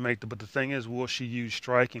will she make the? But the thing is, will she use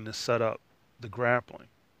striking to set up the grappling?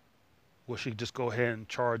 Will she just go ahead and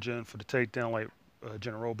charge in for the takedown like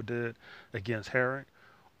Generoba did against Herrick,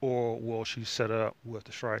 or will she set up with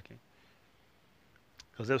the striking?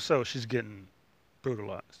 Because if so, she's getting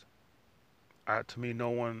brutalized. To me,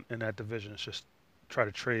 no one in that division should try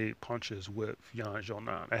to trade punches with Yan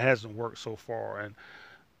Xiaonan. It hasn't worked so far. And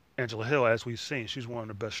Angela Hill, as we've seen, she's one of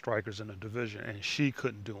the best strikers in the division, and she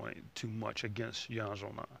couldn't do too much against Yan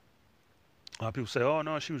Xiaonan. A lot of people say, "Oh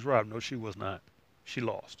no, she was robbed." No, she was not. She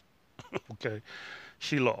lost. Okay,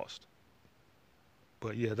 she lost.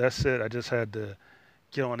 But yeah, that's it. I just had to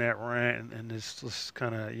get on that rant and just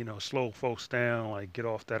kind of slow folks down, like get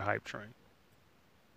off that hype train.